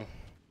at? Oh.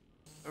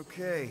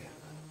 Okay,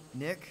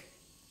 Nick.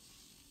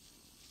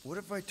 What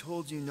if I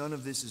told you none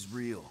of this is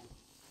real?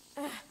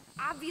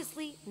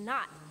 Obviously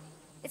not.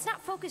 It's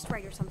not focused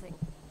right or something.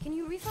 Can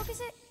you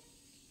refocus it?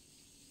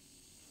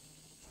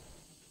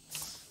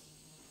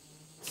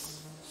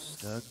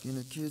 Stuck in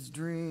a kid's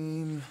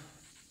dream.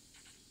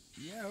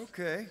 Yeah,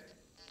 okay.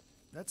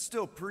 That's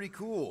still pretty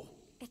cool.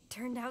 It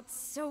turned out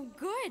so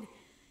good.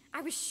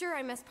 I was sure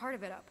I messed part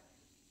of it up.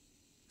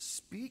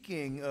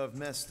 Speaking of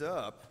messed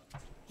up...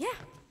 Yeah.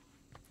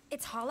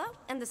 It's hollow,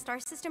 and the star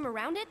system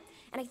around it,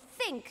 and I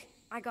think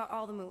I got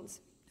all the moons.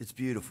 It's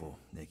beautiful,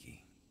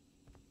 Nikki.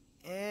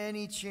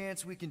 Any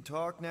chance we can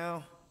talk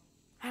now?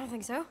 I don't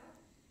think so.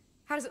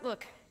 How does it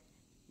look?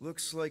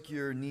 Looks like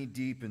you're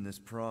knee-deep in this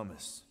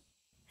promise.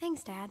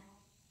 Thanks, Dad.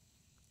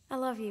 I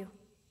love you.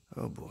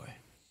 Oh, boy.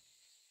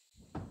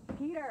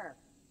 Peter,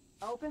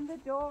 open the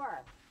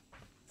door.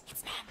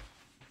 It's Mom.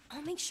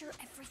 I'll make sure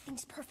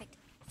everything's perfect.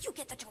 You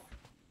get the door.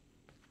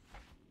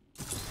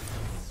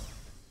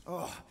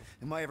 Oh,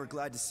 am I ever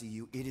glad to see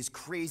you. It is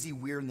crazy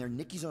weird in there.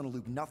 Nikki's on a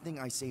loop. Nothing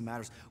I say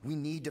matters. We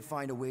need to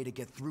find a way to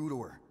get through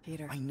to her.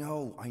 Peter. I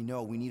know.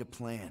 We need a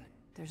plan.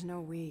 There's no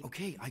we.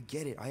 Okay, I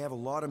get it. I have a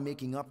lot of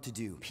making up to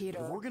do.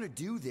 Peter. If we're gonna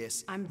do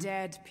this... I'm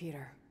dead,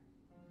 Peter.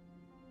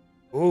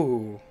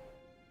 Ooh.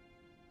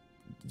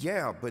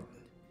 Yeah, but...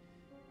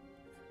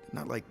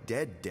 not like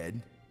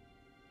dead.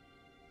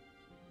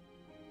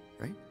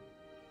 Right?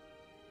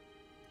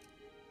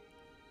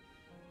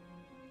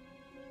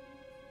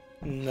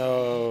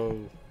 No.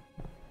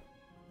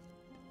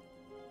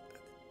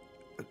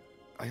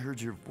 I heard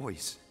your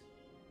voice.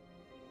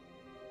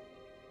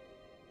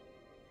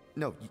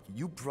 No,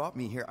 you brought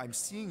me here. I'm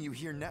seeing you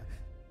here now.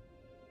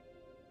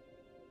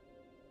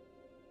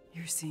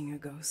 You're seeing a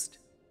ghost.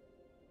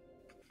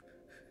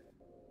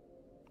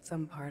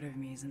 Some part of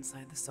me is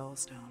inside the Soul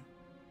Stone,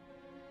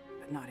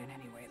 but not in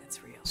any way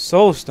that's real.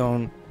 Soul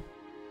Stone.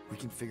 We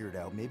can figure it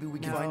out. Maybe we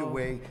can find a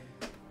way.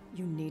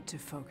 You need to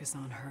focus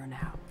on her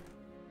now.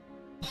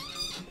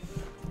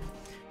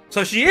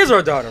 So she is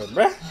our daughter,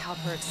 bruh. Help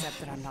her accept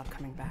that I'm not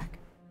coming back.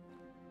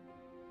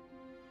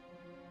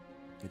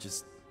 I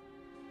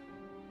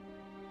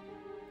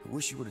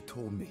wish you would have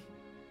told me.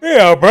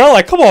 Yeah, bro.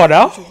 Like, come on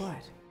now.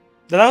 What?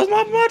 That was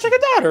my chicken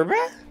daughter,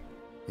 bruh.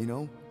 You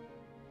know,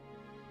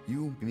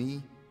 you,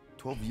 me,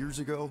 12 years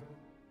ago.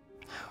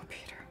 Oh,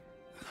 Peter.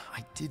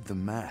 I did the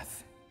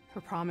math.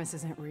 Her promise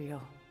isn't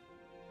real.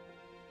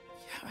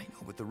 Yeah, I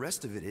know, but the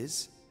rest of it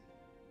is.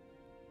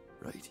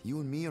 Right? You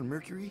and me on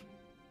Mercury?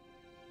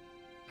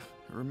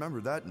 I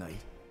remember that night.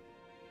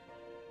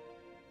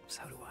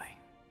 So do I.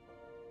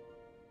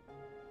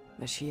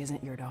 But she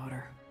isn't your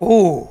daughter.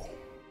 Ooh.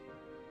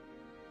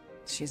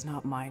 She's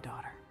not my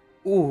daughter.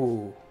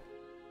 Ooh.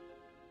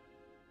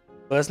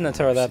 Let's not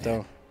tell her that,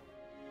 though.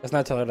 Let's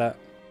not tell her that.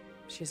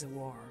 She's a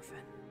war orphan.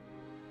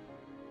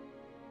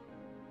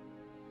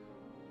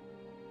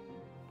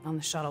 On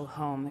the shuttle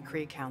home, the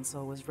Kree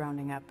Council was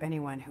rounding up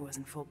anyone who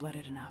wasn't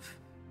full-blooded enough.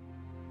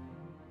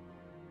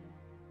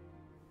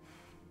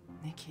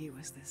 Nikki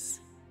was this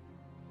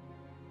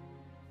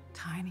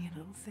tiny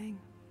little thing.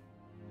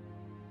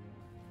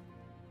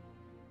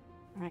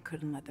 I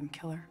couldn't let them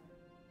kill her.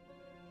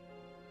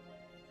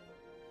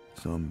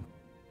 So I'm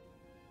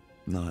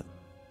not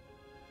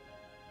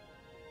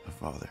a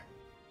father.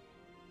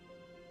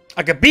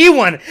 I could be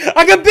one.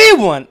 I could be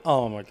one.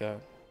 Oh my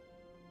god.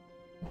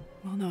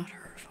 Well, not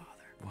her father.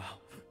 Wow.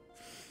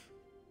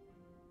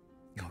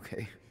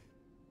 Okay.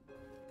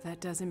 That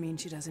doesn't mean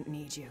she doesn't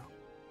need you.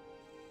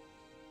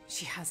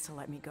 She has to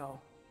let me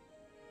go.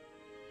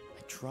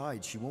 I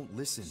tried. She won't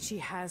listen. She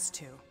has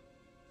to.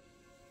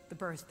 The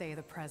birthday,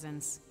 the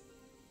presents.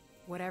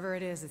 Whatever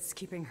it is, it's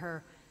keeping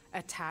her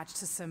attached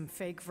to some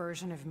fake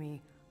version of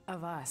me,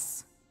 of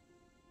us.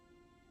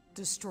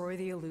 Destroy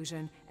the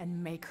illusion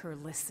and make her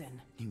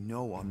listen. You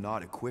know I'm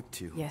not equipped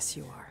to. Yes,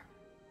 you are.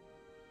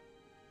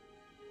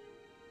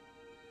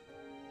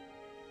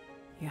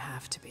 You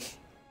have to be.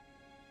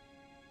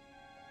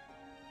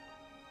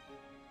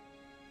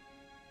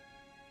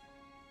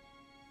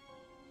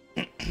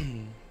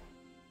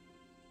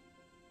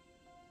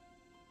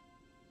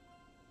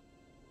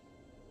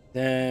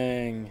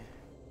 Dang.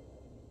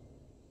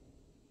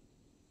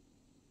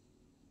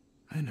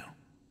 I know.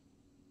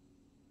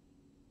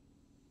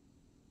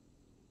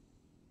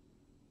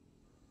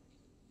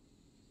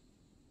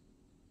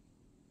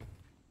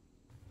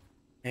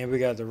 And we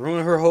got to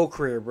ruin her whole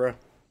career, bro.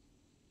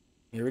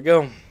 Here we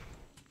go.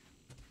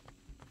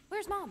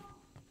 Where's Mom?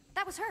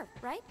 That was her,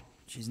 right?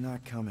 She's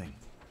not coming.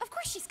 Of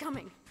course she's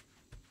coming.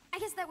 I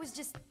guess that was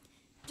just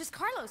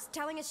Carlos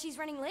telling us she's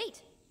running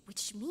late.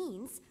 Which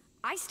means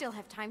I still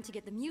have time to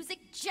get the music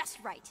just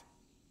right.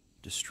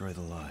 Destroy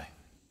the lie.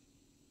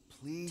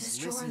 Please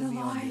Destroy listen the to me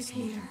on lie, this.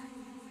 Peter.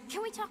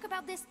 Can we talk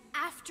about this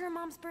after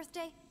Mom's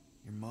birthday?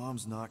 Your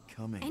mom's not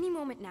coming. Any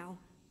moment now.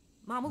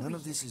 Mom will None be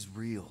of this here. is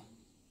real.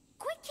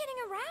 Quit kidding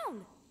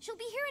around. She'll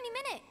be here any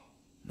minute.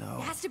 No,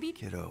 It has to be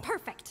kiddo.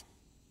 perfect.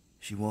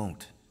 She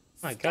won't.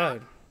 My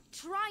God.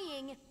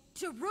 Trying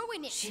to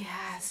ruin it. She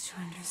has to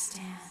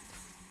understand.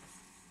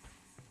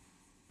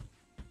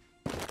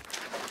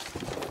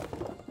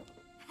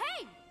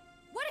 Hey!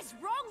 What is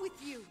wrong with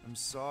you? I'm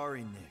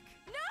sorry, Nick.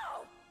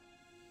 No!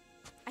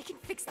 I can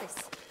fix this.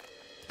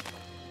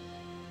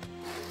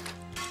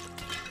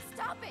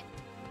 Stop it!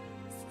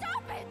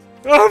 Stop it!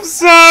 I'm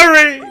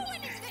sorry.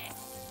 Ruining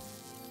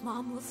this!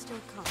 Mom will still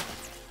come.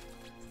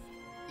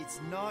 It's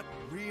not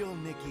real,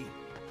 Nikki.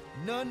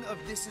 None of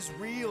this is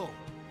real.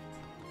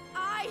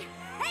 I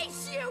hate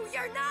you!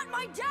 You're not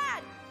my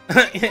dad!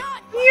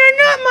 You're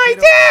not my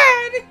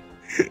dad.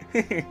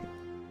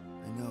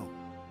 I know.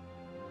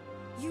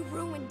 You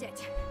ruined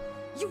it.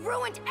 You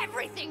ruined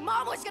everything.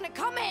 Mom was gonna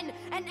come in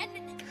and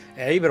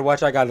Hey, you better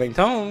watch I got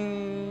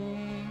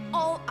ringtone.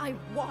 all I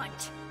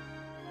want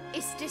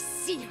is to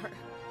see her.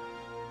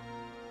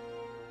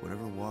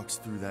 Whatever walks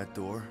through that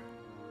door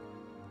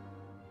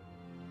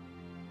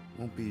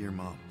won't be your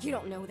mom. You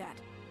don't know that.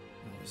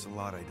 No, there's a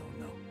lot I don't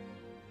know.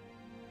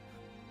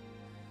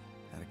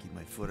 How to keep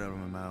my foot out of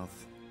my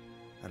mouth.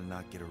 How to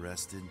not get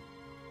arrested.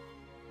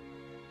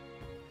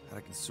 How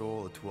to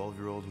console a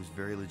 12-year-old whose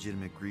very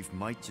legitimate grief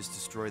might just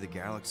destroy the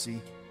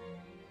galaxy.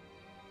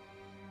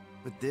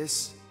 But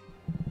this...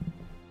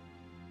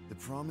 the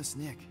promised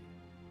Nick.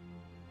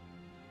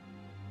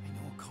 I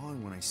know a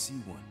con when I see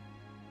one.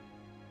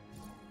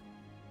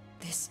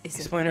 This is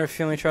Explain her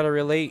feeling. Try to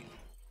relate.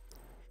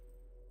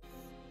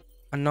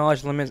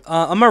 Acknowledge limits.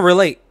 I'm gonna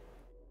relate.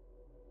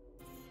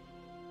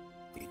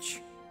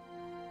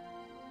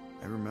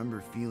 I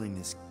remember feeling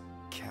this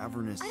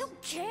cavernous... I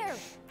don't care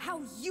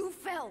how you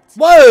felt.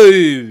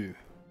 Whoa!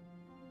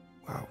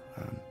 Wow,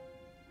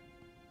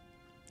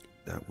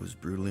 that was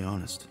brutally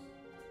honest.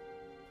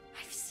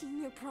 I've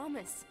seen your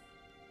promise.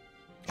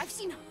 I've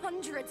seen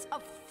hundreds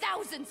of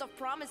thousands of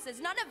promises.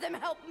 None of them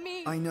help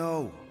me. I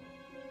know.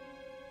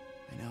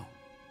 I know.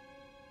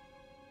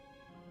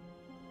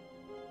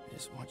 I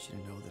just want you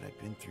to know that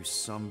I've been through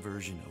some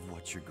version of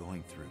what you're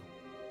going through.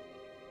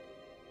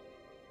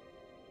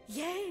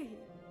 Yay!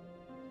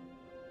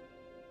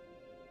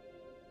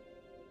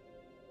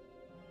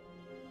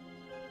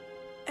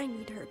 I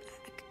need her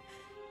back.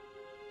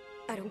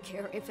 I don't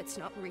care if it's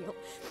not real.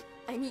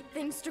 I need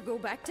things to go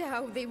back to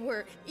how they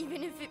were,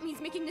 even if it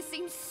means making the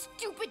same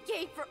stupid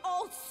game for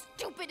all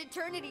stupid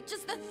eternity.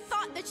 Just the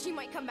thought that she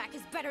might come back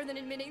is better than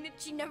admitting that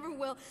she never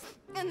will.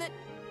 And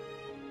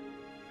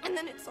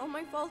then it's all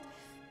my fault.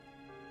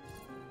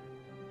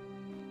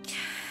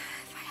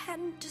 If I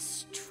hadn't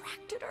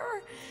distracted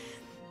her,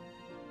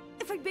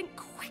 if I'd been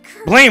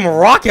quicker. Blame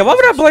Rocket? Why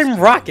would I blame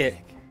Rocket?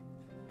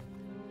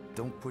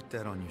 Don't put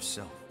that on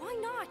yourself. Why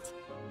not?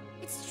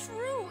 It's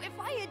true. If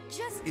I had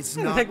just... It's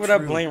Why the not heck would I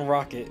true. blame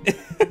Rocket? You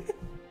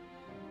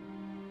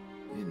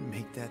didn't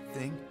make that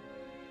thing.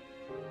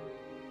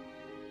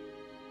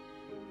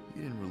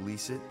 You didn't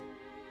release it.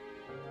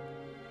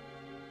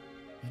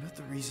 You're not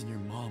the reason your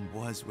mom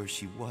was where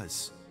she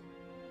was.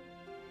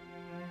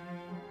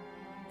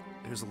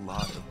 There's a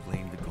lot of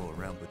blame to go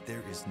around, but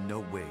there is no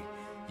way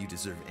you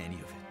deserve any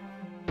of it.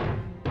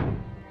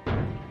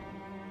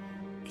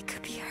 It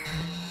could be her.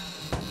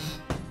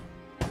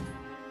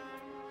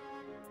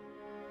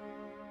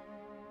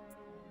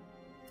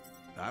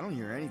 I don't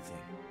hear anything.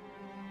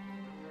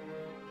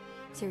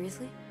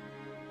 Seriously?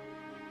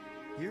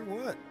 Hear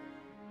what?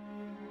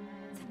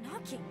 The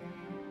knocking.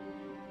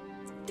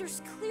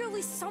 There's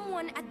clearly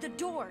someone at the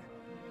door.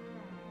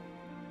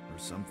 Or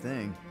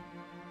something.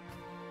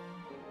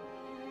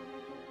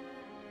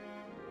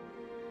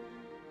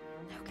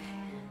 Okay.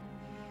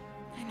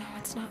 I know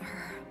it's not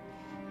her.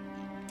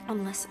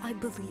 Unless I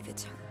believe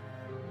it's her.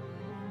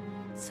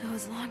 So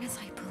as long as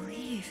I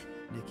believe...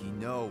 Nikki,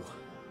 no.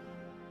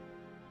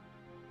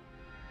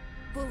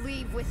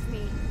 Believe with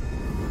me.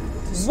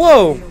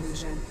 Whoa!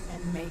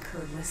 And make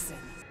her listen.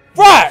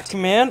 Rock,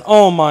 man!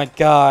 Oh my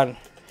God.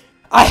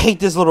 I hate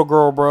this little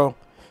girl, bro.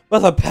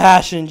 With a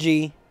passion,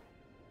 G.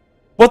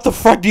 What the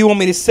fuck do you want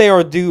me to say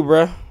or do,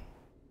 bruh?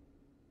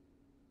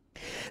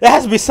 That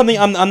has to be something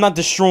I'm not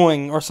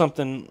destroying or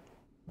something.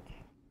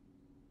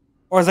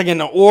 Or is like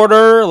in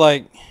order?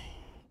 Like,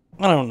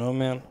 I don't know,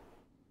 man.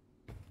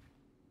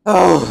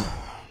 Oh.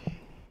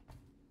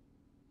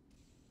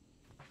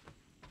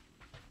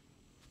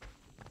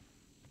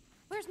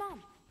 Where's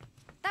Mom?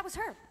 That was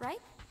her, right?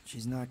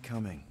 She's not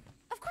coming.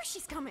 Of course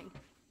she's coming.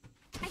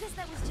 I guess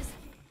that was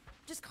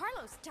just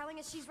Carlos telling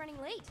us she's running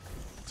late.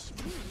 She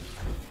mean.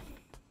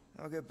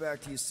 I'll get back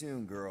to you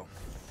soon, girl.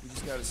 We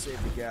just gotta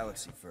save the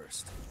galaxy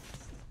first.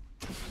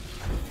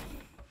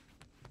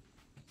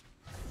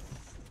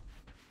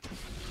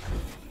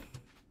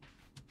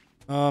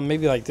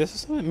 Maybe like this or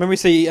something? Remember you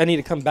say I need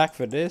to come back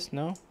for this?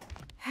 No?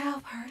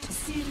 Help her to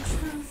see the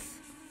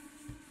truth.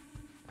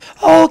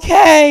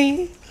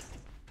 Okay!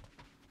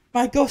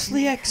 My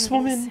ghostly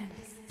ex-woman.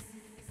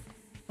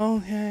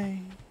 Okay.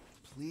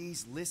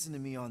 Please listen to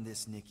me on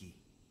this, Nikki.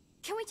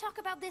 Can we talk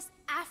about this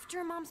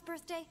after Mom's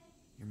birthday?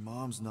 Your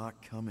mom's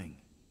not coming.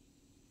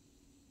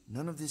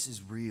 None of this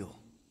is real.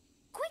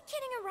 Quit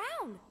kidding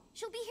around.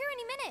 She'll be here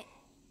any minute.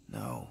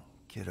 No,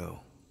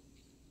 kiddo.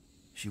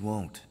 She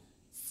won't.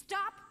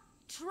 Stop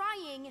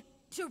trying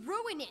to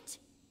ruin it.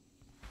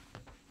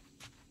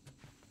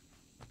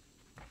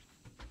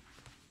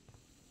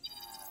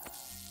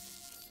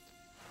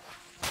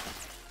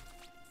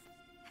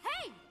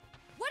 Hey!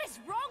 What is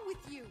wrong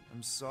with you?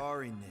 I'm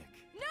sorry, Nick.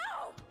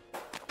 No!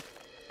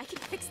 I can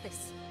fix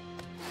this.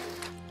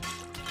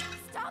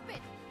 Stop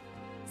it!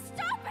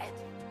 Stop it!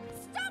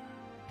 Stop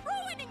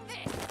ruining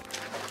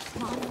this!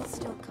 Mom will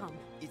still come.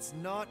 It's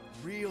not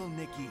real,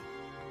 Nikki.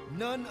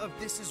 None of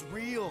this is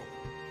real.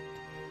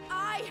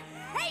 I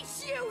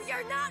hate you!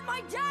 You're not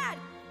my dad!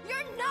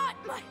 You're not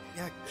my...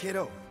 Yeah,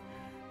 kiddo.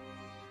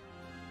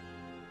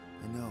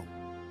 I know.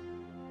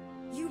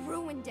 You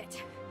ruined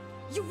it.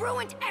 You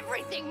ruined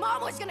everything!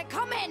 Mom was gonna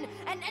come in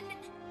and...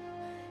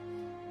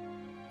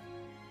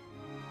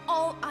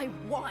 All I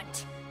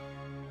want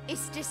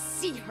is to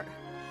see her.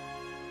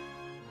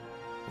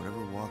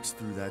 Whatever walks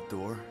through that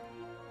door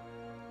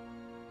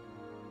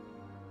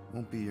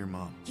won't be your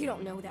mom. You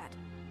don't know that.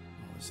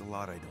 Well, there's a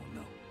lot I don't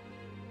know.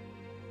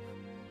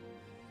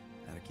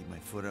 How to keep my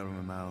foot out of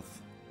my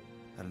mouth,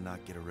 how to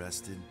not get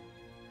arrested,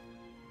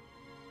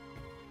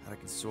 how to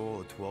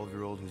console a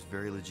 12-year-old whose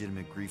very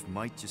legitimate grief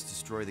might just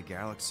destroy the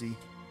galaxy.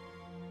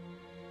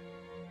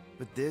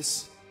 But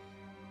this,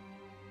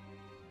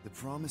 the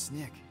promised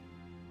Nick,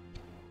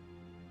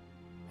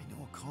 I know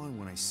I'll call him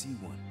when I see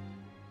one.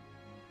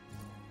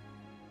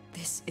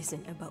 This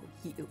isn't about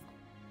you.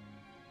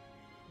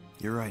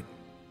 You're right.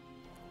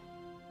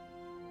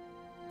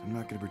 I'm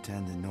not gonna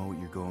pretend to know what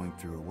you're going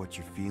through or what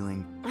you're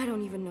feeling. I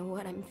don't even know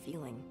what I'm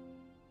feeling.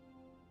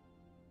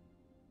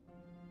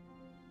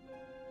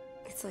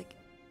 It's like...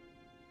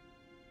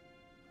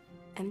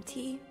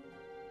 empty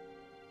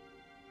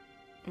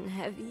and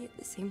heavy at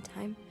the same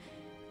time.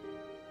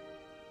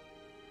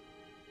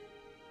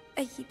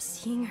 I keep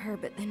seeing her,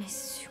 but then as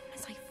soon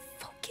as I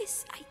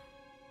focus,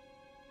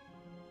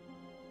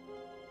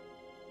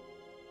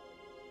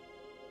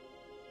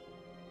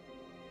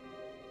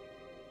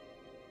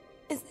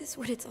 Is this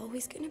what it's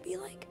always gonna be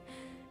like?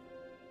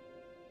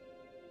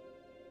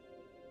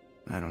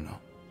 I don't know.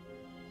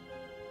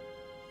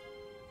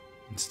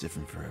 It's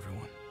different for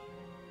everyone.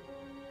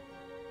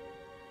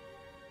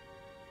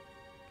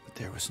 But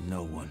there was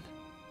no one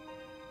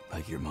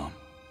like your mom.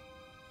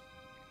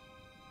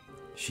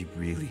 She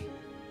really,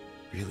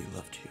 really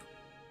loved you.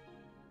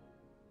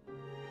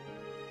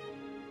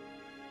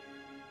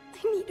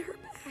 I need her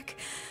back.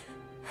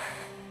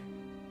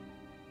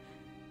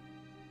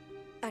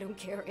 I don't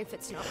care if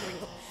it's not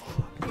real.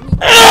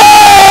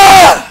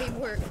 I need they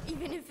work,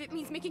 even if it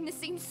means making the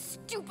same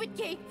stupid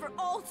cake for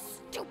all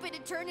stupid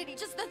eternity.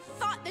 Just the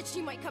thought that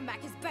she might come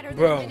back is better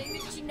than admitting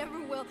that she never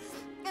will.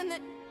 And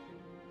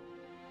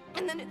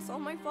then it's all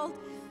my fault.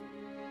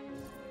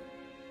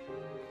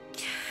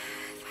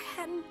 If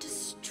I hadn't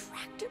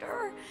distracted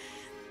her,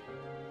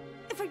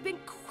 if I'd been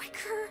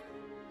quicker.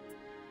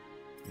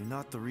 You're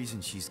not the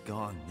reason she's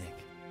gone, Nick.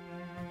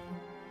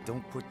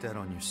 Don't put that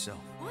on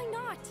yourself. Why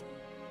not?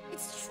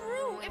 It's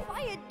true. If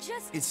I had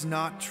just... It's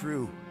not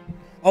true.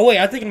 Oh wait,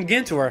 I think I'm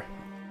getting to her.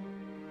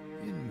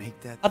 You didn't make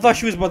that. I thought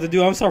she was about to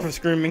do it. I'm sorry for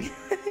screaming.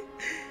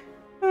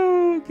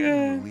 Oh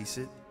god. Release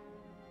it.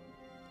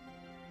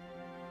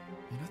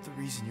 You're not the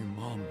reason your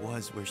mom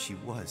was where she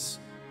was.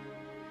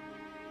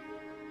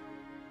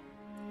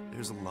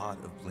 There's a lot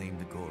of blame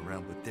to go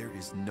around, but there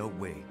is no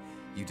way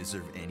you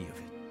deserve any of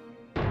it.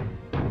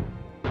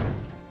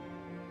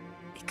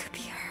 It could be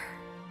her.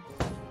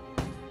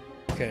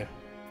 Okay.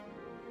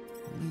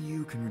 Only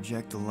you can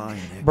reject the lie,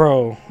 Nick.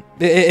 Bro,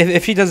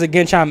 if she does it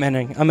again, I'm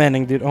ending. I'm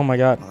ending, dude. Oh my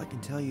god. All I can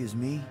tell you is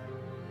me.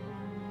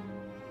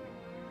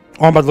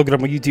 Oh, I'm about to look it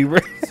up on YouTube.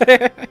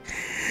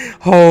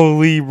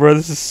 Holy, bro,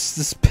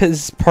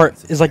 this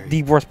part is like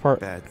the worst part.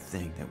 Bad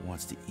thing that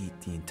wants to eat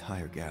the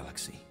entire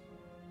galaxy.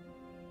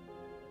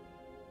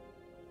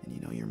 And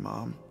you know your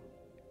mom,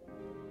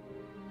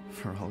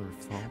 for all her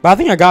fault, But I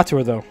think I got to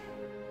her though.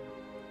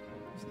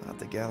 she's not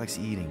the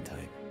galaxy eating type.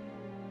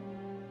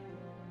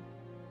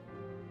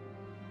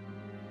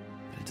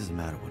 But it doesn't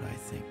matter what I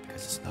think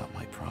because it's not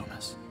my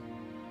promise.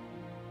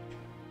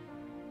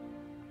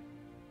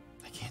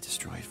 I can't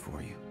destroy it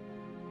for you.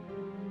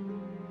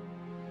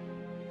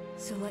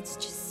 So let's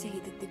just say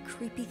that the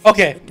creepy thing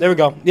Okay, there we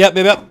go. Yep,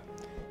 yep.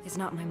 is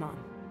not my mom.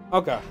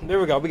 Okay, there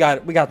we go. We got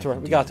it. We got to her.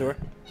 We got to her.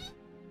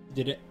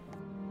 Did it.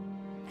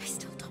 I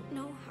still don't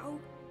know how.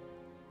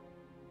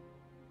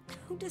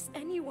 How does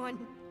anyone?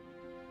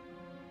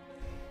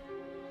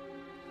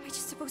 Am I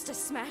just supposed to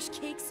smash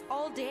cakes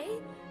all day?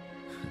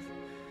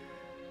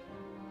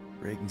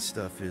 Breaking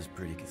stuff is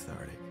pretty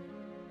cathartic.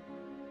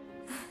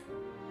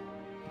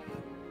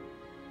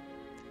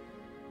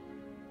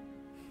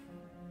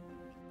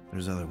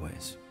 There's other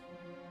ways.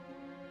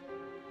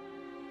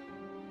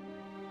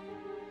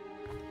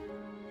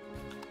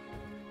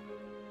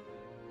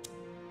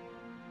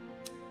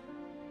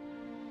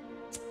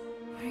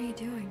 What are you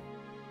doing?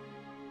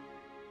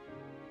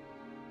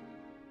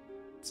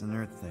 It's a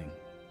nerd thing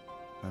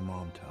my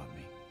mom taught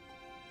me.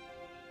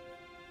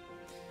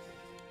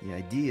 The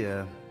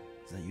idea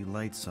is that you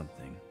light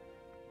something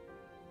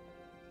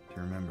to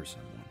remember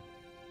someone,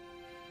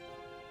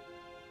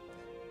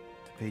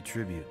 to pay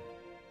tribute.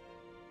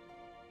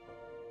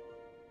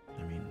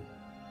 I mean,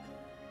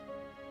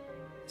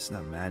 it's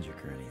not magic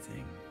or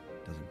anything.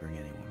 It doesn't bring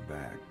anyone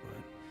back,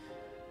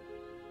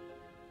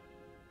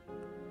 but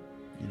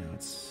you know,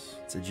 it's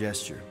a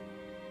gesture.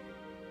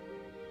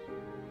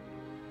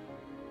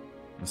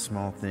 A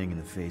small thing in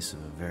the face of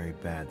a very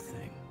bad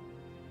thing.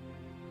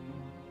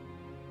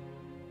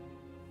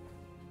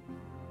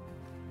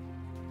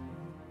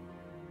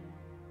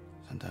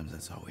 Sometimes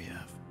that's all we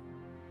have.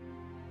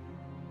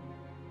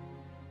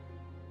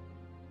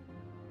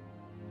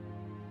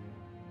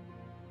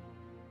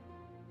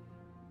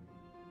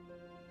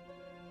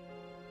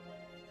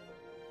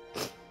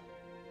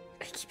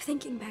 I keep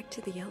thinking back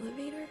to the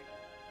elevator.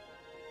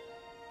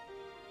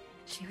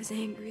 She was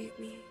angry at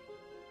me.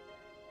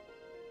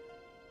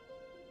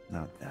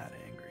 Not that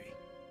angry.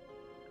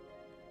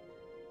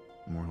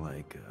 More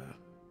like,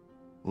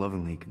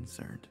 lovingly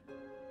concerned.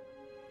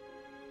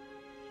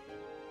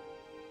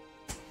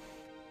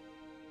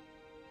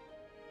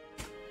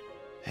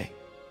 Hey.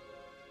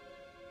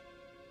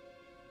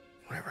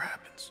 Whatever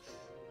happens,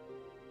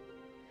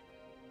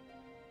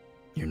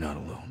 you're not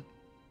alone.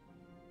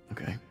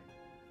 Okay?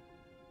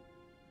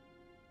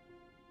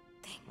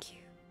 Thank you.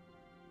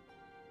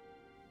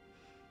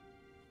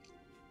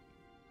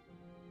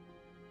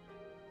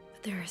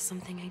 But there is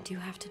something I do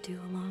have to do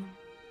alone.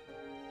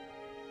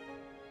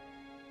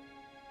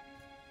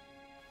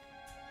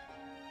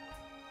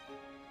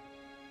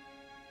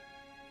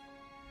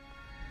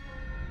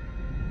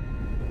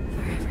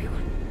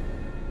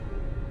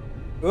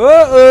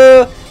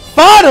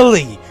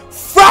 Finally!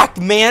 Fuck,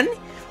 man!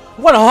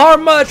 What a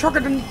hard mud trucker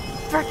than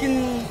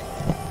freaking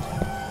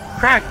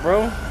crack,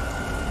 bro.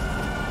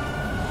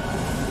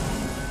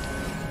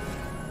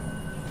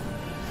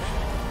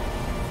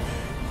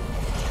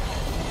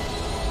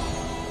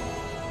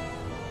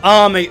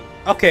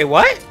 Okay,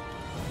 what?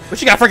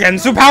 What, you got freaking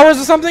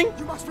superpowers or something?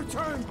 You must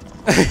return.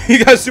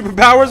 You got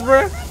superpowers,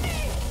 bro?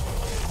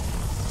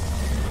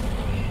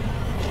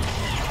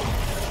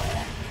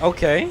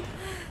 Okay.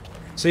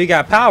 So you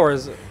got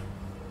powers.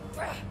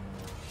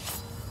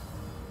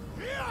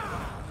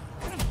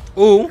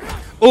 Ooh.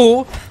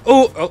 Ooh. Ooh.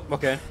 Oh,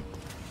 okay.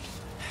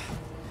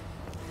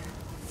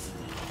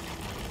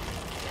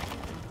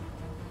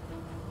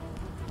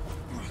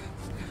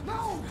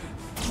 No.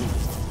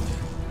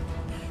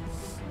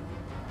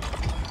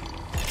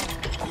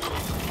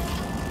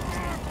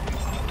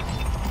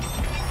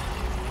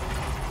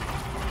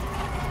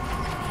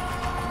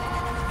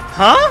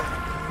 Huh?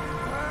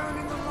 Burn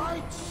in the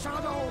light,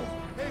 shadow.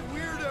 Hey,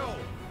 weirdo!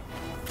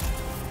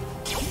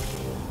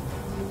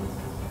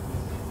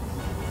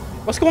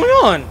 What's going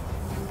on?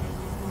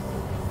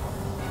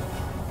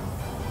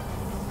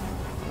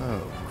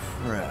 Oh,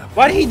 crap.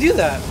 Why did he do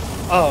that?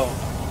 Oh.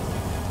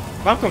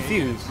 I'm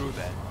confused.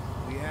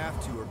 We have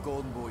to, or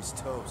Golden Boy's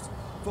toast.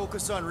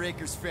 Focus on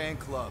Raker's fan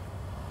club.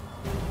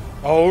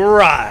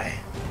 Alright.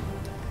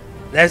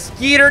 Let's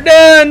get her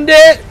done,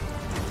 dude.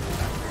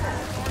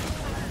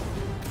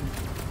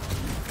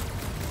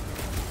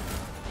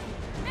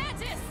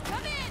 Mantis,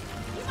 come in!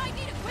 You might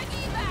need a quick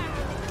evac!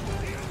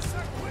 The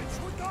insect witch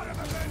would not have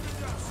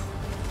abandoned us.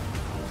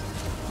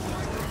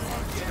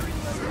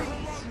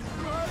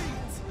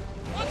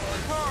 What's the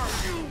car?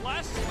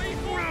 Less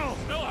lethal?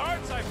 Still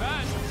hurts, I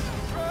bet.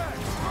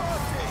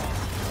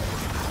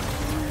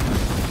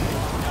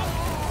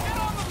 Get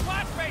on the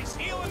flat face,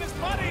 healing his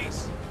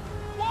buddies.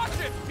 Watch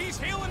it, he's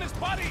healing his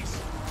buddies.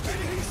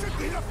 He should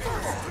be the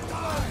first to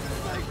die.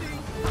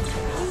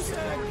 These are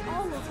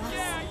all of us.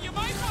 Yeah, you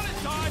might want to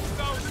dodge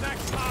those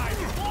next time.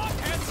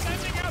 Blockhead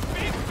sending out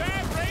big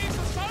bad rays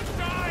of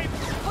sunshine.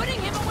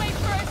 Putting him away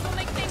first will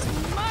make things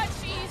much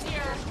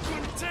easier.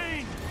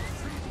 Contain!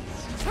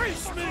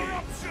 Trace me!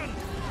 Corruption!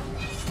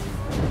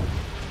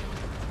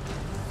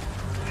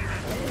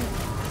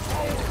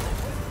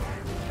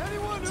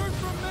 Anyone heard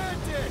from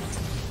Mantis?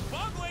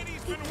 Bug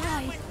Lady's been He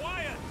weirdly died.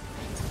 quiet.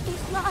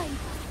 He's live.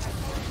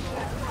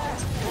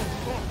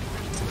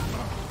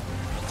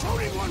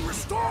 Choking one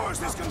restores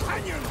his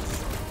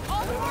companions.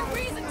 All the more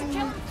reason to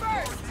kill him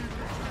first.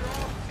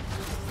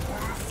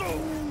 So,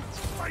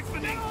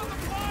 siphoning. Get on the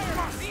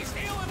fire. He's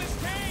healing his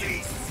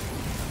cage.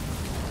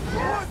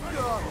 What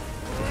the?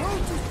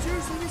 Coach is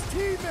choosing his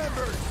team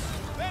members.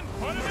 Then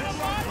put him in a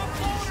mob of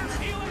floaters,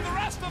 healing the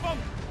rest of them.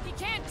 He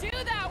can't do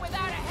that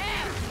without a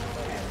hand.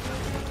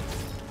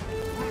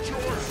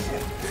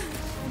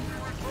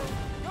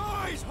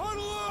 Guys,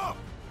 huddle up!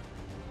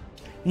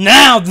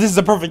 Now this is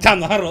the perfect time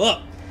to huddle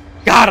up.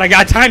 God, I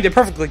got timed it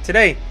perfectly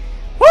today.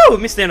 Woo! Let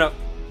me stand up.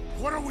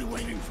 What are we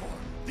waiting for?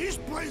 These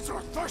blades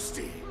are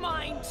thirsty.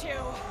 Mine too.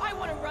 I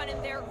want to run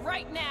in there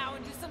right now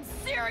and do some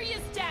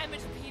serious damage,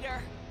 Peter.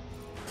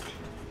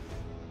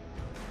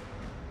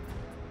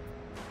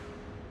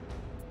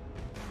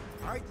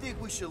 I think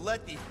we should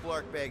let these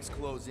flark bags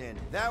close in.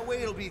 That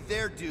way it'll be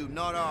their due,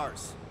 not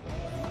ours.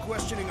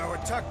 Questioning our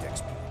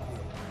tactics.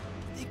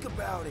 Think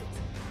about it.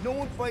 No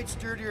one fights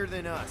sturdier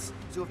than us.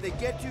 So if they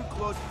get too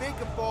close, fake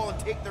a fall and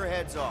take their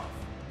heads off.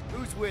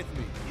 Who's with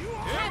me?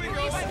 I can't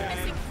believe I'm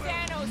missing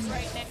Thanos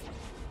right now.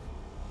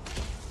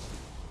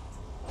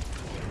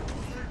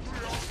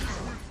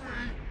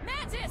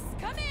 Mantis,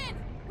 come in!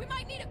 We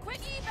might need a quick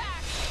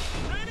evac!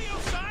 Radio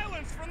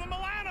silence from the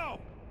Milano!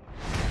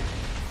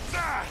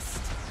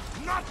 Fast!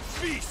 Not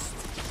feast!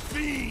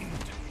 Fiend!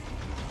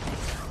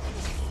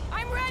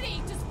 I'm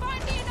ready! Just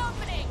find me an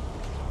opening!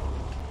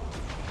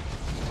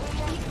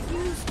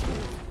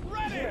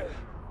 Ready!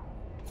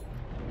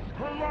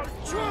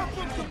 Drop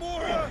him,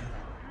 Gamora!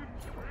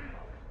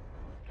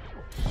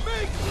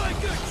 Make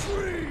like a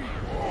tree!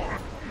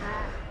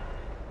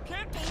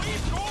 Can't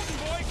believe Golden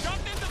Boy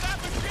jumped into that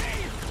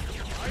machine!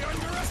 I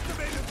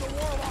underestimated the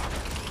Warlock!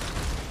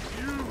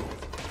 You...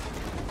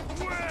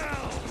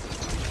 well...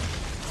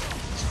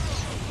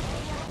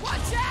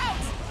 Watch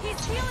out!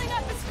 He's healing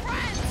up his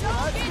friends!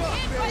 Don't get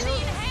hit by the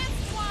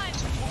enhanced one!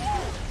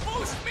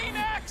 Boost me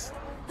next!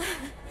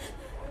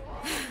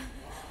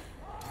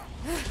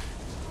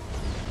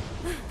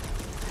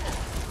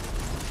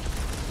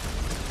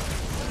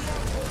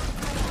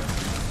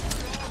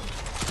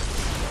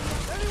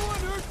 Anyone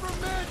heard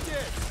from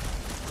Mantis?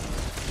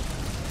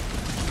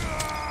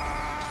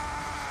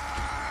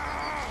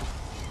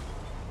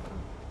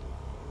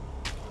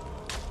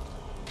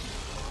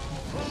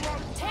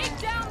 Take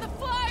down the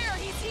flyer!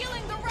 He's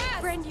healing the rest!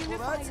 Friend Well,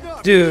 unifier. that's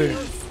not Dude.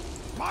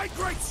 My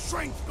great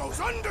strength goes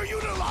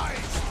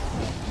underutilized!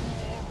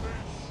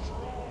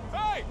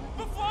 Hey!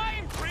 The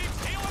flying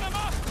creep's healing him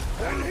up!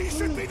 Then he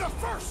should be the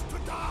first to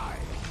die!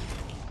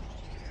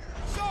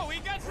 So he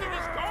gets to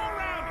just go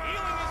around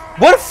healing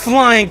his... What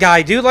flying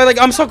guy, dude? Like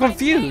I'm so Got my name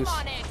confused.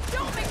 on it.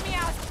 Don't make me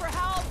ask for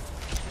help!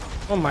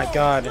 Oh my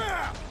god.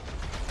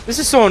 This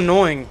is so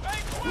annoying. Hey,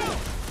 Quill!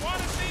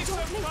 Wanna see some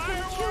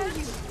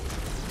fireworks?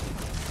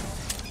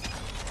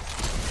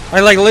 I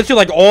like literally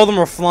like all of them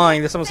were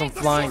flying. This one was some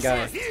flying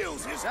guy.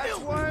 Heals his That's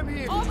ill. why I'm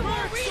here. All the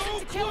more reason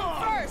to kill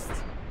him first!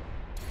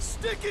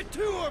 Stick it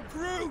to him,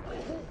 Groot!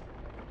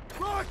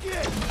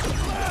 Rocket!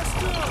 Blast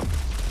him!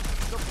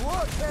 The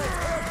blockhead's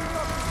helping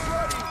up his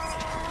buddies!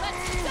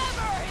 Let's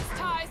sever his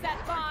ties that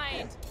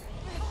bind!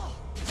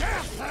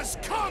 Death has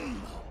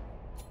come!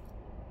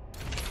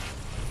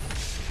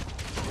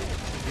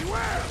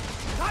 Beware!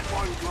 That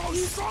one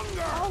grows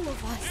stronger! All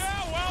of us.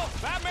 Yeah, well,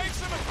 that makes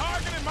him a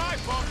target in my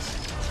books.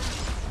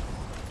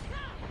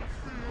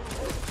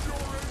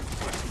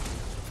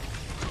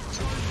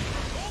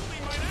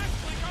 Goldie might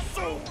actually come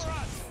through for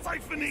us.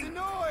 Siphoning!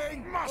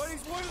 Annoying, Must but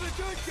he's one of the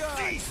good guys!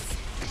 cease!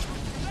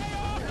 Stay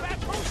off that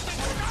boosted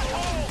shot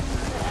hole!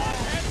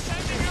 And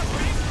sending out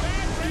big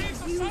bad rays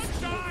of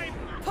sunshine!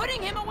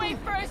 Putting him away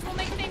first will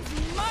make things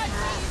much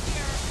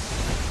easier!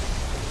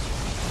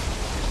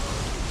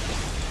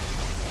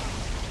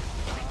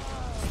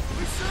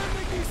 We sure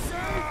think he's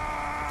safe!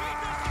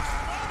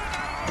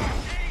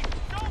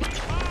 Show me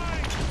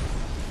mine!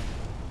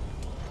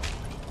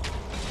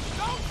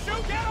 Don't you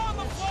get on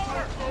the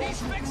floater!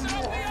 He's fixing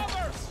up the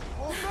others!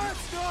 Well,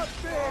 that's not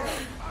fair!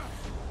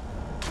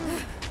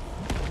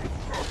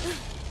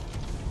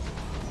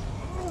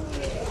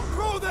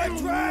 Throw that,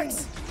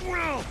 Drax!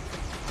 Well...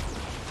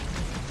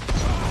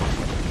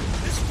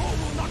 this foe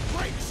will not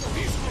break so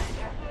easily!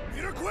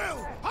 Peter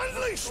Quill,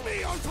 unleash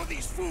me onto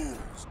these fools!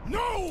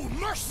 No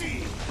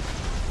mercy!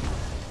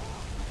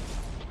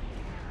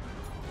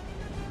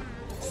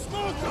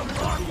 Smoke him,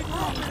 Rocket!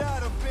 Drop it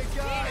at him, big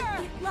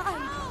guy!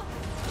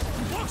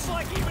 Looks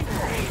like even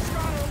Gray's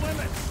got her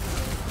limits!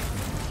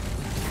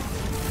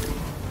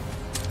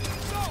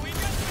 So he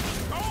gets to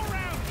just go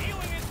around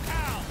healing his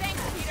pal!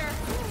 Thanks, Peter!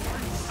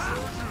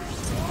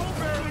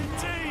 Over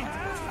indeed!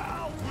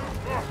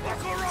 The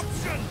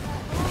corruption!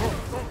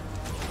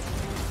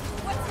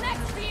 What's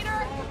next, Peter?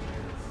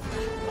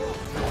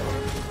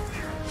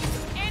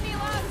 Any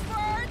last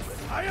words?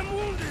 I am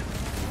wounded!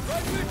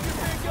 Right with you,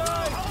 big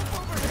guy!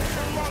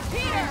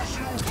 Peter,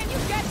 can you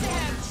get to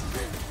him?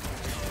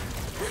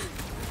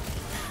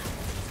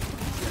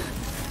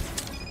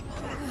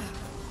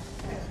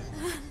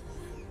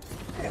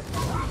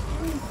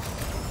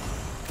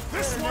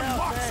 This one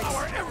mocks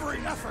our every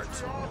effort!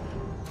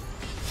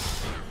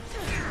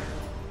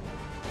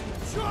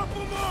 Chop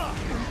him up!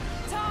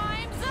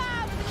 Time's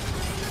up!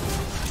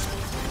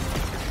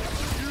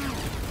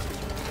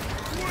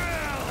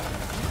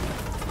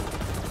 Well...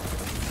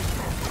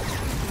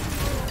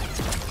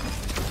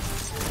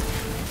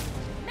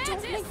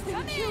 Mantis,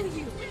 come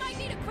in! We might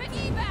need a quick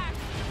evac!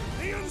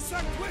 the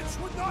insect witch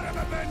would not have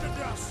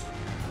abandoned us!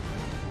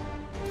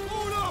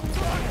 Load up,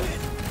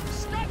 Rocket!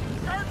 Strut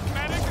Kurt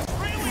Medic is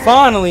really...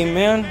 Finally,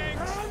 man.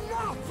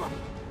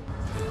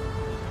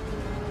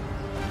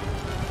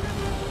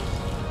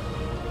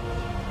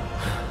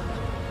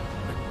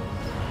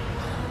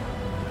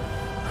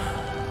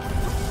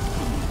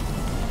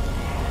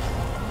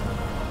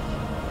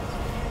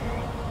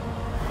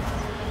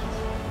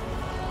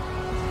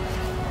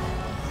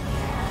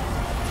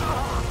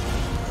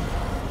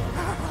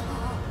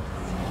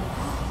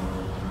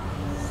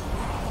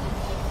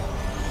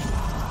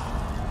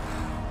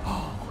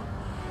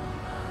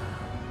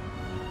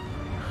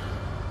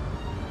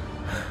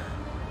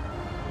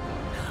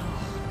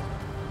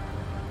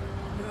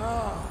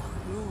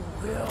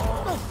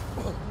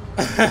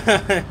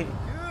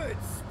 Good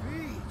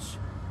speech.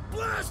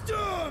 Blast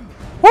him!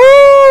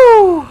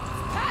 Woo!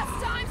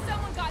 Past time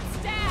someone got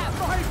stabbed.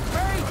 My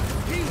faith,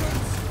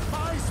 heathens!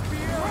 My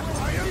spear!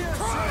 I am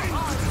trying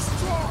to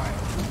destroy!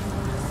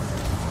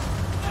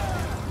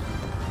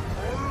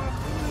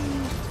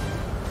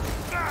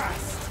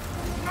 Fast,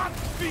 not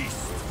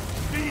feast.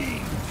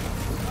 Fiend.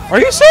 Are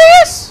you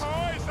serious? Boys,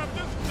 I'm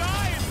just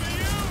dying for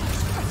you.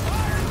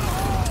 Fire in the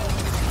hole.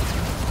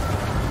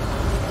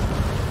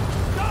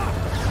 Stop.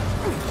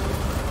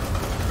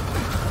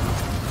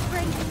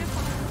 Brendan,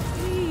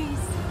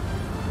 please.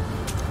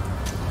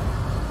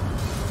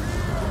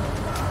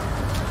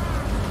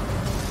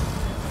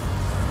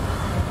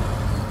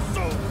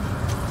 So,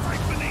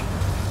 ripening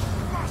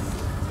must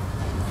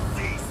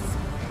cease.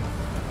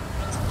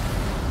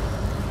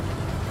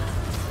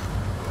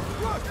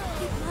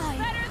 Lie.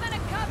 Better than a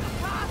cup of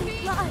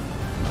coffee. Lie.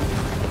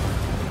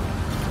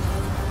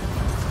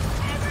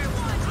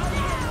 Everyone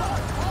down.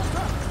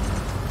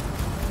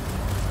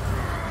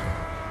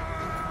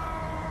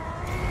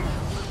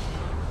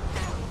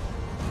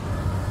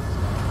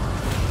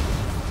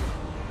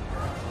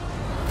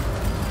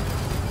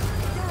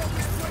 Girl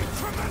displayed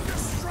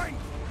tremendous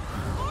strength!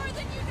 More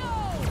than you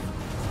know.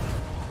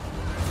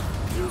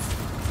 Use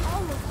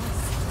all of us.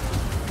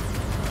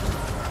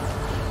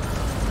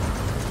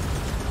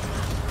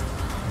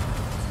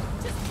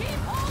 Just keep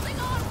holding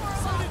on,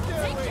 Warlock.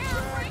 Take care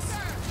of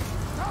Breaker.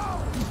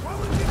 Now, while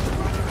we keep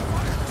running the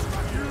fire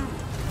destruction!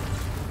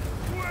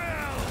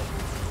 Well,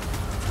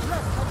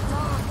 Let the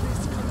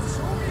darkness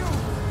consume you!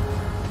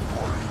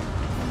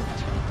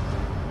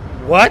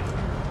 What?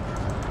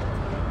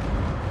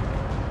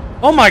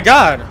 Oh my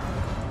god.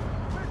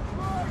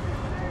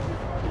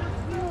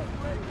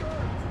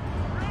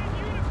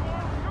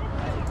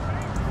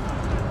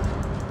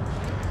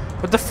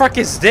 What the fuck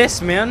is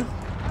this, man?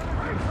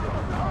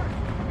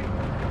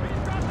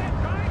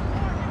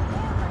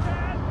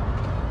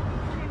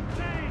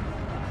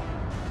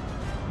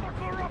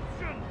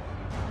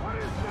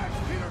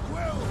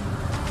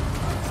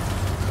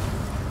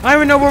 I don't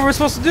even know what we're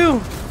supposed to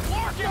do.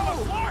 Lark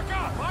him,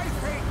 Larka. My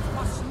faith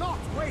must not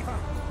waver!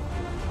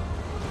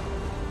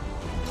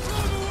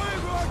 Move away,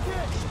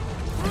 Rocket!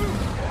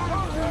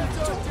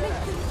 Don't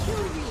make them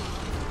kill you.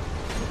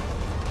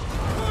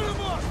 Put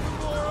him up,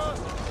 Gamora!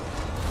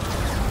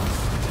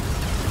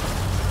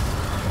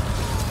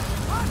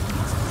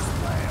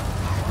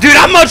 Dude,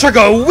 I'm much like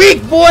a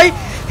weak boy.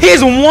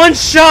 He's one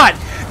shot.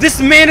 This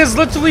man is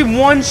literally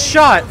one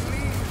shot.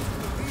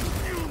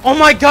 Oh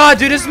my god,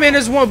 dude, this man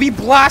is one. We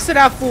blasted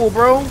that fool,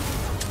 bro.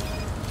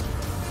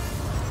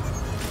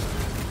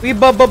 We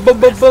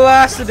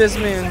blasted this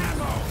man.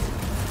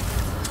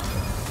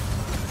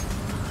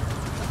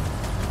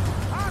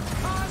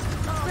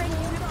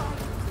 Brendan,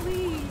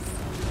 please.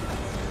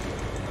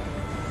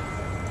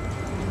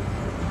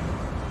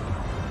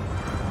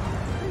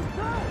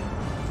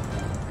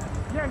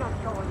 You're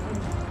not going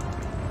in.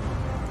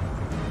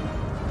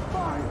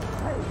 Fine,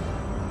 hey!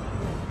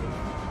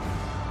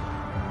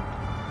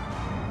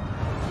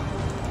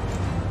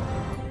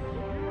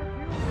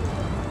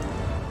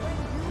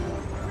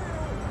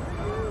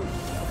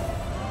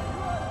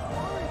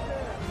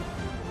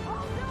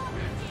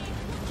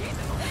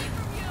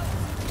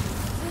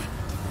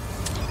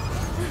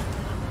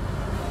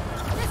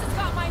 This has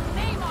got my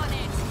name on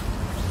it.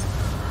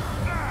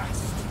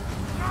 fast,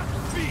 not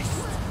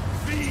feast.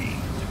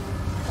 Fiend.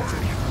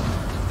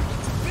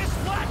 This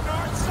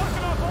blackguard's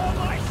sucking up all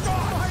my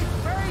shots. My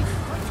faith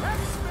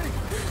protects me!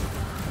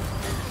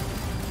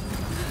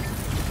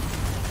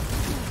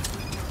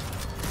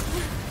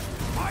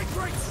 My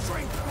great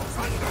strength goes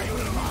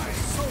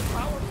underutilized! So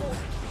powerful!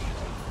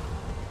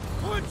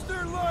 Punch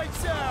their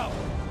lights out!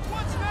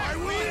 What's that? I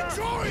will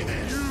enjoy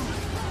this!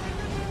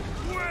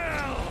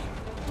 Well,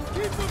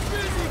 Keep them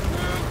busy,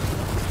 Groot!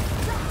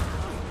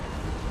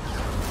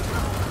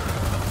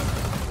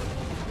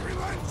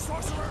 Relent,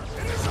 sorcerer!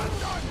 It is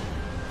undone!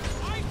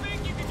 I think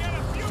you can get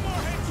a few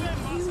more hits in,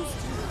 Muscle.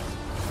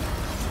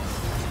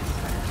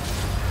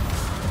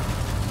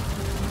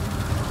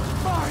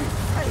 My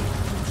faith!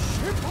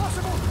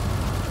 Impossible!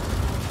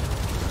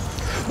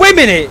 Wait a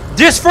minute.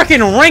 Just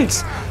freaking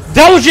ranks.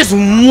 That was just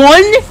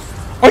one?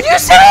 Are you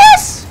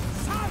serious?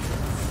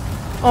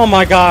 Oh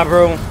my god,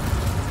 bro.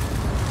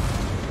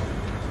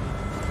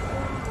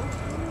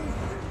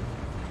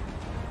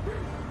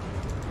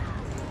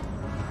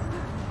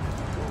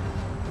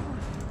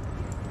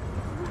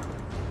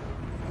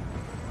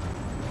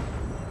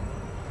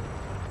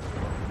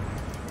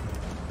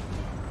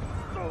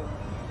 so,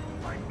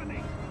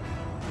 ripening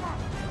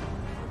must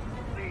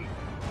cease.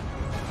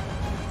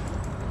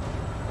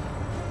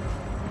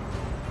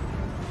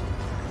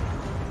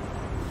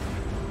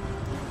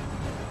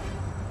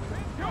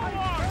 Too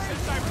long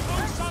since I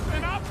blew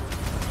something up.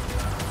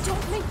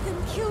 Don't make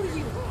them kill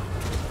you.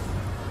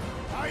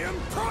 I am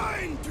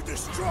trying to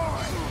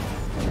destroy!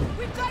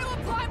 We've got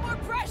to apply more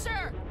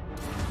pressure.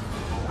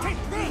 Take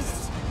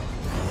this!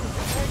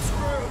 Thanks,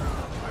 Groot!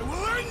 I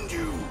will end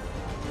you!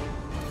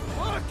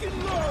 Lock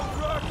and load,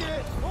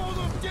 Rocket! Hold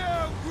them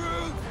down,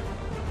 Groot!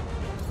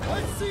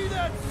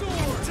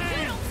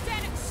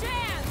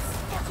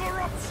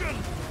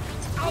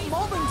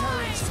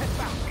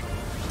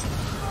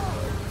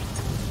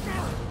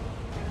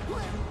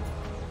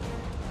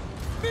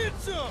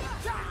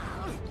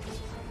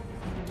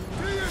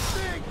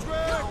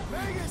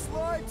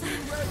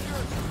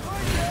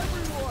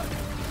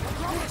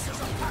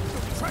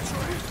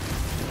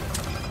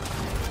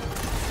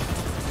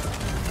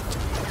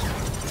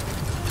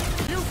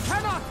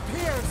 cannot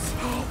pierce!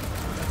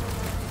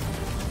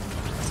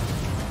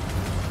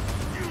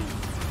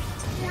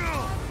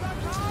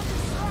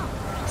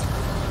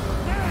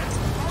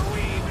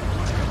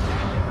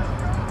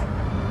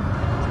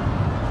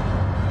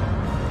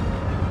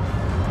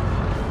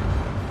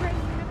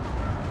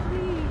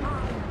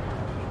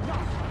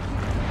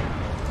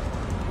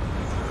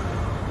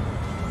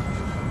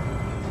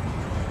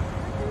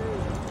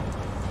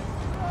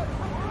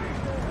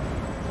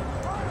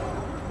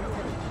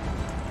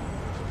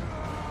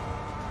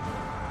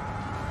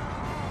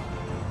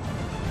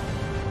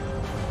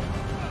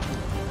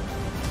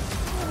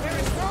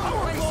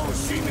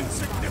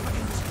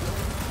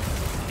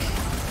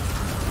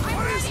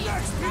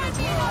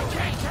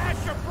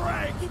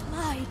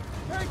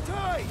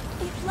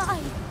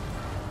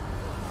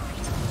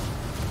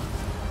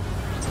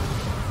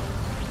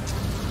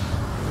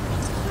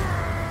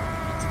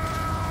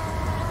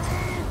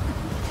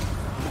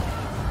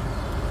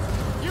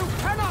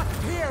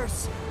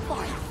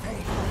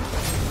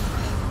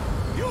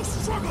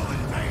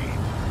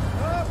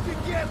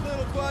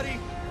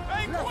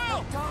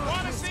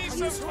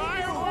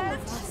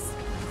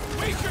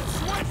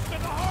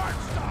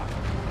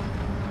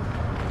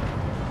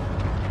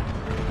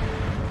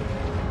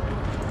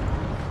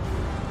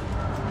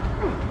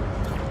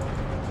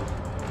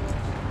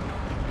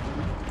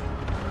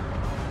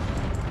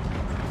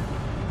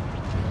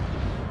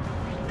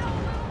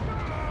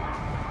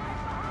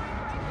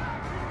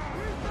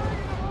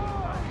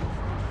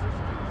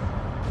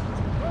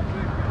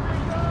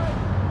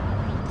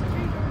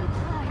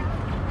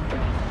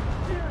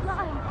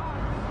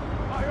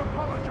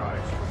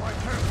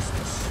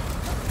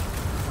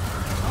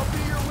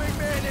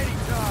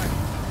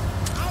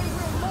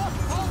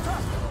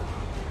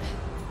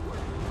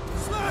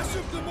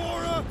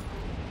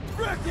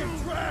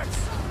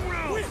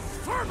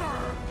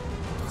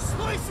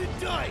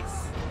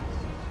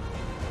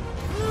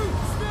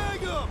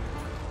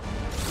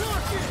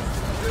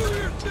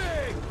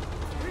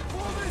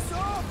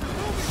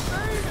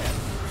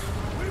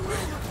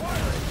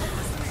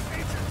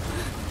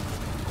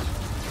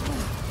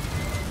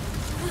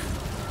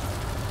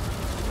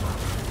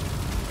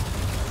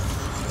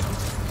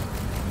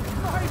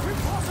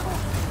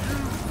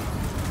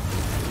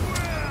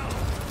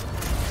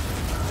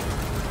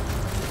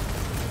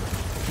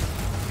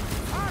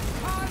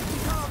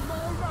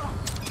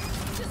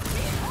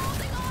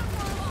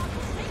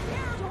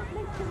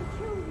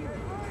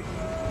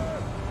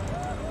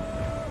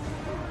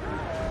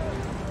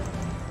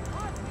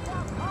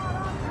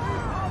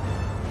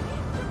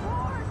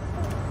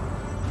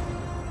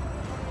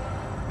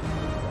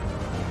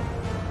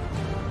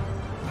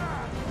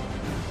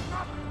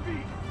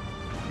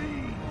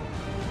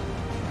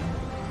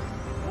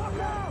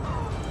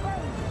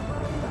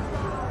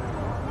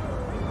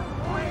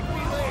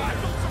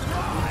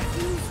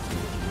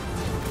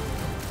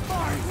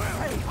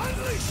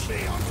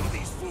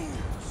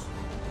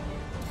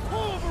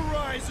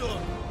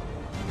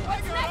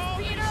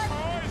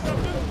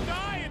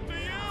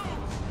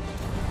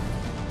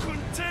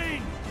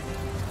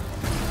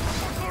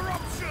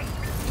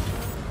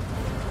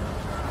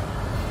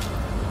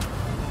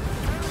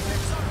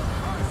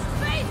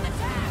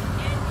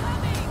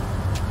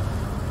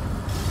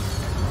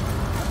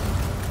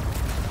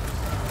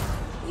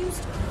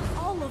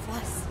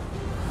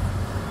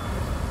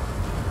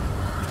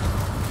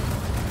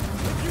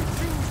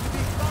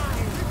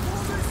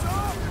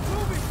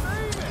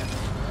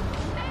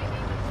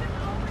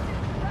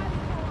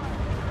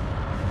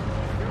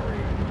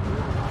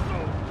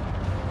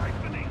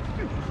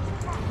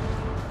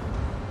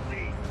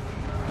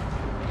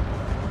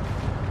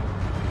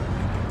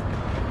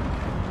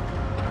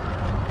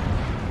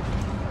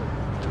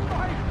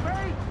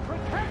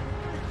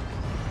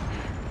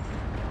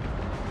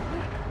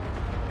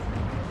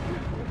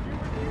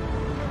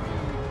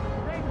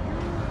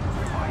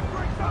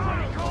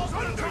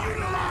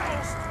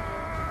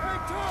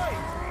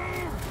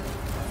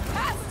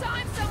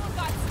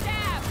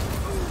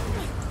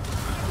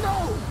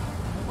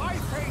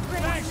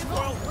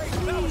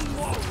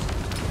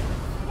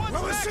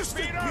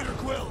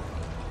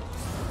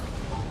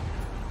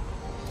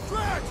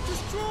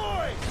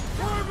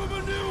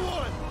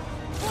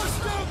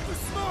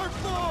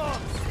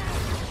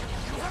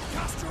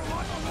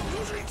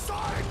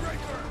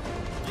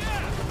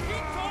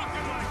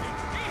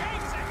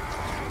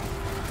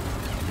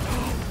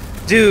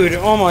 Dude,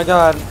 oh my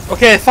god.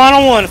 Okay,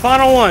 final one,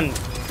 final one.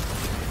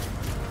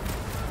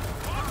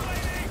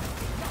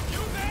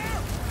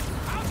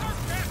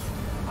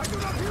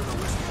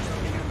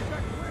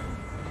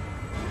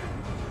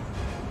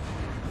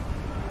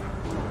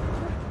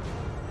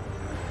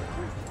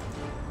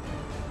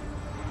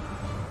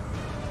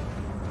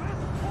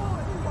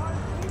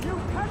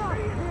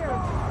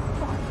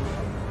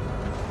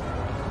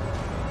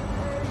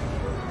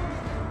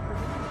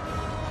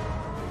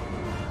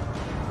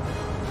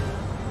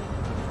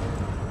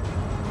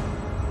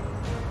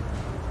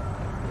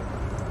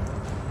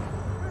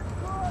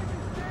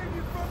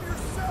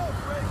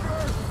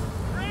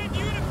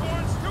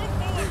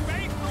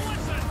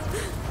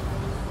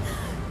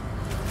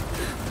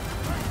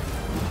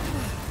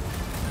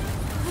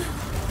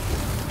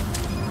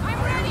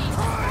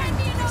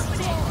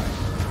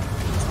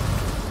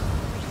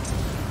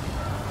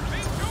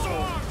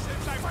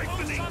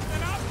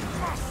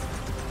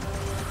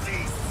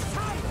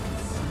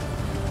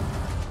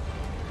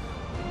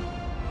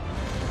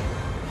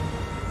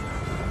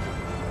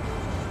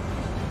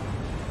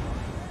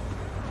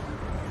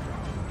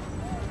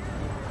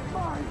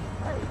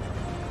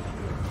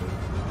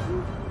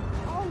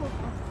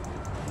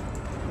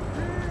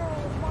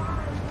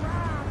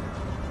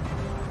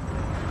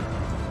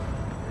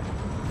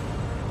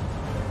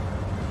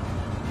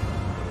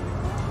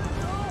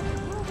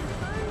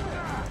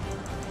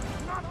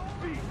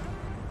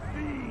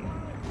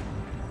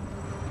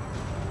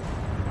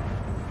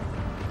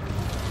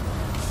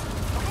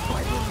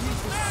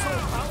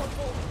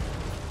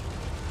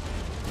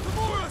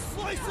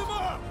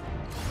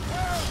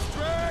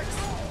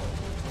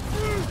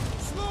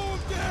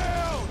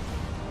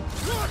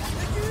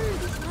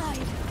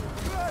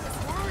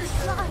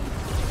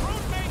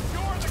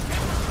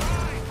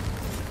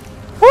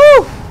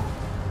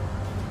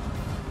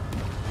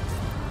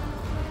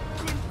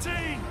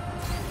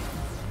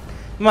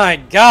 My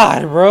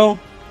God, bro.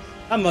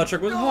 That mud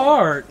truck was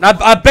hard.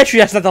 I bet you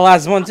that's not the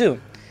last one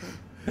too.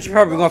 But you're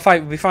probably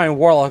gonna be fighting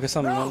Warlock or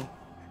something. No.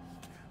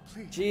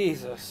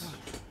 Jesus.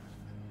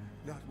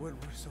 Not when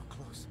we're so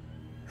close.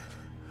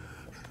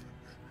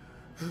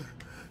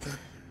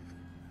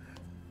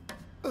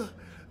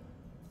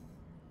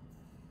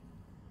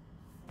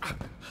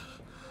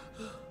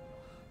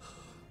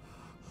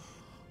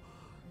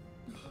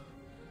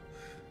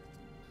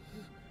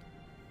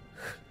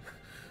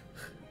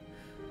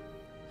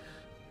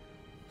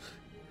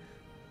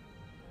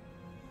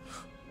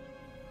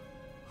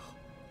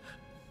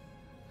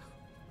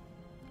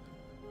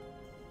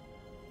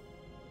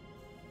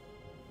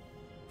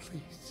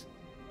 Please.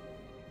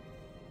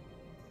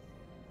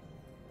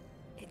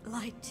 It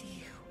lied to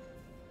you.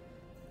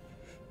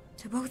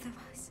 To both of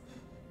us.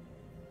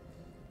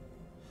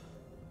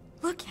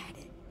 Look at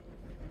it.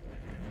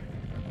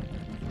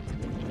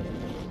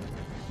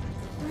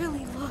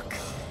 Really look.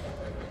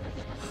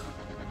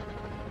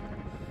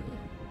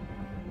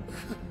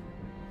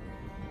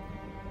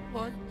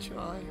 My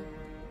child.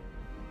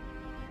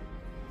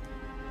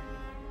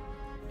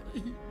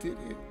 He did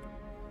it.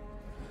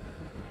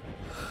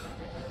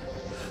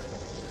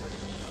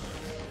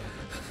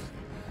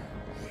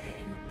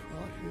 You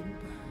brought him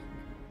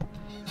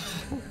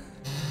back.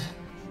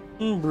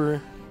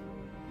 Bruh.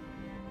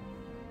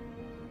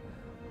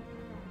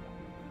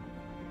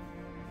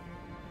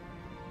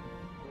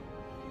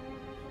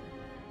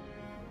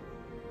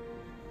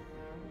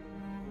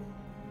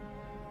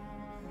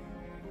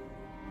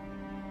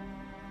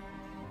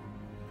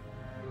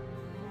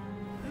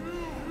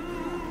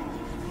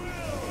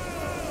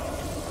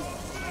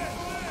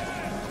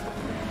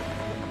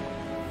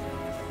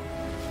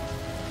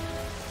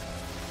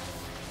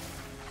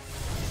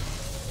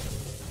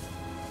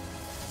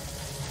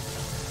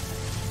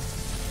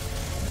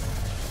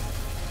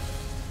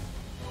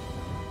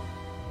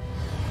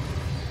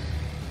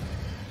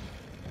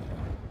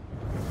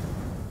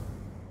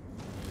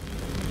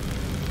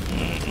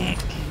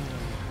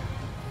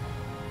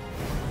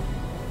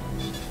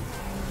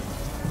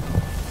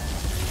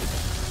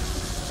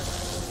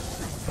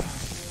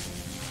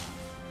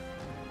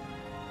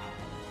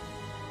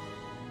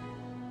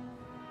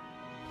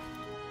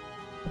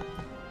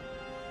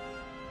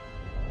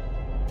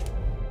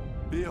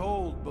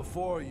 Behold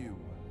before you,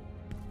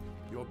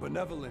 your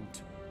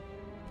benevolent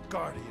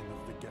guardian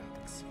of the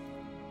galaxy.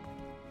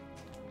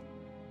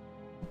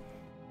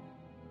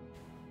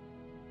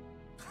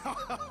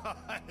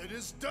 It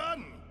is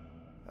done!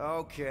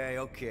 Okay,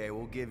 okay,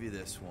 we'll give you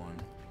this one.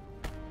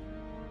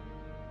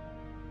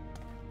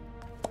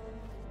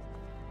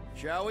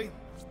 Shall we?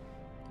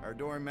 Our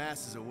adoring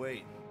masses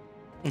await.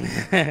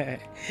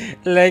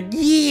 Like,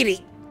 get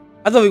it.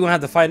 I thought we were gonna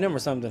have to fight him or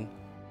something.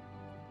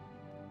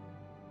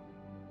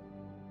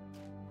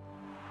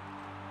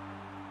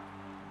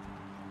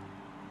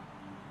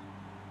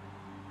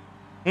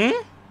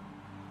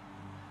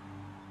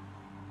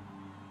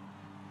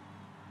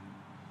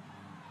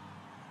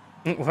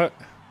 What?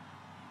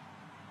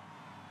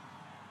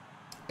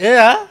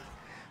 Yeah.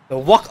 The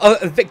walk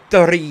of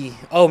victory.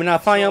 Oh, we're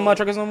not fighting on my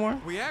truckers no more?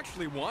 We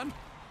actually won.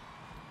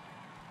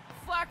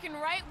 Fucking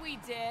right we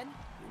did.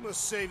 We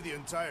must save the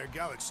entire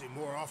galaxy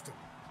more often.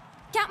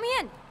 Count me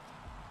in.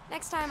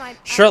 Next time I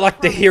Sure,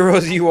 like the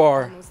heroes you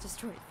are. almost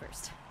destroyed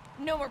first.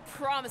 No more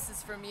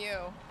promises from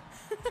you.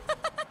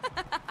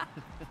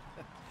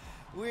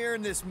 We're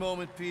in this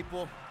moment,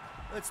 people.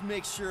 Let's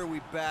make sure we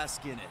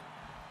bask in it.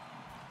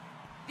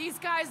 These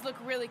guys look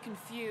really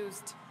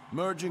confused.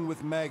 Merging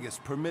with Magus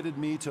permitted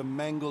me to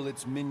mangle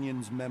its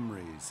minions'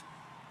 memories.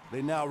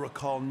 They now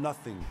recall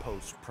nothing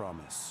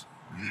post-promise.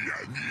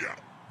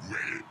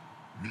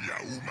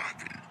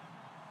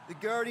 The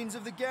Guardians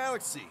of the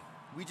Galaxy.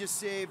 We just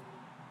saved,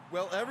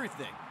 well,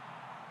 everything.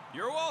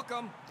 You're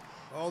welcome.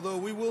 Although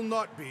we will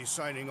not be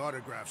signing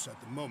autographs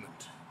at the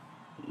moment.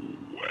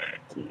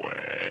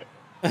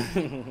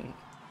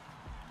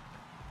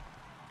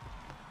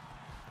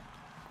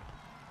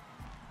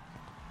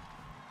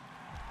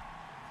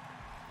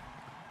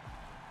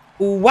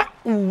 What?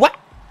 What?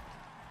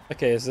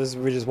 Okay, so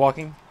we're just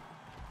walking.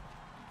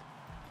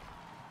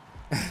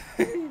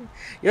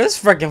 Yo, this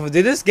freaking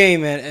dude, this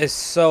game, man, is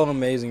so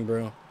amazing,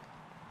 bro.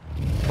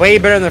 Way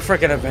better than the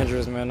freaking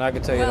Avengers, man. I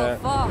can tell you Well that.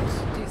 fought,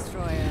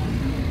 Destroyer,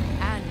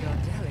 and your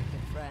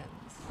delicate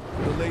friends.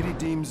 The lady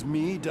deems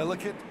me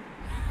delicate?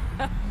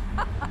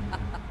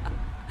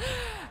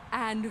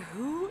 And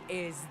who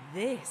is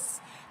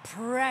this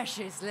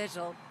precious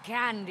little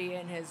candy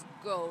in his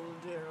golden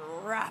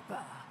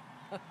wrapper?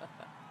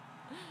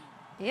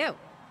 Ew.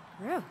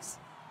 Gross.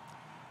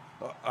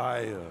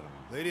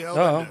 Lady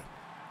Hellbender,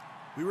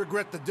 we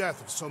regret the death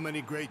of so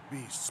many great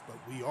beasts, but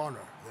we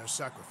honor their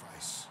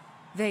sacrifice.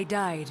 They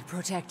died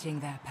protecting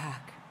their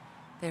pack.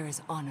 There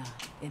is honor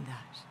in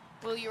that.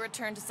 Will you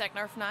return to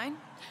Seknarf 9?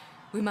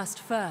 We must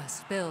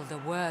first build a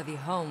worthy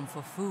home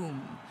for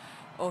Foom,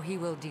 or he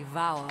will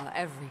devour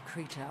every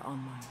creature on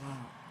my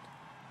world.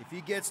 If he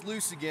gets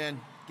loose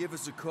again, give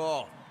us a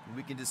call, and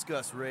we can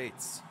discuss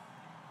rates.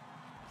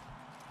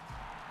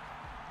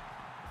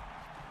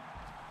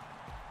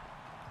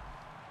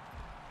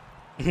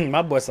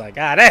 My boy's like,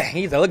 God,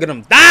 he's like, look at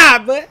him die,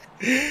 but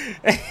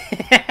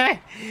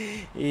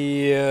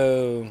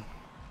yo.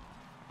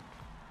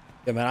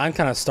 Yeah, man, I'm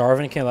kind of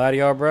starving. Can't lie to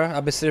y'all, bro.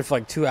 I've been sitting for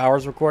like 2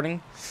 hours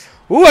recording.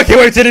 Ooh, I can't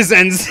wait till this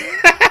ends.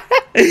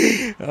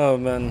 Oh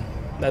man,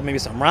 that maybe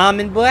some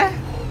ramen, boy.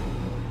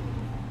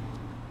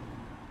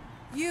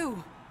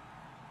 You.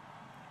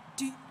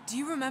 Do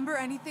you remember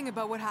anything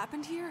about what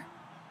happened here?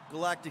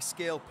 Galactic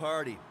scale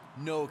party.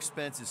 No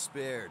expenses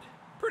spared.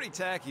 Pretty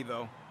tacky,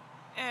 though.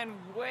 And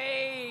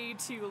way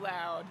too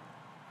loud.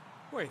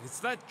 Wait, is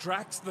that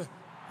Drax the...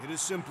 It is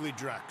simply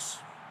Drax.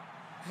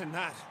 And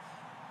that...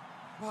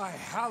 By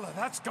Hala,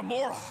 that's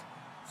Gamora.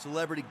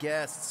 Celebrity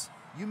guests.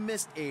 You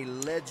missed a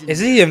legend. Is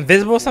he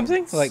invisible or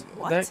something? Like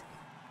What? that?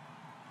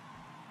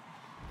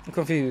 I'm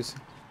confused.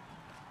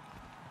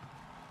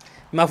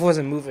 Mouth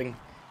wasn't moving.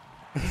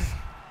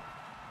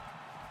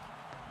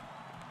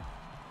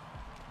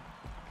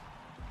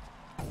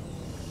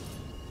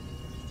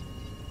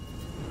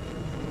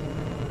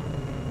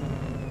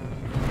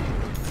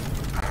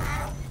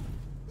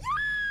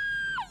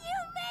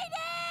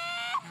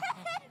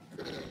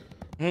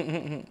 I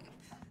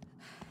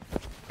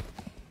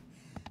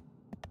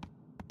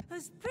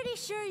was pretty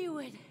sure you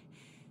would.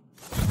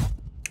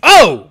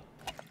 Oh!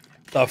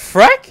 The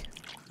frack?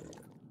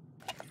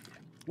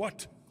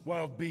 What,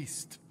 wild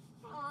beast?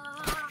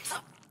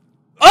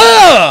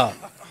 Oh!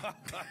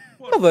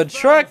 Mother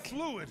truck.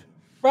 Fluid.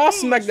 Bro, I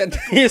smacked that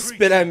thing and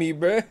spit at me,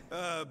 bro.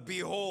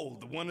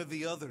 Behold, one of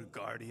the other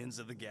Guardians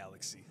of the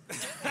Galaxy.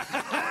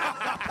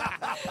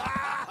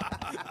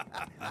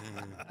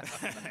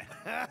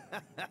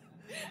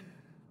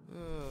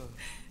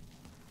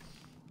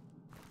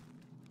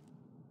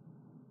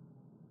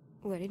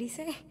 What did he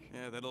say?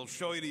 Yeah, that'll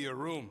show you to your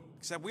room.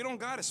 Except we don't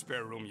got a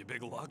spare room, you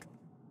big lug.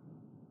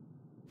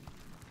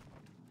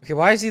 Okay,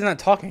 why is he not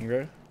talking,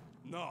 bro?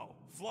 No.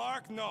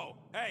 Flark, no.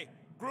 Hey,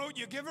 Groot,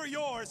 you give her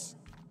yours.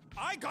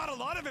 I got a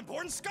lot of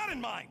important Scud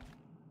in mind.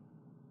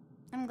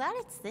 I'm glad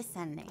it's this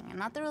ending and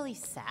not the really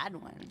sad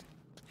one.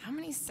 How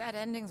many sad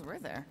endings were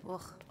there?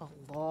 Ugh, a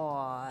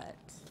lot.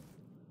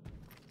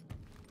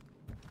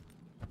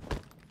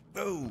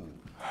 Oh.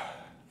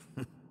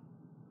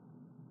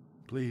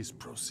 Please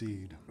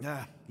proceed.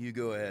 Ah, you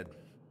go ahead.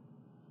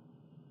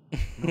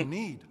 No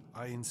need.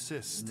 I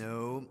insist.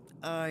 No,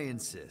 I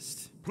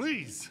insist.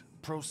 Please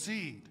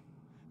proceed.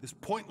 This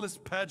pointless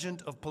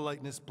pageant of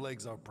politeness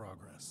plagues our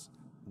progress.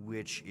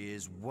 Which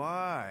is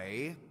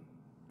why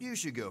you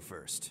should go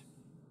first.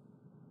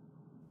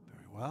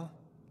 Very well.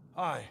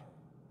 I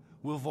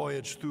will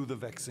voyage through the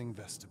vexing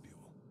vestibule.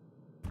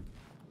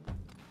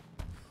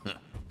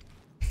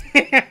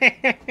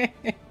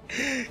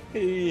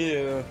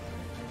 Yeah.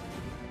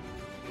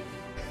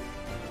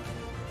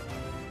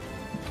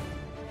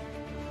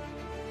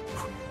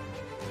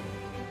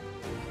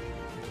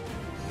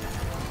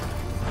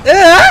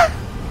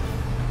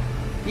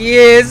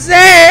 Yes,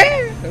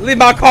 sir. Leave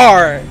my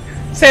car.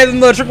 Save the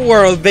electric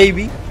world,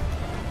 baby.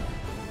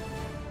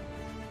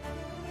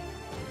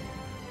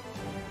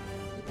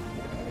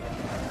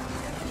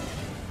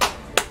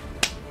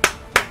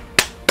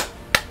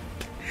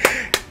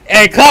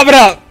 Hey, clap it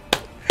up.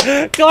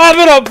 Clap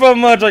it up for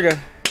motherfucker.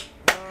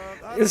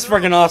 It's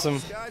freaking awesome.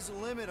 Sky's the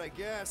limit, I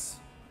guess.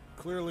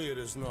 Clearly it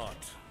is not.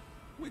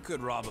 We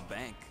could rob a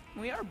bank.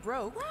 We are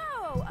broke.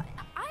 Whoa!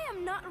 I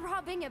am not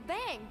robbing a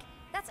bank.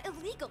 That's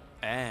illegal.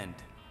 And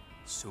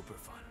super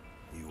fun.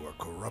 You are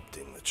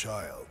corrupting the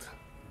child.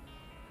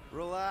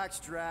 Relax,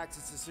 Drax.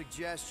 It's a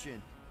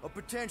suggestion. A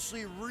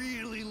potentially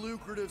really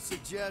lucrative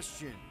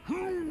suggestion.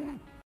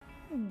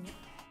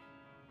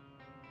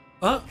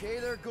 Okay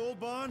there, Gold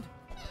Bond?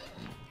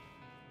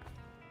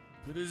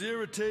 It is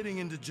irritating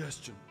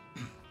indigestion.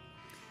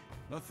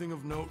 Nothing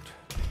of note.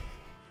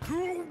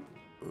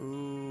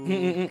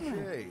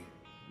 Okay.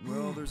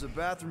 Well, there's a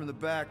bathroom in the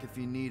back if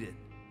you need it.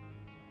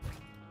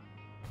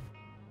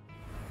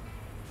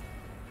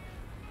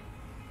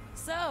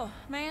 So,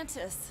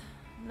 Mantis,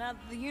 now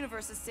that the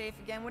universe is safe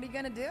again, what are you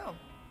gonna do?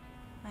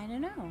 I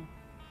don't know.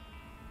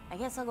 I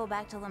guess I'll go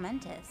back to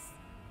Lamentis.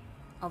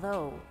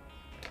 Although,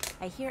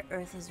 I hear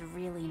Earth is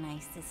really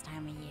nice this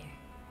time of year.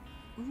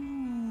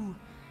 Ooh,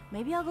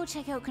 maybe I'll go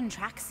check out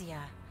Contraxia.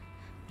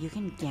 You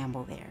can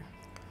gamble there.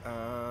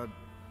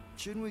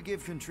 Shouldn't we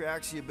give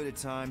Contraxia a bit of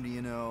time to,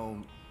 you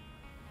know,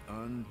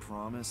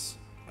 unpromise?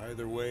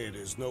 Either way, it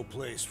is no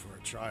place for a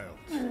child.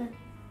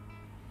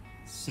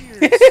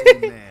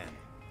 Seriously, man.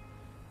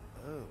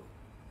 Oh,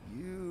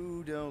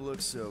 you don't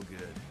look so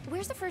good.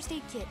 Where's the first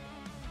aid kit?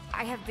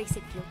 I have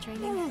basic field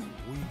training.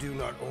 We do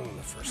not own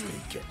the first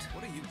aid kit.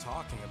 What are you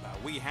talking about?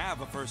 We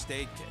have a first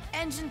aid kit.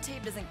 Engine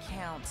tape doesn't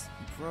count.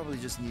 You probably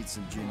just need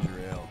some ginger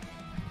ale.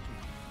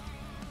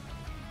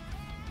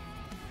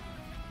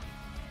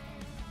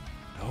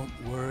 Don't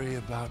worry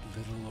about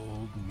little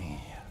old me.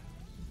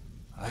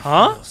 I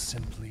feel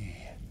simply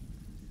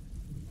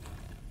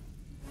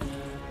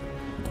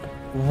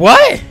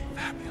What?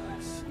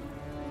 fabulous.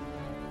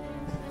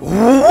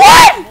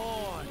 What?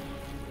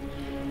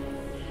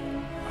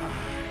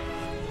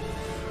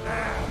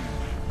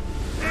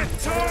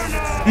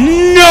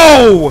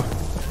 No!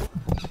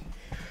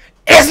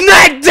 It's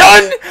not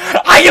done!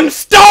 I am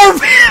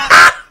starving!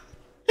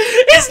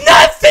 It's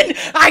nothing!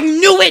 I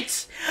knew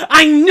it!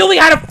 I knew we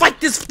had to fight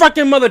this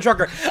fucking mother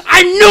trucker!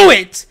 I knew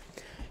it!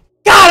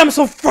 God, I'm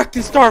so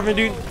fucking starving,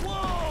 dude!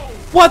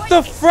 What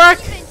the fuck?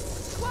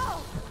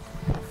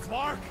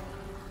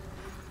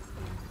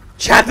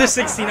 Chapter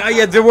 16. Oh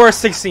yeah, there were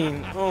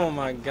 16. Oh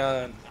my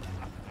god.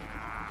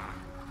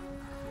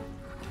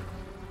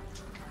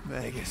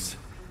 Magus.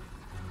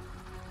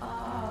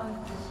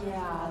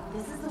 Yeah,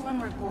 this is the one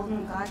where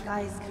Golden God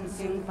Guy is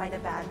consumed by the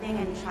bad thing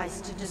and tries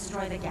to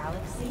destroy the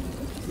galaxy.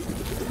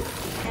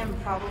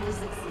 And probably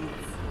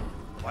succeeds.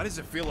 Why does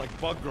it feel like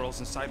bug girls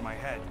inside my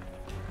head?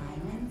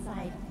 I'm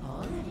inside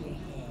all of your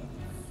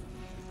heads.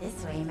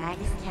 This way,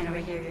 Magus can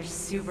overhear your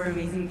super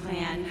amazing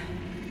plan.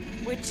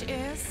 Which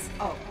is?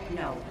 Oh,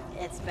 no.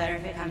 It's better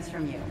if it comes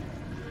from you.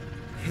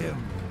 Him.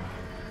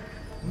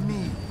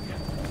 Me.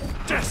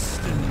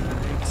 Destiny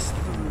makes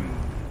three.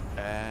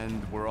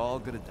 And we're all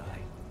gonna die.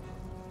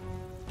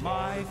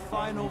 My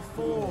final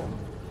form.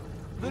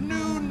 The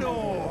new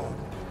norm.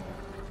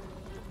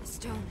 The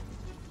stone.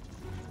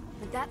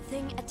 When that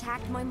thing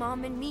attacked my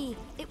mom and me,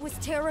 it was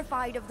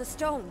terrified of the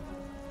stone.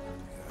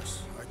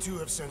 Yes, I too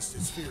have sensed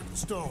its fear of the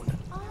stone.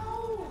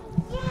 Oh,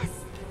 yes!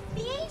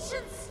 The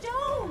ancient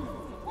stone!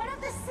 One of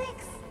the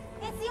six!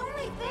 It's the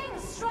only thing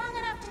strong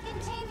enough to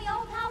contain the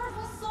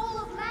all-powerful soul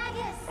of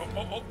Magus!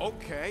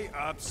 Okay,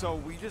 so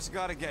we just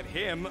gotta get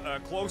him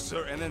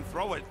closer and then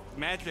throw a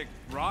magic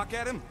rock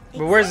at him?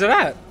 But where's it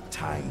at?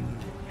 Tiny,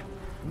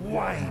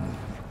 whiny,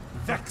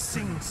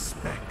 vexing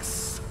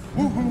specks.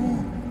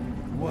 Woohoo!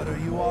 What are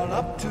you all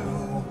up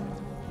to?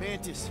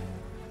 Mantis,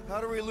 how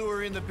do we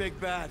lure in the big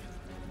bad?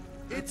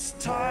 It's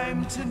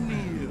time to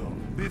kneel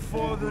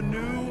before the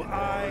new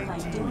By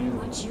idea. doing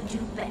what you do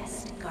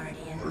best,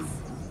 Guardians.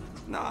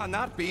 Nah,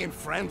 not being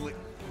friendly.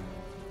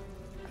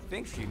 I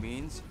think she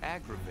means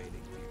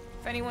aggravating.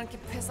 If anyone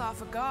could piss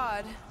off a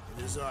god.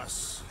 It is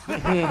us.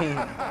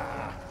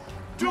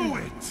 Do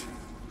it!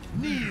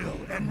 Kneel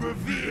and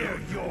revere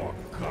your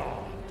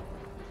god.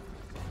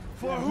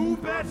 For who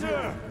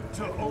better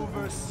to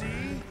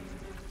oversee?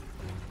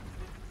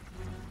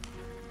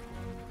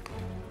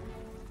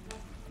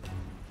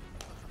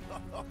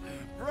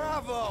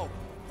 Bravo!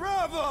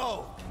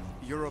 Bravo!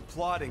 You're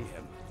applauding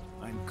him.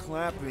 I'm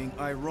clapping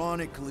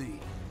ironically.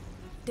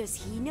 Does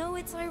he know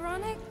it's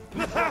ironic?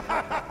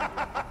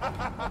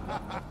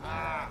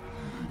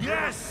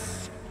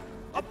 Yes!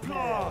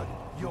 Applaud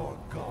your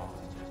god.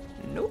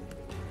 Nope.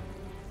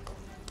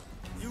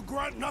 You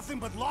grant nothing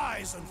but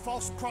lies and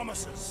false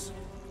promises.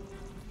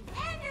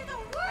 And you're the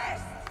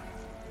worst!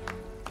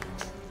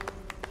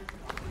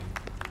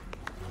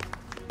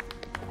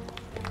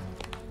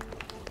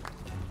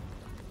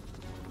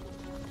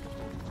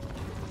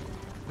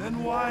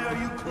 Then why are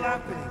you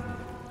clapping?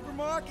 We're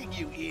mocking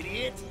you,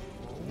 idiot!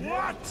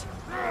 What?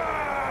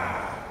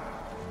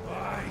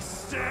 I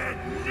said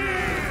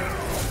kneel!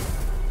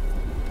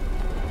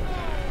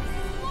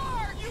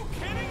 Are you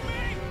kidding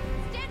me?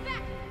 Stand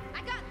back!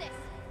 I got this!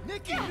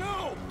 Nikki,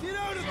 no! Get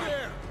out of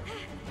there!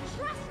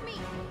 Trust me!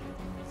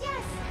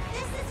 Yes,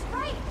 this is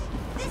right!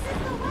 This is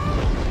the way!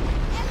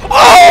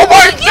 Oh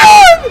my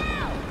god!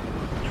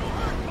 You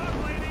heard, bug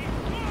lady.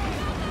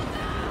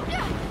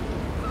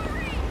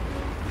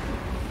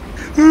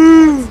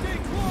 Stay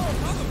close!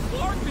 How the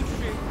floor can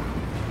shake?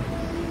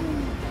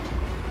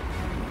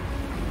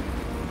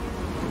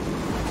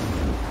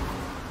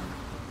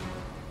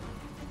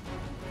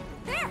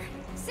 There!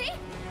 See?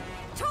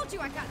 Told you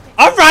I got this!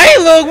 Alright,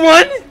 little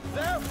one!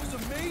 That was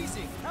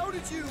amazing! How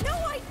did you... No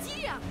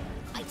idea!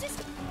 I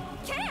just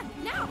can,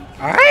 now!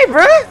 Alright,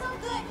 bruh! So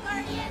good,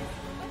 Guardians!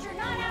 But you're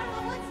not out of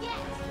the woods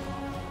yet!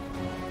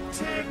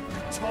 Tick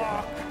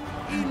tock,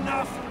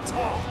 enough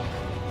talk.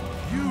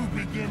 You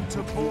begin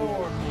to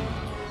bore me.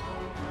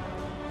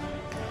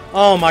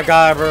 Oh my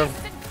god, bro.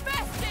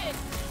 Infested!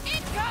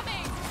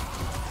 Incoming!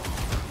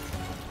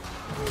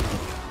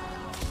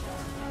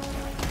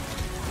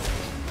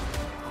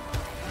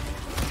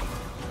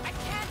 I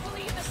can't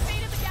believe the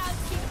fate of the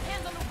galaxy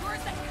depends on the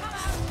words that come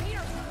out of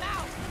Peter's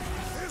mouth.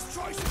 His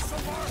choices so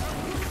far have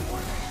proven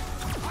worthy.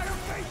 I have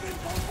faith in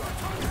both your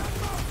tongue and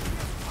mouth.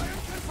 I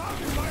am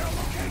confounded by our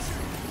location.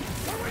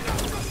 Were we not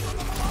just on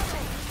the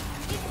Milano?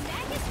 If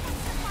Magus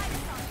wants to fight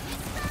us on his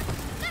turf,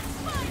 that's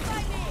fine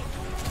by me!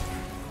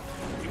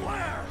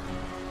 Beware!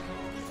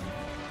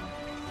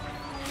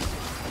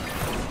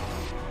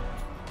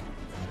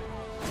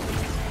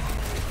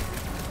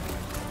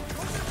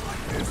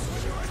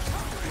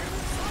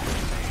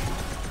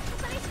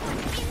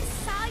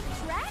 Inside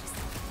Drax?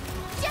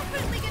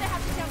 Definitely gonna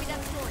have to tell me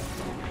that story.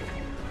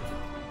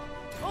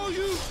 Oh,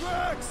 you,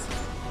 Drax!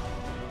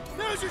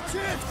 Now's your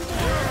chance, come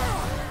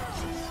on!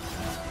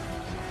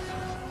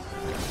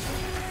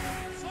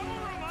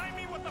 Someone remind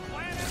me what the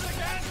plan is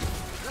again?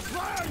 The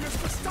plan is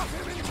to stuff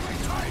him into a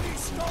tiny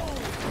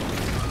stone!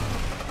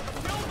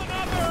 Build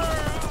another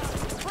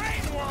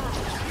framework.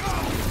 No!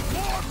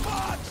 More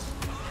bots!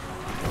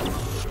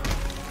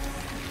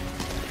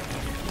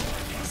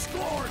 The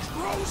scourge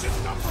grows in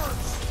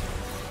numbers!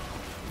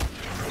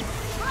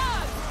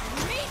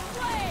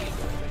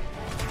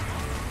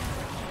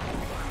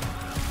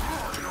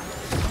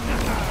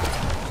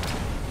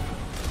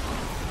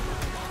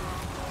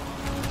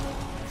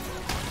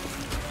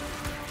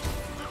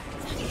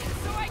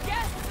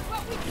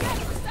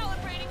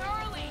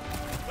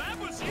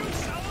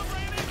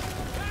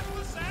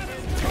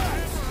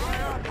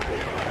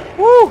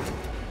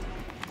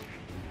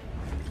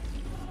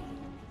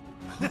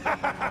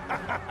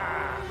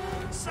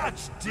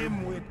 Such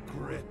dimwit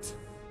grit.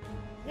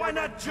 Why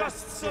not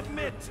just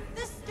submit?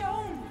 The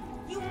stone!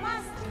 You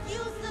must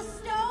use the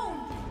stone!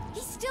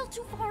 He's still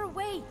too far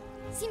away.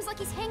 Seems like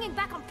he's hanging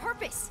back on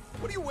purpose.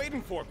 What are you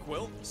waiting for,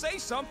 Quill? Say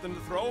something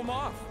to throw him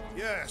off.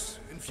 Yes,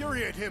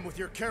 infuriate him with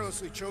your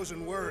carelessly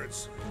chosen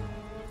words.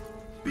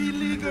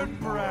 Beleaguered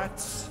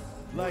brats,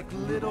 like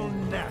little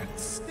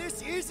gnats.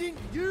 This isn't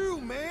you,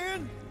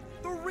 man!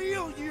 The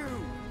real you!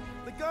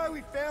 The guy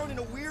we found in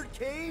a weird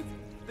cave?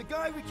 The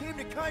guy we came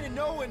to kinda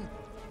know and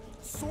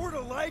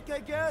sorta like, I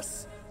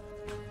guess?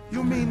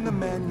 You mean the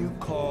man you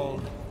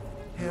called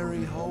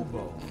Harry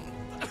Hobo?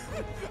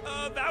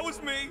 That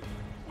was me.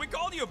 We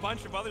called you a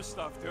bunch of other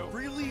stuff, too.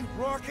 Really,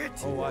 Rocket?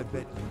 Oh, I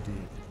bet you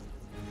did.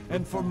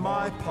 And for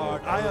my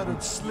part, I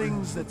uttered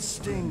slings that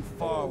sting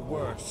far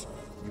worse.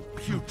 You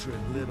putrid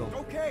little...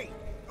 Okay!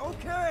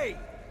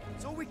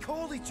 So we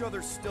called each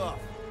other stuff.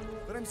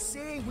 But I'm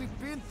saying we've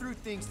been through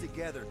things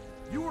together.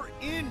 You were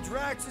in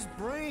Drax's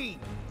brain.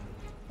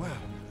 Well,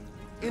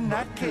 in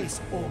that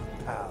case, old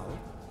pal,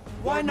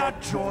 why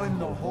not join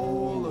the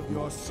whole of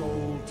your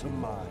soul to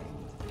mine?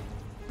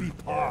 Be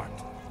part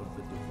of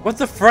the divine. What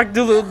the frick?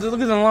 Look at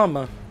the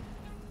llama.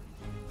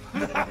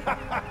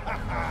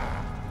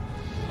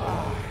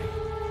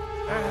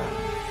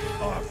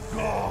 Oh,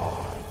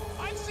 God!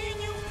 I've seen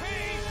you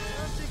pee!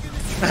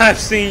 I've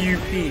seen you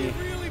pee.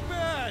 Really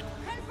bad.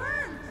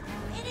 Confirmed!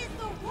 It is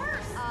the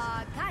worst!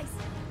 Guys,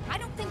 I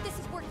don't think this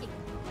is working.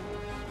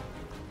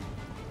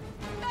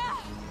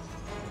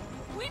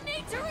 We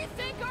need to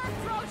rethink our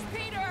approach,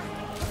 Peter!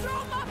 Throw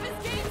him off his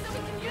game so we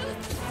can use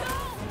the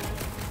stone!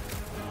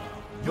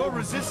 Your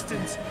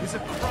resistance is a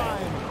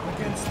crime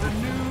against the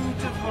new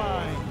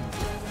divine.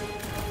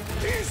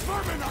 These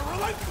vermin are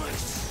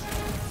relentless!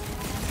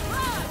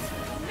 Run!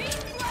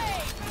 Meat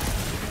blade!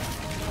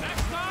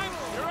 Next time,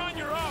 you're on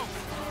your own.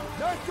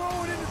 Not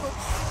going into the...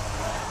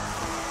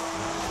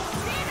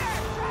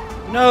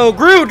 Peter! No,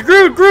 Groot!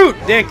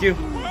 Thank you.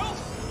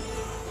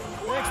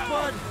 Thanks,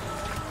 bud.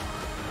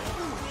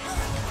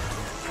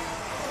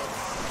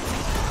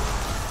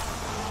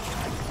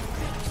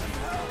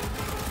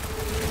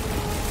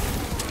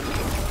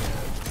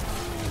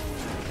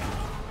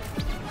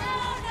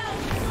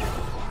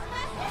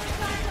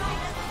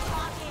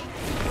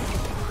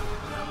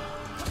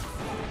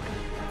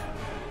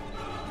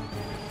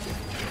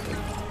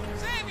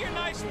 Save your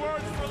nice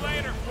words for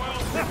later,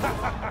 Quill.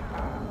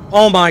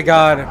 Oh my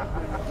god.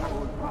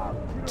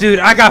 Dude,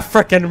 I got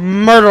frickin'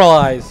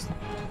 murderized.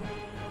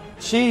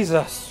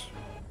 Jesus.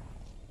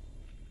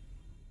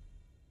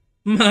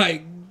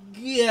 My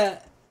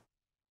god.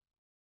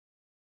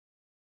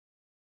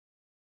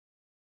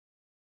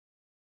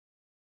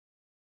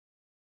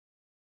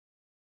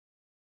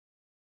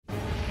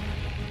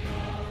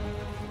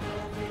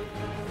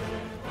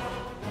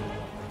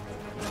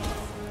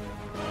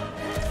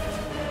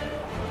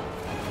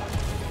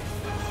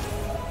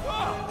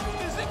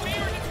 Is it me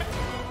or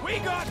did We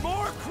got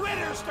more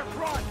critters to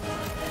grunt!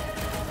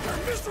 Their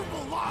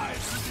miserable lives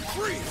should be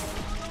free!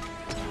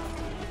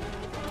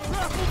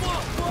 Wrap him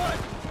up, bud.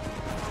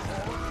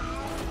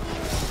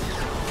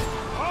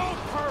 Oh,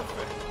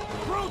 perfect.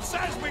 Groot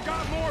says we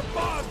got more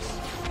bugs.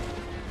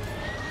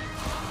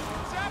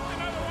 Except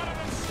another one of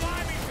them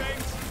slimy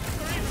things.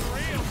 They're even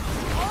real.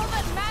 All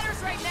that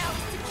matters right now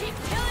is to keep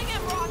killing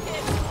him,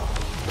 Rocket!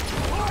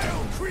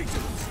 Vile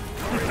creatures!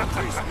 Your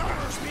increased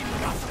numbers mean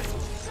nothing!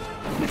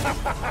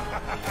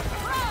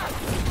 Run!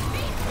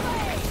 Meat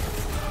blade!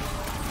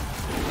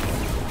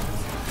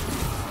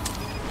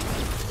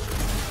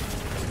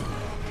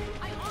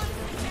 I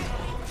honestly can't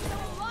believe we're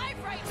still alive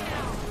right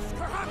now!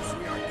 Perhaps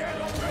we are dead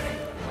already,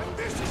 and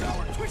this is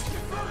our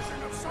twisted version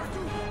of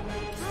Sardu!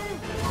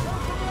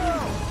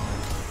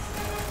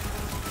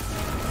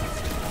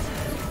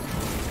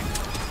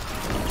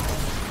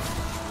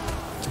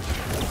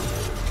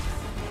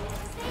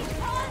 Stay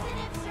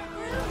positive, Sir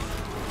Groot!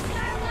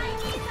 Starlight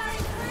needs our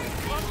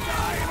encouragement now!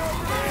 Dying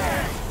over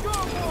there!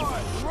 Come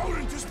on! The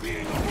rodent is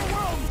being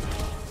overwhelmed!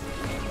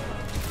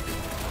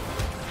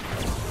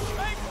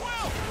 Hey,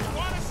 Quill,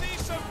 want to see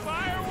some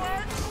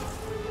fireworks?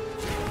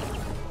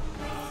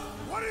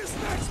 What is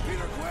next,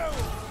 Peter Quill?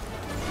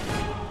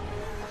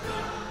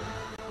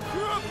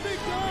 You're up, big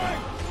guy.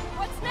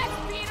 What's next,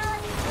 Peter?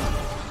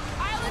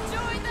 I'll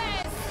enjoy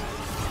this!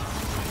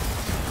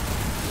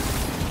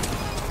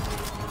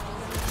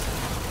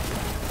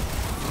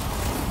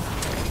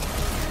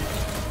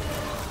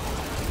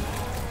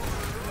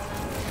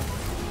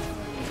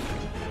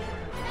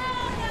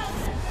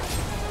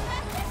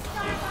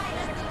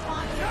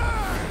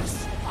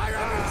 Yes! I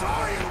am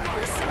enjoying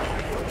myself!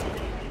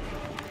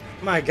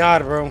 My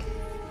god, bro.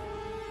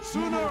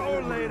 Sooner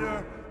or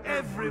later,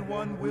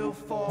 everyone will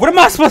fall. What am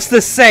I supposed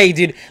to say,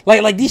 dude?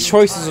 Like these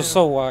choices are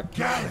so whack.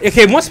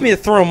 Okay, it wants me to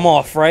throw him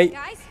off, right?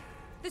 Guys,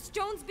 the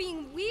stone's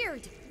being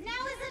weird. Now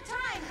is the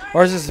time!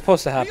 Or is this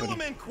supposed to Reel him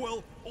happen? in,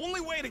 Quill.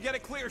 Only way to get a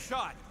clear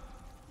shot.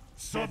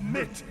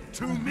 Submit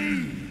to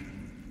me.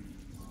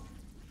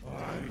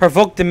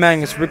 Provoke the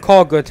Magnus,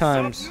 recall good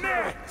times.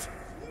 Submit!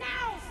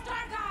 Now,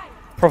 Star Guy!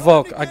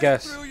 provoke, I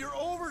guess. Through your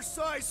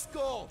oversized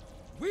skull.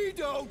 We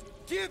don't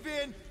give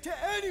in to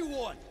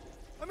anyone.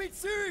 I mean,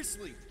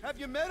 seriously, have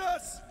you met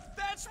us?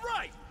 That's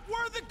right.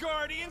 We're the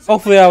Guardians.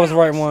 Hopefully I was the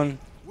right one.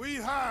 We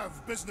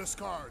have business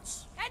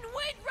cards. And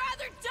we'd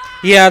rather die.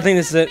 Yeah, I think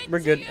this is it. We're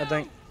good, I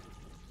think.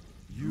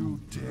 You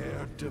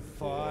dare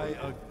defy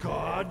a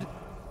god?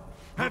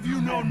 Have you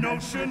no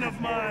notion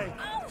of my...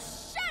 Oh,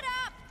 shut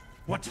up!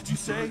 What did you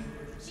say?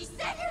 She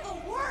said you're the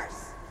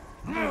worst.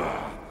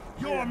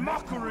 Your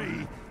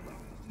mockery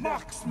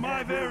mocks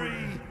my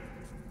very...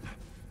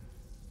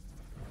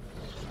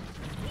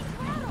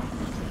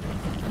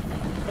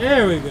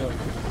 There we go.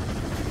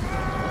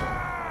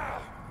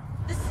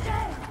 The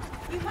stone.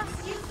 You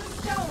must use the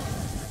stone.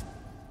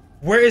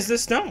 Where is the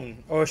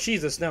stone? Oh,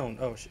 she's the stone.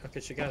 Oh, okay,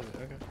 she got it.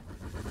 Okay.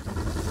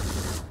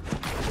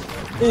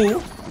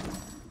 Ooh.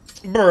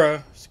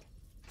 Bruh.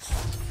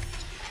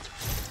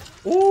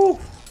 Ooh.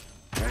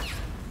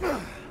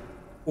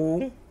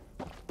 Ooh.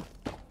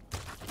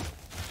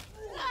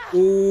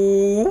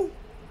 Ooh.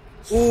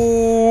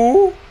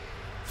 Ooh.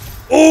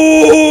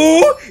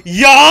 Ooh.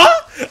 Yeah.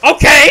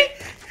 Okay.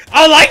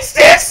 I like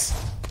this.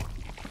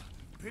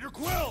 Peter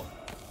Quill.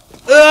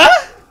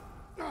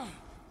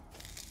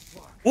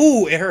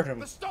 Ooh, it hurt him.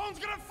 The stone's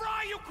gonna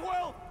fry you,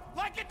 Quill,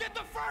 like it did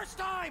the first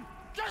time.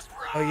 Just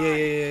run. Oh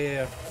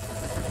yeah.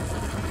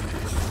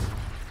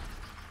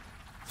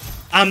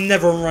 I'm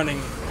never running.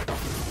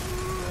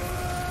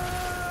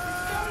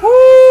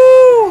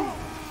 Woo!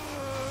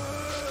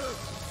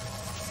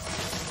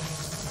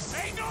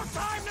 Ain't no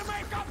time to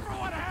make up for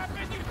what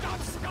happened, you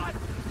dumb scut.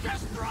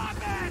 Just drop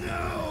it.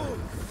 No!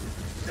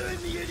 I'm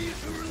the idiot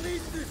who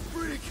released this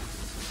freak.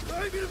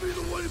 I'm gonna be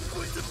the one who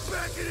puts it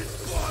back in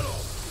its bottle.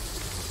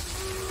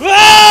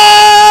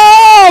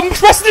 Ah! I'm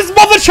pressing this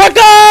mother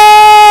trucker!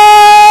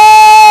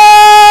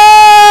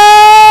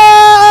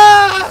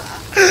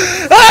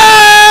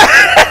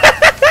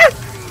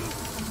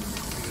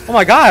 Oh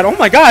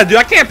my god, dude,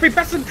 I can't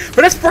pre-press it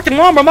for this freaking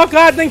lumber. My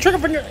god dang trigger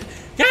finger.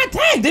 God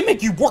dang, they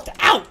make you work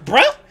out,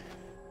 bro.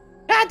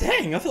 God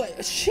dang, I feel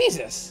like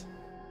Jesus.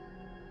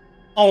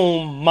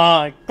 Oh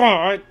my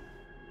god.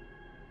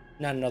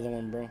 Not another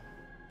one, bro.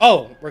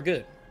 Oh, we're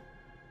good.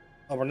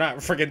 Oh, we're not.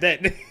 We're freaking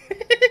dead.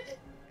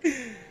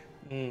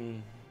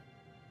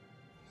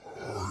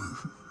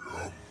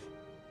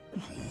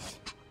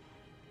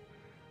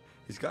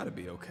 He's got to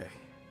be okay.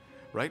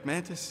 Right,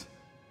 Mantis?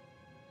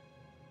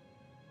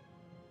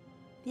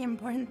 The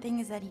important thing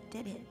is that he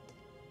did it.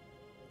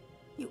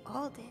 You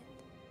all did.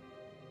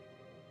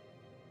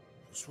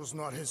 This was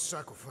not his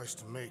sacrifice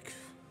to make.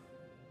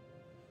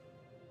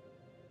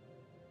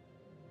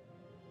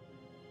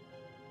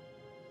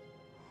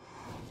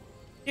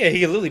 Yeah, he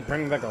can literally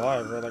bring him back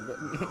alive, bro. Like,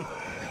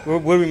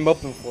 what are we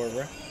moping for,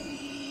 bro?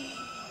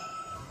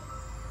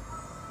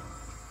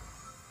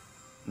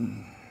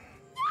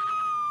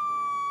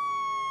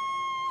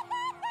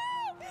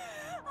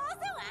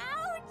 Also,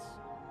 ouch!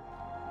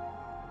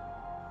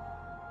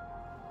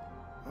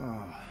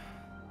 Oh.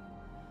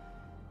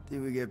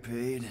 Did we get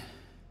paid?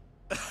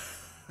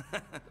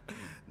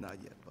 Not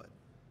yet, bud.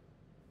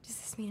 Does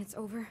this mean it's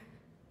over?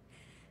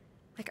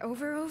 Like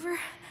over?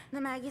 The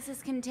Magus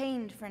is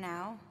contained for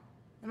now.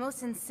 The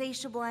most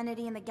insatiable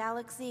entity in the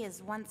galaxy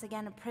is once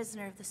again a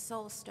prisoner of the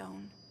Soul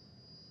Stone.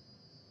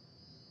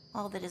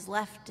 All that is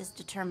left is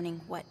determining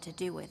what to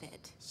do with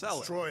it. Sell it.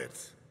 Destroy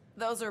it.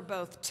 Those are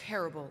both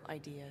terrible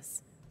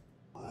ideas.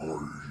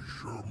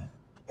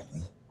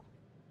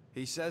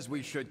 He says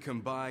we should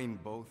combine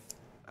both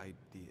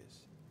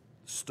ideas.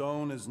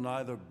 Stone is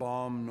neither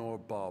bomb nor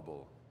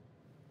bauble,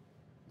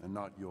 and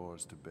not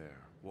yours to bear.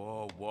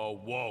 Whoa,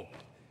 whoa, whoa.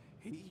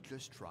 He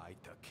just tried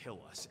to kill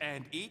us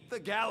and eat the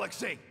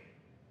galaxy.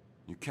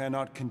 You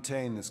cannot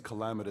contain this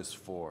calamitous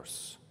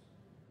force.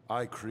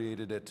 I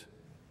created it.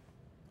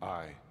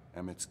 I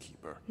am its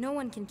keeper. No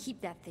one can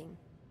keep that thing.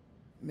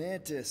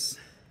 Mantis.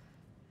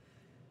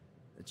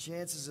 The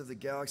chances of the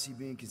galaxy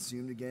being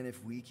consumed again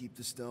if we keep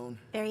the stone?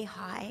 Very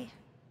high.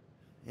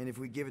 And if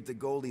we give it to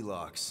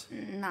Goldilocks?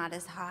 Not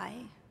as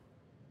high.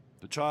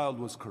 The child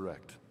was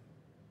correct.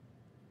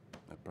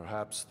 That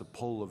perhaps the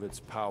pull of its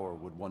power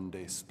would one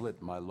day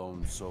split my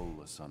lone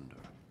soul asunder.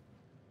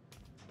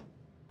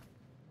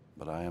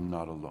 But I am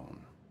not alone.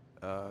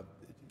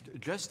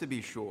 Just to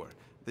be sure,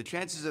 the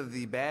chances of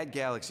the bad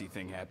galaxy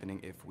thing happening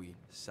if we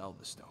sell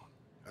the stone?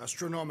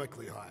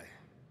 Astronomically high.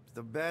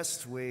 The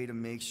best way to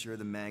make sure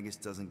the Magus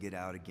doesn't get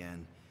out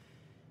again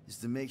is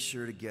to make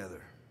sure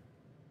together.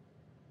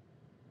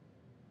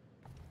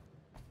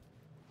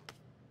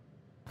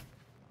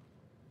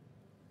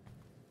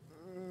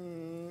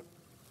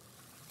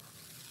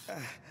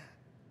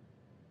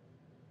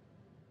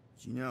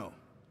 You know,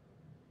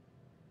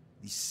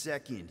 the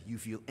second you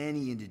feel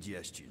any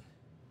indigestion,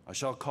 I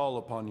shall call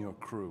upon your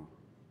crew,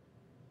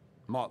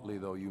 motley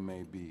though you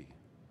may be.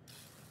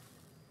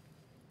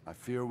 I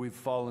fear we've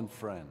fallen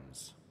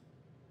friends.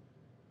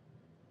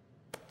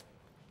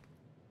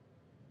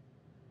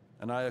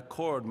 And I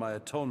accord my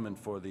atonement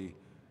for the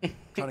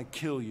trying to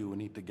kill you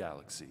and eat the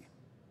galaxy.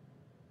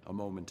 A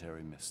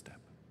momentary misstep.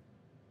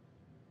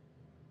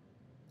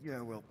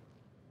 Yeah, well,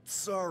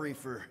 sorry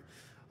for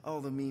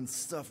all the mean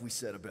stuff we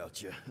said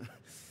about you.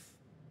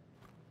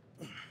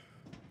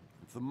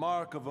 If the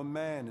mark of a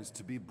man is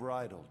to be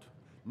bridled,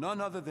 none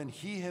other than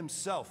he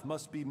himself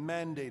must be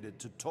mandated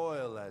to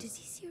toil as... Does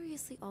he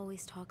seriously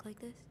always talk like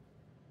this?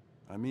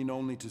 I mean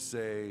only to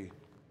say...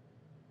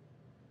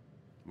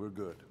 we're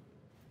good.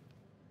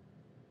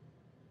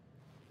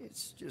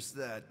 It's just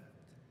that...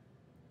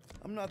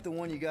 I'm not the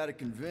one you gotta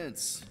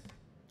convince.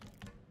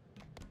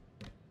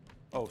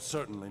 Oh,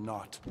 certainly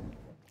not.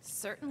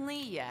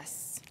 Certainly,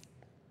 yes.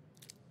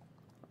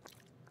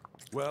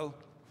 Well...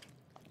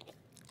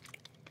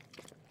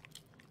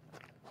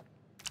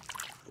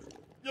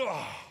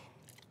 Ugh.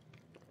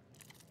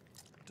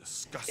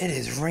 Disgusting. It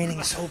is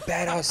raining so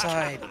bad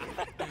outside.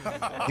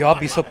 Yo, I'll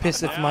be so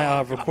pissed if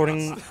my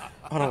recording...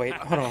 Hold on, wait.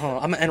 Hold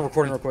on. I'm gonna end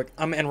recording real quick.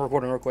 Hold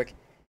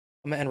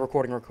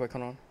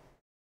on.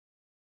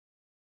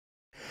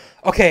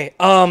 Okay,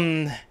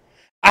 I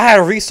had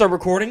to restart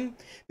recording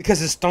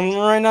because it's thundering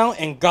right now,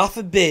 and God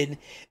forbid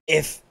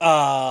if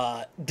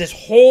this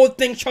whole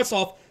thing shuts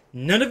off,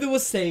 none of it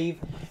was saved,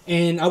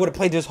 and I would have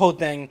played this whole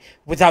thing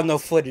without no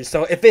footage.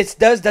 So if it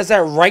does that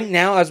right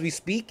now as we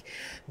speak,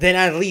 then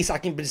at least I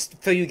can just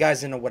fill you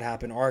guys in on what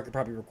happened, or I could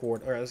probably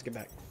record. All right, let's get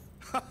back.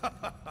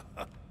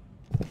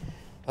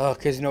 Oh,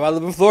 cause you know I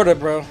live in Florida,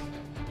 bro.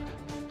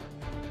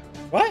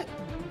 What?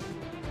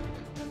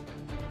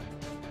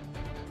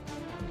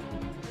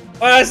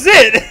 Oh, that's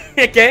it.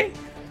 Okay.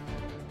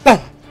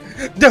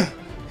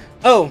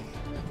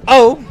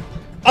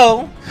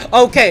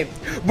 Okay.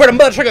 We're the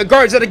Mother Trucker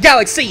Guardians of the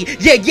Galaxy.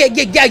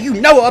 Yeah. You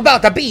know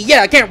about the B.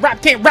 Yeah, I can't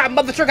rap,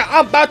 Mother Trucker.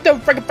 I'm about to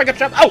freaking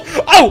trap.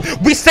 Oh,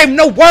 we save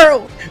no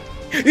world.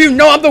 You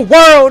know I'm the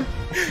world.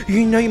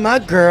 You know you're my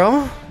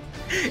girl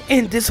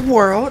in this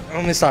world.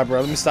 Let me stop,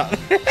 bro. It's fine.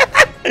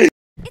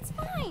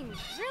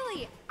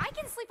 Really. I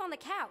can sleep on the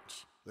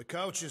couch. The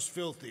couch is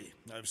filthy.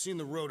 I've seen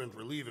the rodent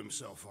relieve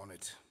himself on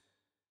it.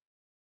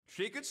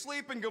 She could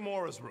sleep in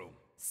Gamora's room.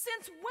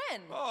 Since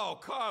when? Oh,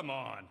 come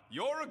on.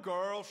 You're a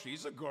girl,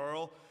 she's a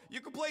girl. You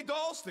can play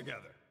dolls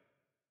together.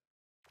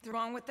 What's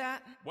wrong with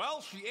that?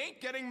 Well, she ain't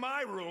getting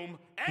my room.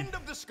 End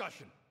of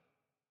discussion.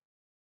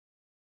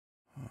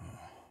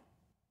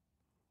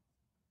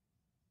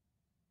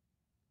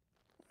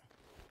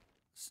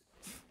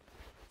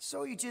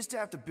 So you just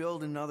have to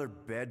build another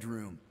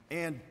bedroom,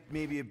 and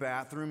maybe a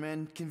bathroom,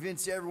 and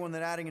convince everyone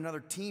that adding another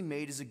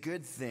teammate is a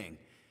good thing.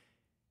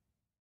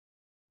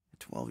 A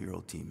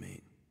 12-year-old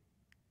teammate.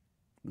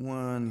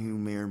 One who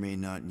may or may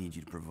not need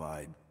you to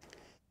provide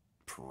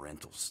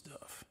parental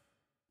stuff.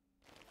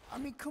 I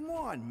mean, come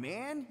on,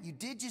 man. You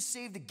did just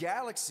save the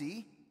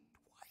galaxy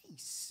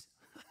twice.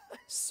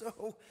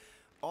 So,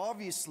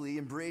 obviously,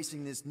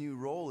 embracing this new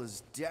role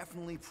is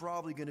definitely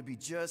probably going to be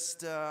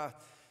just,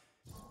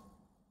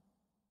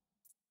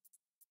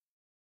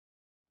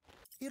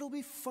 it'll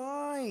be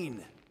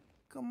fine.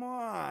 Come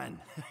on.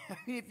 I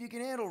mean, if you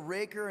can handle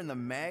Raker and the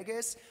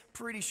Magus,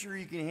 pretty sure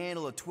you can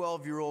handle a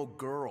 12-year-old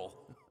girl.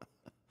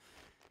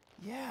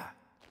 Yeah.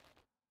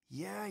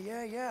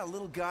 A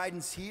little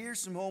guidance here,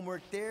 some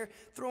homework there,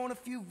 throw in a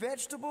few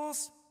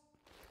vegetables.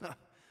 Where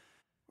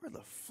the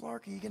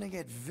flark are you gonna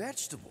get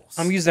vegetables?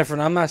 I'm using that for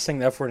now. I'm not saying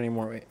that for it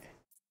anymore. Wait.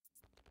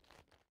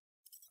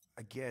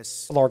 I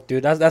guess. Flark,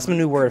 dude. That's my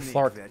new word.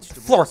 Flark.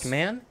 Flark,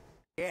 man.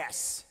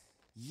 Yes,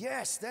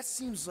 that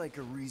seems like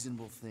a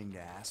reasonable thing to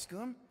ask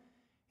them.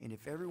 And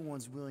if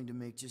everyone's willing to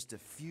make just a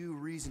few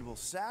reasonable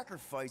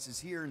sacrifices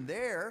here and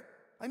there,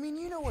 I mean,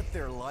 you know what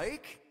they're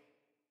like.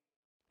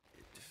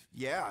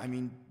 Yeah, I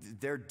mean,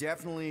 they're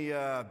definitely,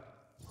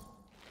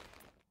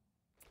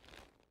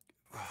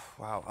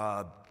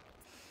 wow,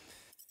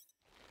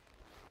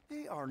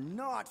 they are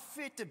not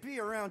fit to be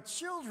around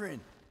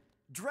children.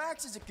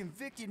 Drax is a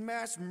convicted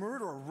mass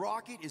murderer.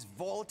 Rocket is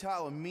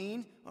volatile and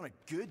mean on a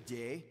good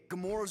day.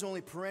 Gamora's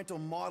only parental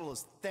model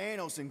is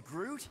Thanos and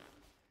Groot.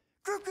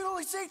 Groot can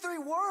only say 3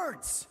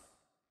 words.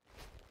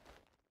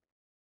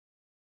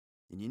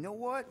 And you know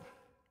what?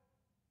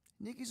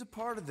 Nikki's a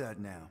part of that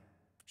now.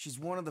 She's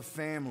one of the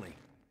family.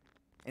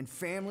 And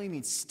family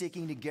means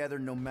sticking together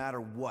no matter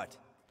what.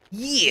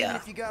 Yeah. Even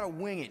if you gotta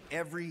wing it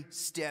every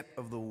step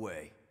of the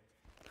way.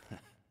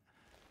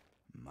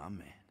 My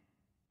man.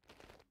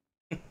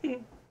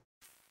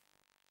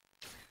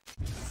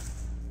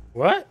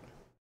 What?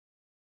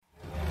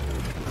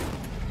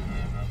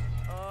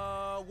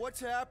 What's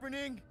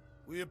happening?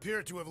 We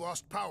appear to have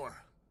lost power.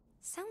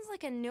 Sounds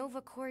like a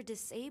Nova Core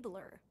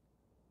disabler.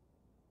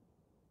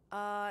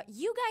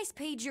 You guys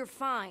paid your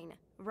fine,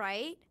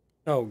 right?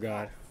 Oh,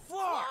 God.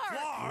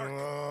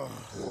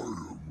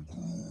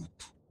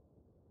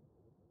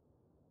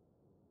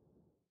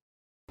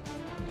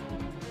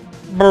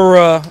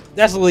 Bruh.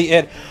 That's really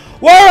it.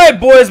 Well, alright,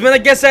 boys, man. I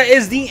guess that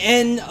is the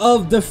end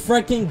of the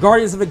freaking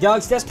Guardians of the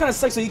Galaxy. That's kind of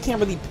sucks, so you can't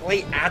really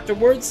play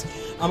afterwards.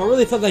 I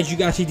really thought that you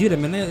guys should do that,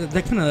 man.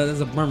 That kind of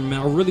is a bummer,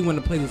 man. I really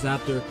want to play this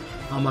after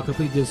I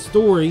complete this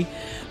story.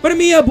 But I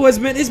mean, yeah, boys,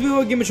 man. It's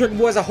me, Game of Trucker,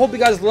 boys. I hope you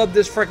guys love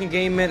this freaking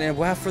game, man. And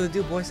without further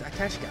ado, boys, I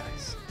catch you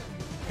guys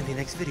in the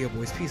next video,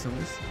 boys. Peace on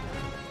this.